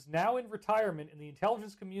 Is now in retirement in the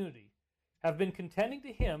intelligence community have been contending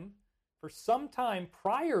to him for some time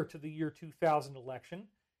prior to the year 2000 election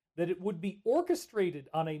that it would be orchestrated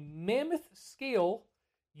on a mammoth scale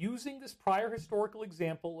using this prior historical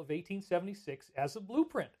example of 1876 as a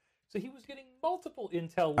blueprint. So he was getting multiple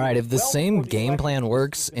intel. All right, if the well same before the game election. plan This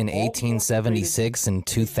works was in all orchestrated 1876 and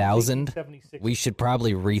 2000, 1876. we should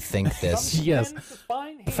probably rethink this. Some Yes. contend to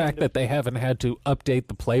find The hand fact of that they haven't had to update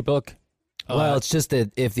the playbook. Well, it's just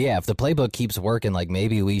that if the playbook keeps working, like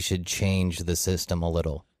maybe we should change the system a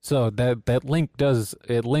little. So that link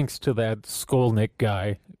links to that Skolnick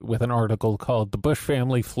guy with an article called "The Bush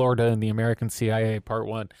Family, Florida, and the American CIA, Part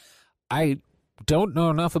 1." I don't know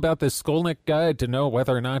enough about this Skolnick guy to know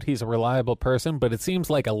whether or not he's a reliable person, but it seems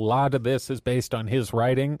like a lot of this is based on his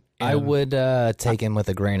writing. I and would take him with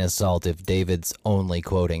a grain of salt if David's only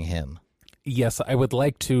quoting him. yes, I would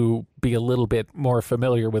like to be a little bit more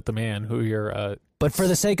familiar with the man who you're. But for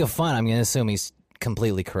the sake of fun, I'm going to assume he's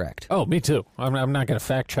completely correct. Oh, me too. I'm not going to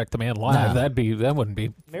fact check the man live. No. That wouldn't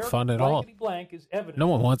be American fun at all. blankety blank is evident No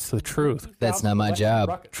one wants the in truth. 2000 That's not my election job.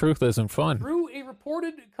 ruckus. Truth isn't fun. Through a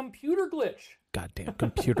reported computer glitch. Goddamn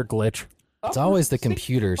computer glitch. It's always the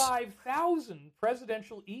computers. 5,000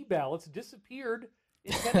 presidential e-ballots disappeared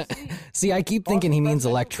in Tennessee. See, I keep thinking he causing means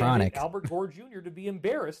presidential electronic. candidate Albert Gore Jr. to be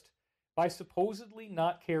embarrassed by supposedly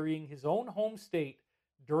not carrying his own home state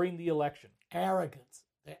during the election. Arrogance.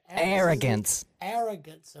 The Arrogance.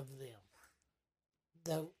 Arrogance of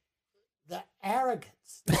them. The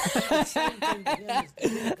arrogance. The same thing to him as the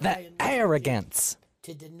little guy in The West arrogance. Virginia,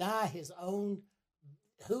 to deny his own.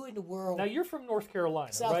 Who in the world? Now, you're from North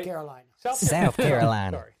Carolina, South right? Carolina. South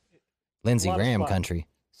Carolina. Sorry. Lindsey A lot of Graham fun. country.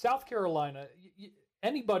 South Carolina,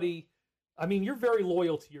 anybody, I mean, you're very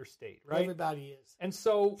loyal to your state, right? Everybody is. And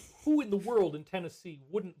so, who in the world in Tennessee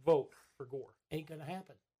wouldn't vote for Gore? Ain't gonna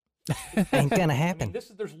happen. Ain't gonna I mean, happen.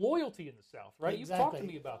 there's loyalty in the South, right? You've talked to Exactly.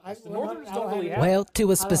 me about I- this. The well, Northerners I don't don't really have have Well, to a I don't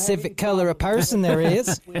have any specific color of problem person there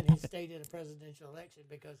is. When he stayed in a presidential election,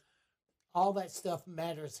 because all that stuff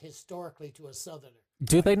matters historically to a Southerner.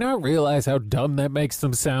 Do they not realize how dumb that makes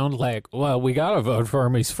them sound? Like, well, we gotta vote for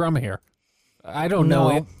him. He's from here. I don't know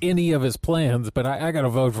No. any of his plans, but I gotta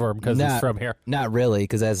vote for him because he's Not- from here. Not really,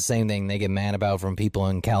 because that's the same thing they get mad about from people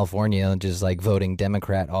in California, just like voting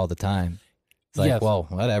Democrat all the time. It's like, Yes. well,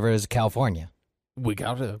 whatever, it's California. We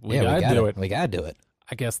gotta we gotta gotta do it. We gotta do it.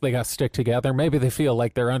 I guess they got to stick together. Maybe they feel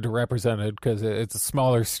like they're underrepresented because it's a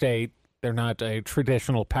smaller state. They're not a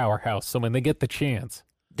traditional powerhouse. So when they get the chance,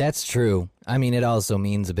 That's true. I mean, it also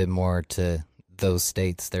means a bit more to those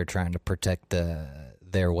states they're trying to protect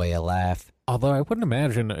their way of life. although I wouldn't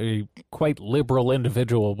imagine a quite liberal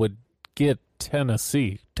individual would get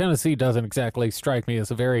Tennessee. Tennessee doesn't exactly strike me as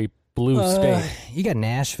a very blue state. You got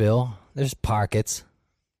Nashville. There's pockets.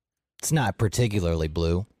 It's not particularly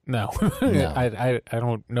blue. No, No. I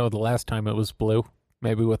don't know the last time it was blue.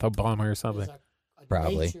 Maybe with Obama or something. There's a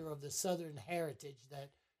Probably. nature of the Southern heritage that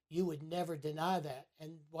you would never deny that.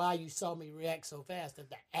 And why you saw me react so fast at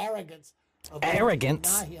the arrogance of them to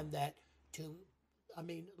Arrogance. deny him that. I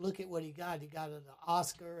mean, look at what he got. He got an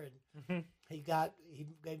Oscar, and he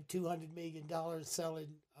gave $200 million selling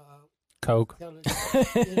Coke.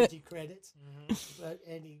 energy credits,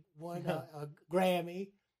 and he won a Grammy.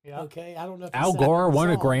 Yeah. Okay, I don't know if Al he sang Gore any won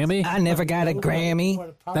a songs. Grammy. I never got a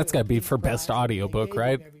Grammy. That's gotta be for best audiobook,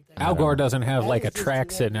 right? Al Gore doesn't have like a track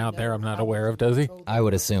sitting out there I'm not aware of, does he? I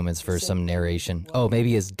would assume it's for some narration. Oh,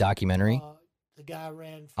 maybe his documentary. The guy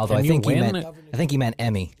ran. For Although Can I you think he win? meant, I think he meant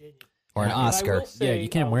Emmy or an And I will Oscar. say- Yeah, you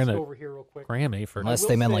can't I'll win just a go over here real quick. Grammy for Unless I will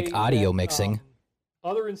they meant, like, say audio that, mixing.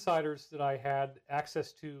 Other insiders that I had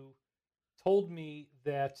access to told me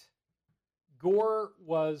that Gore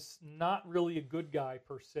was not really a good guy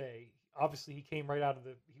per se. Obviously, he came right out of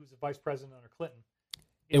he was a vice president under Clinton.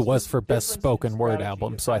 It It's was just for the best difference in spoken word strategy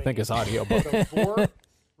album, of so I how think he- his audiobook. So Gore,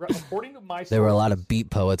 according to my There were a lot of sources, beat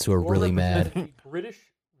poets who were Gore really mad. represented the British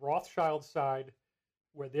Rothschild side,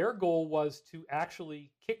 where their goal was to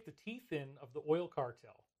actually kick the teeth in of the oil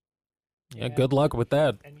cartel. Yeah, good luck with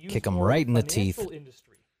that. And use Kick 'em more right in the teeth. financial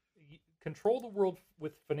Industry. Control the world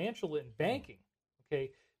with financial and banking.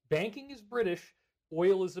 Okay, banking is British,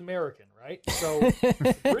 oil is American, right? So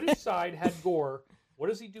the British side had Gore. What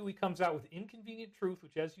does he do? He comes out with Inconvenient Truth,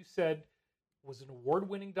 which, as you said, was an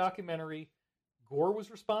award-winning documentary. Gore was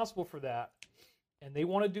responsible for that. And they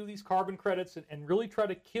want to do these carbon credits and really try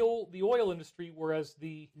to kill the oil industry, whereas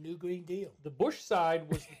the New Green Deal. Bush side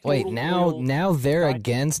was the Wait, total now oil they're side.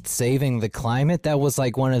 against saving the climate? That was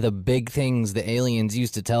like one of the big things the aliens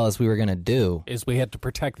used to tell us we were going to do. Is we had to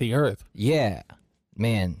protect the earth. Yeah.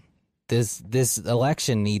 Man, this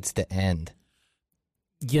election needs to end.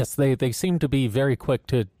 Yes, they seem to be very quick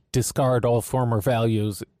to discard all former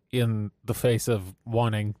values in the face of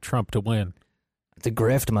wanting Trump to win. The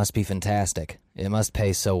grift must be fantastic. It must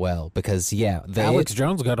pay so well because Alex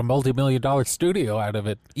Jones got a multi-million-dollar studio out of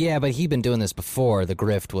it. Yeah, but he'd been doing this before the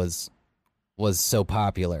grift was so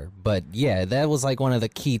popular. But yeah, that was like one of the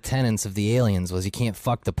key tenets of the aliens was you can't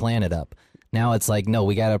fuck the planet up. Now it's like, no,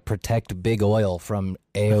 we got to protect big oil from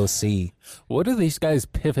AOC. What do these guys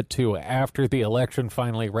pivot to after the election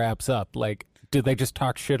finally wraps up? Like, do they just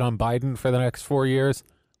talk shit on Biden for the next 4 years?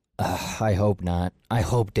 I hope not. I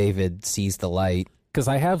hope David sees the light. Because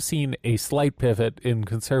I have seen a slight pivot in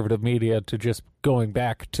conservative media to just going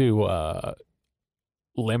back to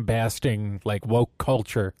lambasting like woke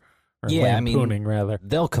culture, or Yeah, I mean, lampooning rather.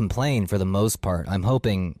 They'll complain for the most part. I'm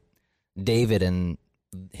hoping David and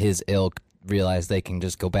his ilk realize they can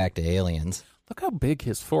just go back to aliens. Look how big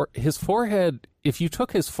his forehead. If you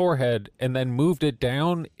took his forehead and then moved it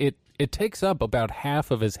down, it takes up about half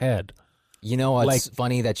of his head. You know what's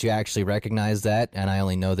funny that you actually recognize that, and I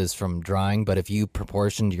only know this from drawing, but if you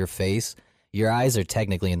proportioned your face, your eyes are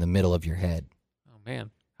technically in the middle of your head. Oh man,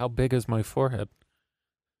 how big is my forehead?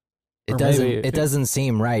 It Or doesn't maybe- it doesn't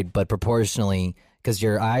seem right, but proportionally, because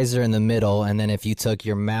your eyes are in the middle, and then if you took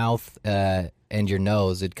your mouth and your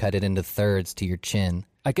nose, it'd cut it into thirds to your chin.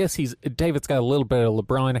 I guess David's got a little bit of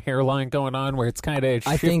LeBron hairline going on where it's kind of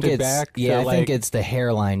I think shifted it's back. yeah. to, I think it's the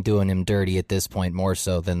hairline doing him dirty at this point more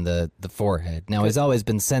so than the forehead. Now he's always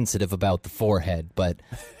been sensitive about the forehead, but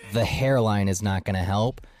the hairline is not going to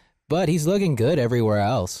help. But he's looking good everywhere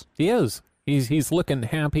else. he is. He's looking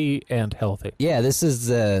happy and healthy. Yeah, this is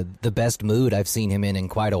the best mood I've seen him in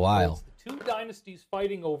quite a while. It's the two dynasties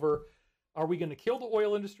fighting over: are we going to kill the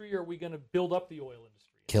oil industry, or are we going to build up the oil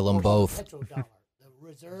industry? Kill them Or both. The petrodollar, the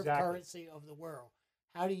reserve Exactly. currency of the world.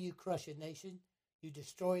 How do you crush a nation? You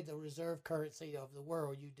destroy the reserve currency of the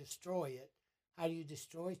world. You destroy it. How do you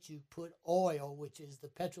destroy it? You put oil, which is the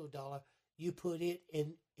petrodollar, you put it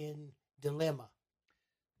in dilemma.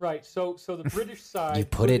 Right. So the British side. You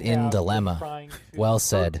put it could in have been dilemma. trying to Well hurt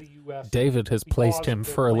said. the US David has because placed him of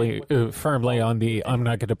their plan, what they were firmly doing. on the I'm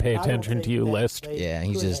not going to pay I don't attention to think you that list. they Yeah,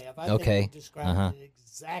 he's could just- have. I think okay. you described Uh-huh. it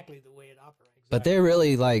exactly the way it operates. But they're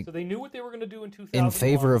really like So they knew what they were going to do in 2001. in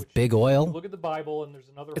favor of which big if you oil. Look at the Bible, and there's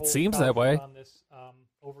another. It whole seems that scholarship way. on this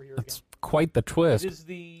over here That's again. quite the twist. It is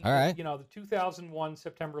the All right. the 2001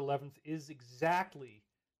 September 11th is exactly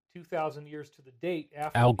 2,000 years to the date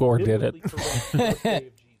after Al the Gore did it. biblically correct birthday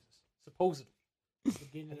of Jesus, supposedly.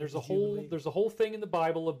 Beginning And of there's the a whole Jubilee. thing in the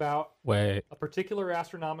Bible about Wait, a particular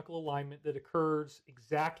astronomical alignment that occurs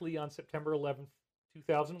exactly on September 11th,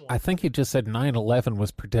 2001. I think he just said 9/11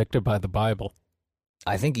 was predicted by the Bible.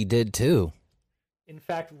 I think he did too. In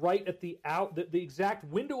fact, right at the exact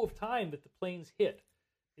window of time that the planes hit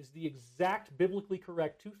is the exact biblically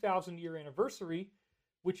correct 2,000-year anniversary,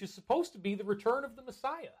 which is supposed to be the return of the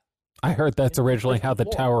Messiah. I heard that's In the originally how the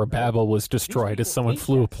Lord, Tower of right? Babel was destroyed as people someone hate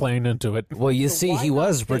flew a that. plane into it. Well, you So see, why he not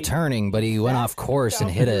was take returning, but he went that off course and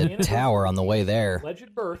hit 2,000 a anniversary tower on the way there.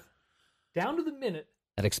 Alleged birth, down to the minute.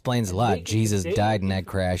 That explains a and lot. make it the Jesus day died in that of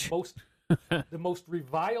crash. The most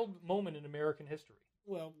reviled moment in American history.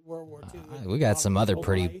 Well, World War II. We got some other Oh,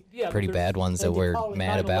 pretty yeah, but pretty there's- bad ones that and they we're call it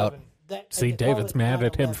mad about. 9/11. See, David's mad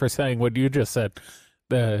at him for saying what you just said.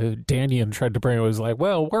 The Danian tried to bring it was like,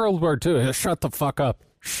 well, World War II. Shut the fuck up.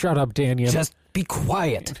 Shut up, Danian. Just be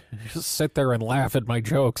quiet. Just sit there and laugh at my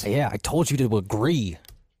jokes. Yeah, I told you to agree.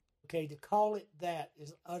 Okay, to call it that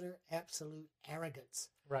is utter absolute arrogance.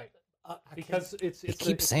 Right. I Because it's keeps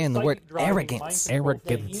it's a saying the word psychic driving arrogance. mind control can't-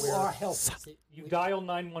 that thing you where are helpless. You dial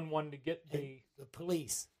 911 to get the the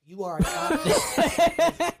police. You are not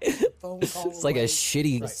a phone call It's like a away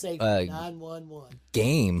shitty to say uh, 911.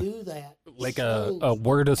 game. Do that. Like shows a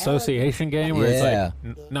word association game where Yeah.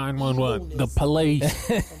 it's like 911, the evilness. police.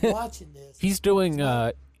 From watching this, He's doing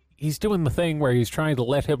the thing where he's trying to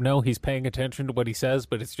let him know he's paying attention to what he says,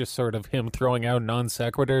 but it's just sort of him throwing out non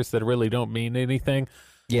sequiturs that really don't mean anything.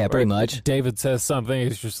 Yeah, pretty Or much. David says something,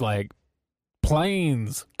 it's just like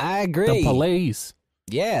planes, I the agree. police,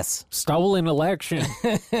 Yes. stolen election,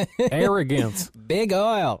 arrogance. Big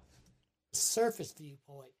oil. surface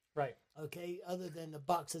viewpoint. right. Okay, other than the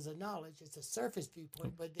boxes of knowledge, it's a surface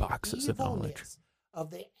viewpoint. But the Boxes of knowledge. evilness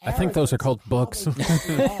of the I think those are arrogance called of how books.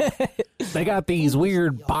 they get around. They got these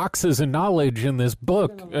weird boxes of knowledge in this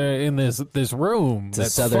book, in this room It's a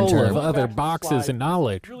that's southern full term. of other Back to the boxes slide. and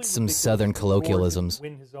knowledge. Really Some ridiculous southern that Gore didn't colloquialisms.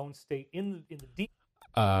 Win his own state in the deep.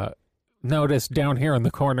 Notice down here in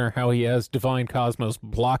the corner how he has Divine Cosmos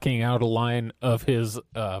blocking out a line of his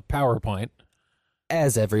PowerPoint.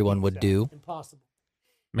 As everyone would do. Impossible.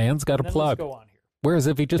 Man's got a And then plug. let's go on here. Whereas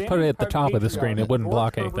if he just put it at the top of the screen, it wouldn't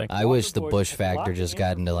block anything. I wish the Bush factor just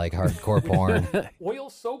got into like hardcore porn.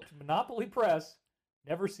 Oil-soaked Monopoly Press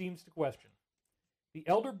never seems to question. The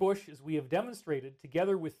elder Bush, as we have demonstrated,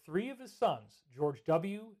 together with three of his sons, George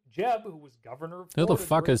W., Jeb, who was governor of Who the Florida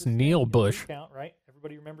fuck during is the Neil Stanley Bush? recount, right?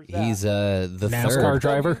 Everybody remembers that. He's the NASCAR third.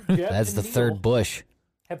 driver? W, Jeb, That's and the Neil third Bush.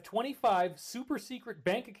 have 25 super secret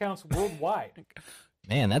bank accounts worldwide.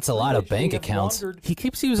 Man, that's a lot of which they bank have accounts. laundered He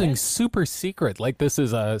keeps using super secret like this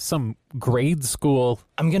is some grade school.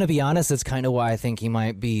 I'm going to be honest, that's kind of why I think he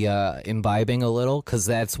might be imbibing a little, because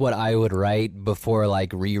that's what I would write before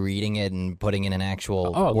like rereading it and putting in an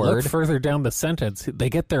actual Oh, word. look further down the sentence. They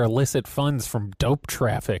get their illicit funds from dope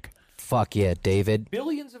traffic. Fuck yeah, David.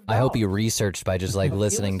 Billions of I hope you dollars researched by just like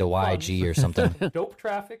listening to YG or something. from dope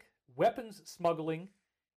traffic, weapons smuggling.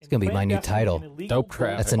 It's gonna be my new title. Dope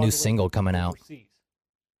traffic. That's a new single coming out. Overseas.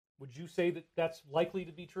 Would you say that that's likely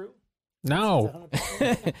to be true? No.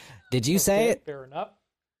 100%. Did you say Okay, it? Fair enough.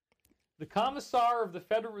 The Commissar of the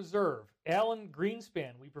Federal Reserve, Alan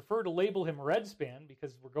Greenspan. We prefer to label him Redspan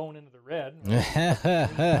because we're going into the red.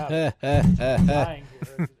 Dying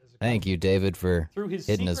here as a Thank you, David, for Through his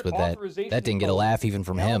hitting us secret with that. authorization That didn't get a code, laugh even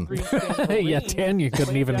from Alan him. Greenspan Yeah, arranged Dan, you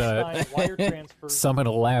couldn't even clandestine wire transfers summon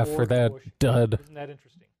a laugh for George that Bush. dud. Isn't that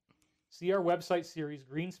interesting? See our website series,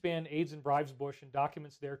 Greenspan, AIDS and Bribes Bush, and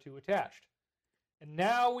documents thereto attached. And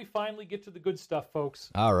now we finally get to the good stuff,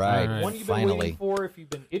 folks. All right, All right. One you've been finally. waiting for. If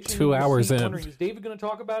you've been itching 2 in your hours seat, in. wondering, is David going to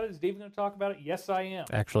talk about it? Is David going to talk about it? Yes, I am.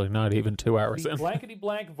 Actually, not even 2 hours The in. blankety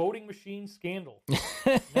blank voting machine scandal.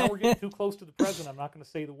 Now we're getting too close to the president. I'm not going to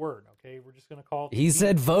say the word. Okay, we're just going to call it. He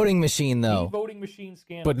said voting machine, the though. voting machine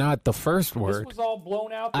scandal. But not the first This word. was all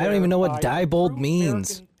blown out. I don't there even know what by Diebold true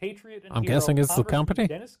means. American patriot and I'm hero, guessing it's the Congressman company?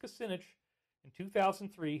 Dennis Kucinich in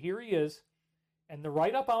 2003. Here he is, and the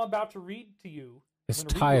write-up I'm about to read to you. His I'm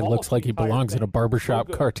gonna read tie you looks almost like the he entire belongs in a thing. barbershop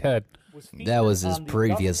So good. quartet. Was That featured was his on the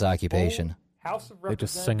previous governor's occupation. own House of They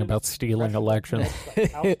just sing about Representatives stealing congressional elections.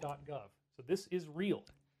 website, House.gov. So this is real.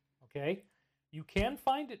 Okay? You can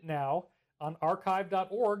find it now on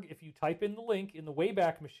archive.org if you type in the link in the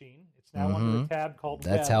Wayback Machine. It's now under a tab called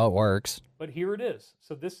That's Web. how it works. But here it is.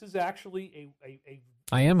 So this is actually a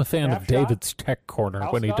I am a fan of Snapshot. David's tech corner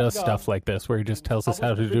when he does House.gov. stuff like this, where he just tells us how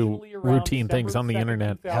to published do originally around routine things on the December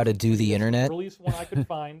internet. 2nd, How to do the 2003. This is internet? The earliest one I could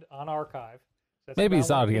find on archive. That's Maybe around his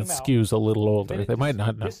when it audience came out. skews a little Then older. it They might dis-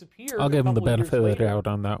 not know. disappeared I'll a give him the couple of years benefit of the later doubt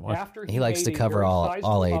on that one. after He likes made to a cover very all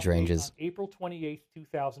sizable age update ranges. On April 28th,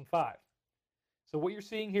 2005. So what you're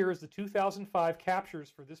seeing here is the 2005 captures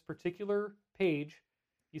for this particular page.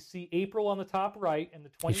 You see April on the top right, and the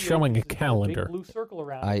 28th showing a is got calendar. big blue circle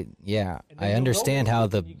around it. And then I you'll understand notice how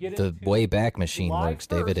that the when you get the into Wayback Machine July works,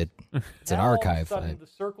 David. 1st, It's an now all of a archive. sudden, the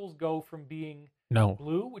circles go from being No,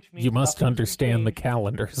 blue, which means you must nothing's understand the changed,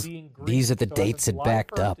 calendars. to being green. These are the So as of dates it July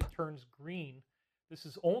backed 1st, up. It turns green. This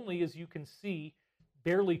is only, as you can see,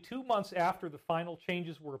 barely 2 months after the final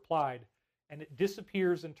changes were applied, and it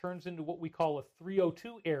disappears and turns into what we call a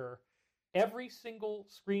 302 error. Every single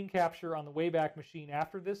screen capture on the Wayback Machine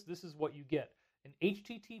after this is what you get. An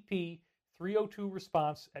HTTP 302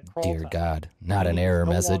 response at crawl Dear time. God, not an Meaning it's error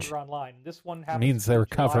no message. longer online. This one It happens means to they were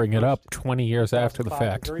be July covering it 1st, up 20 years after the 2005,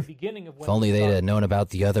 fact. The very beginning of when If only it they'd started. have known about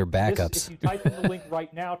the other This, backups. if you type in the link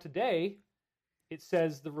right now today, it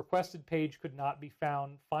says the requested page could not be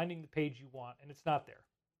found. Finding the page you want, and it's not there.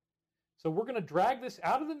 So we're going to drag this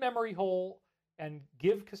out of the memory hole and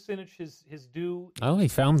give Kucinich his due. Oh, he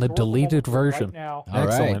found the historical deleted moment right version. now. All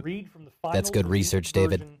right. Excellent. Read from the final That's good deleted research,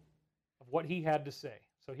 David. version of what he had to say.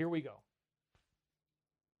 So here we go.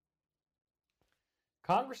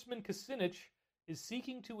 Congressman Kucinich is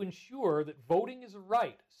seeking to ensure that voting is a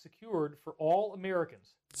right secured for all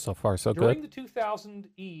Americans. So far, so During good. the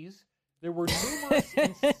 2000s, there were numerous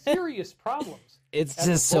and serious problems. It's at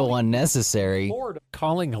the just so voting unnecessary. in Florida.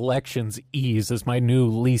 Calling elections ease is my new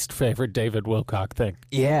least favorite David Wilcock thing.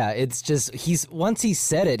 Yeah, it's just once he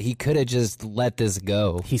said it, he could have just let this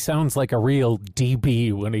go. He sounds like a real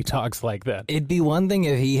DB when he talks like that. It'd be one thing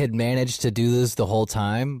if he had managed to do this the whole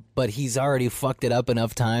time, but he's already fucked it up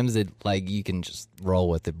enough times that like you can just roll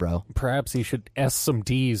with it, bro. Perhaps he should S some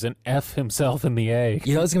D's and F himself in the A.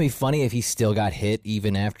 You know it's gonna be funny if he still got hit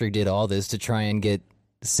even after he did all this to try and get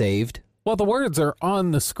saved. Well, the words are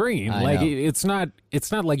on the screen. I Like know. it's not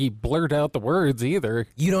like he blurred out the words either.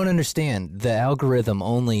 You don't understand. The algorithm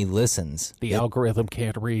only listens. The algorithm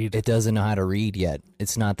can't read. It doesn't know how to read yet.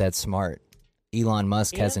 It's not that smart. Elon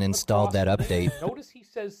Musk hasn't And installed that across the update. nation. Notice he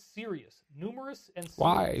says serious, numerous, and serious.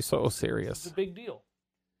 Why so This serious? is a big deal.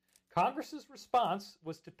 Congress's response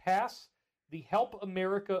was to pass the Help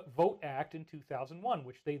America Vote Act in 2001,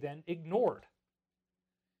 which they then ignored.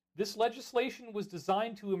 This legislation was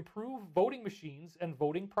designed to improve voting machines and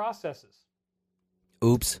voting processes.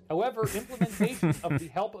 Oops. However, implementation of the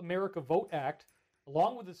Help America Vote Act,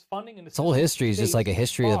 along with its funding and This whole assistance history is to just like a states,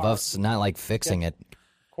 history of far us not like fixing it.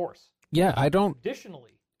 Of course. Yeah, I don't.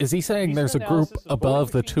 Additionally, Is he saying recent there's a group analysis of voting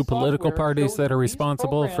above the machine two political software parties shows that are these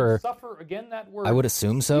responsible for? programs suffer, again, that word, I would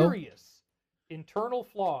assume so. serious internal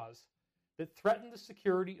flaws that threaten the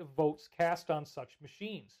security of votes cast on such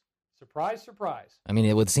machines. Surprise, surprise. I mean,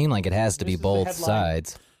 it would seem like it has to This be is the both headline.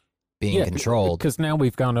 sides being controlled. Because now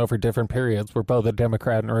we've gone over different periods where both a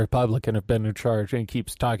Democrat and a Republican have been in charge, and he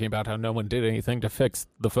keeps talking about how no one did anything to fix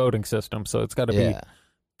the voting system. So it's got to Yeah.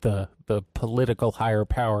 be the political higher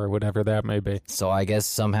power, whatever that may be. So I guess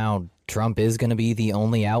somehow Trump is going to be the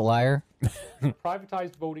only outlier.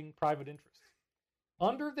 Privatized voting, private interest.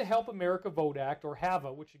 Under the Help America Vote Act, or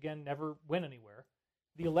HAVA, which again never went anywhere,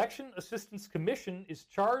 the Election Assistance Commission is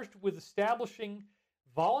charged with establishing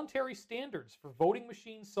voluntary standards for voting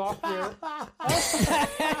machine software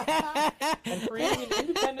and creating an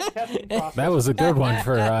independent testing process. That was a good one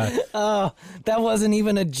for. Oh, that wasn't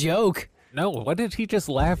even a joke. No, what did he just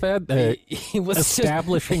laugh at? It was just,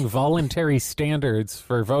 Establishing voluntary standards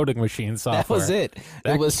for voting machine software. that was it.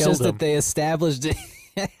 That It was killed just him. that they established it.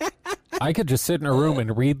 I could just sit in a room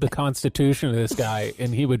and read the Constitution of this guy,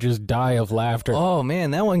 and he would just die of laughter. Oh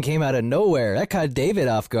man, that one came out of nowhere. That caught David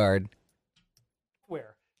off guard.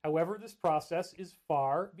 However, this process is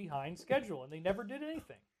far behind schedule, and they never did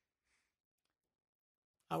anything.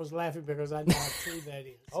 I was laughing because I know how true that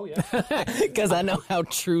is. Oh, yeah. Because I know how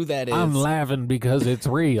true that is. I'm laughing because it's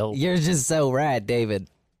real. You're just so right, David.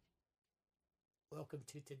 Welcome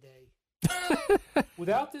to today.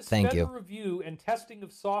 Without this Thank federal you. review and testing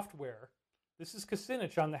of software, this is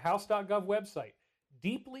Kucinich on the House.gov website.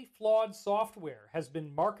 Deeply flawed software has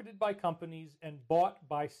been marketed by companies and bought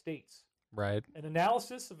by states. Right. An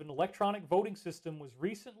analysis of an electronic voting system was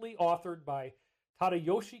recently authored by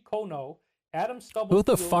Tadayoshi Kono, Adam Stubblefield,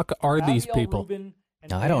 Who the fuck are these Abiel people? Rubin,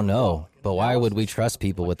 and I don't Dan know, Fogg. An but why would we analysis trust of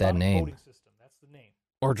people an with that electronic name? voting system. That's the name.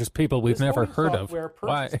 Or just people we've This never voting heard of. software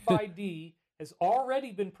Why? purchased by D has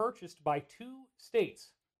already been purchased by 2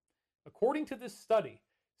 states. According to this study,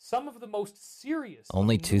 some of the most serious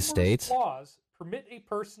Only and 2 numerous states? flaws permit a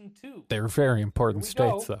person to They're very important Here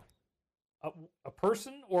we states, go. though. a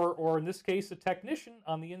person or in this case a technician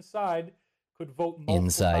on the inside could vote multiple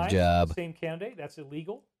Inside times job. for the same candidate. That's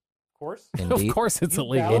illegal, of course. Indeed. Of course it's New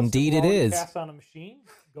illegal. ballots Indeed that were it already is. Cast on a machine.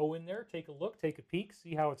 Go in there, take a look, take a peek,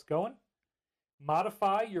 see how it's going.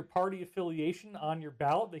 Modify your party affiliation on your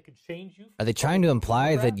ballot. They could change you. Are they trying to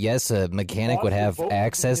imply that, yes, a mechanic would have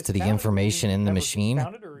access to the information in the machine?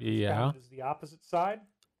 Yeah. Is the opposite side.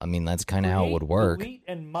 I mean, that's kind of how it would Create, work. delete,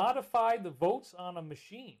 and modify the votes on a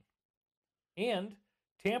machine, and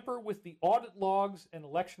tamper with the audit logs and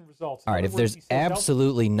election results. In All right, other if words, there's he says they'll-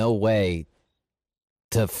 absolutely no way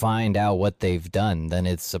to find out what they've done, then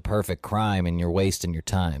it's a perfect crime and you're wasting your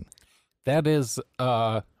time. That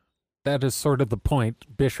is sort of the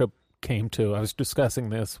point Bishop came to. I was discussing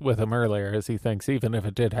this with him earlier, as he thinks even if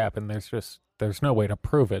it did happen, there's no way to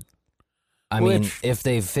prove it. I mean, Which- if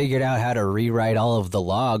they've figured out how to rewrite all of the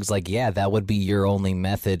logs, like, yeah, that would be your only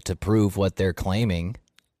method to prove what they're claiming.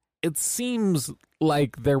 It seems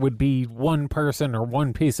like there would be one person or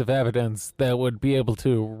one piece of evidence that would be able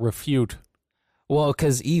to refute. Well,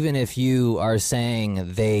 because even if you are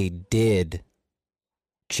saying they did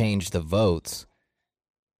change the votes,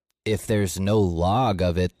 if there's no log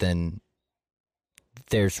of it, then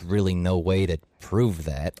there's really no way to prove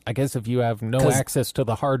that. I guess if you have no 'Cause- access to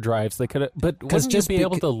the hard drives, they could. But 'Cause wouldn't just you be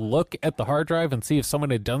able bec- to look at the hard drive and see if someone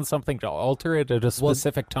had done something to alter it at a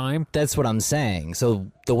specific time? That's what I'm saying. So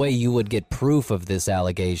the way you would get proof of this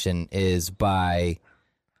allegation is by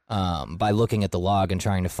looking at the log and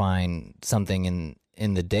trying to find something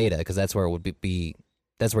in the data, because that's where it would be.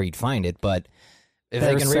 That's where you'd find it. But if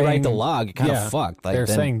They're they can rewrite the saying- log, you're kind yeah, of fucked. Like, They're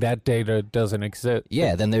then, saying that data doesn't exist.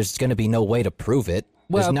 yeah, then there's going to be no way to prove it.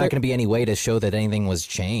 Well, There's not they're- going to be any way to show that anything was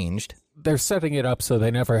changed. They're setting it up so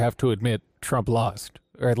they never have to admit Trump lost,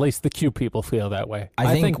 or at least the Q people feel that way.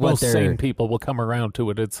 I think what most they're- sane people will come around to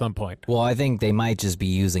it at some point. Well, I think they might just be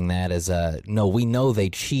using that as a, no, we know they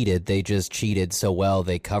cheated. They just cheated so well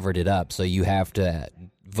they covered it up. So you have to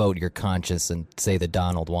vote your conscience and say that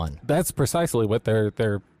Donald won. That's precisely what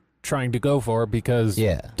they're trying to go for, because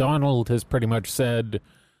Yeah. Donald has pretty much said,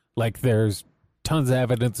 like, there's tons of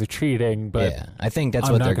evidence of cheating, but yeah, I think that's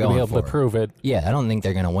I'm what not they're going to be going able for. to prove it. Yeah, I don't think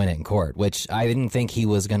they're going to win it in court, which I didn't think he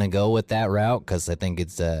was going to go with that route because I think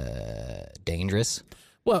it's dangerous.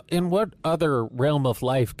 Well, in what other realm of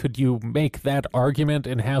life could you make that argument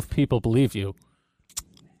and have people believe you?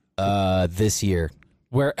 This year.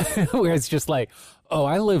 Where it's just like, oh,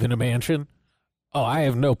 I live in a mansion. Oh, I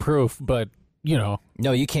have no proof, but, you know,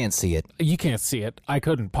 No, you can't see it. you can't see it. I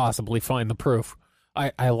couldn't possibly find the proof.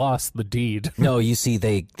 I lost the deed. No, you see,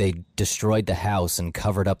 they destroyed the house and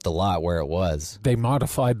covered up the lot where it was. They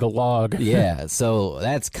modified the log. Yeah, so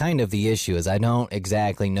that's kind of the issue, is I don't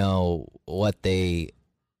exactly know what they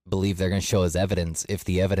believe they're going to show as evidence if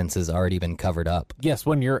the evidence has already been covered up. Yes,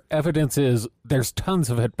 when your evidence is there's tons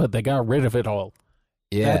of it, but they got rid of it all.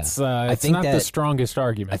 Yeah, That's I it's think not the that- strongest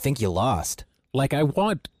argument. I think you lost. Like I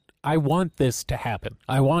want this to happen.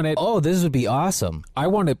 I want it. Oh, this would be awesome. I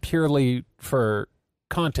want it purely for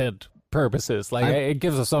content purposes. Like it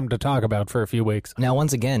gives us something to talk about for a few weeks. Now,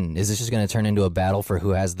 once again, is this just going to turn into a battle for who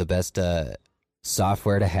has the best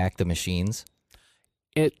software to hack the machines?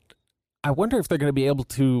 I wonder if they're going to be able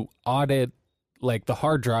to audit like the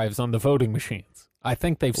hard drives on the voting machines. I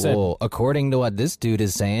think they've said Well, according to what this dude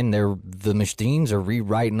is saying, the machines are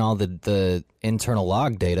rewriting all the internal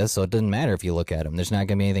log data, so it doesn't matter if you look at them. There's not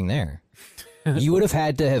going to be anything there. You would have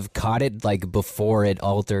had to have caught it like before it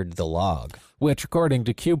altered the log. which according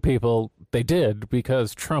to Q people, they did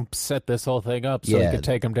because Trump set this whole thing up so he Yeah. could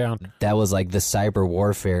take him down. That was like the cyber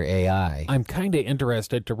warfare AI. I'm kind of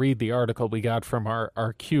interested to read the article we got from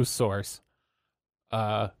our Q source.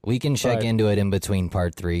 We can check but- into it in between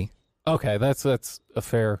part 3. Okay, that's a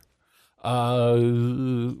fair.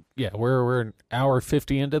 Yeah, we're an hour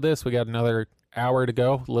 50 into this. We got another hour to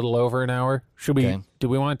go, a little over an hour. Should we? Okay. Do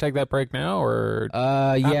we want to take that break now, or?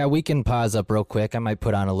 Yeah, we can pause up real quick. I might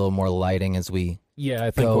put on a little more lighting as we Yeah,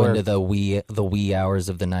 I think go we're. into the wee hours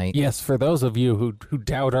of the night. Yes, for those of you who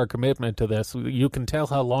doubt our commitment to this, you can tell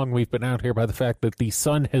how long we've been out here by the fact that the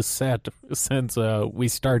sun has set since we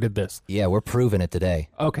started this. Yeah, we're proving it today.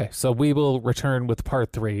 Okay, so we will return with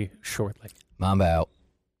part 3 shortly. Mamba out.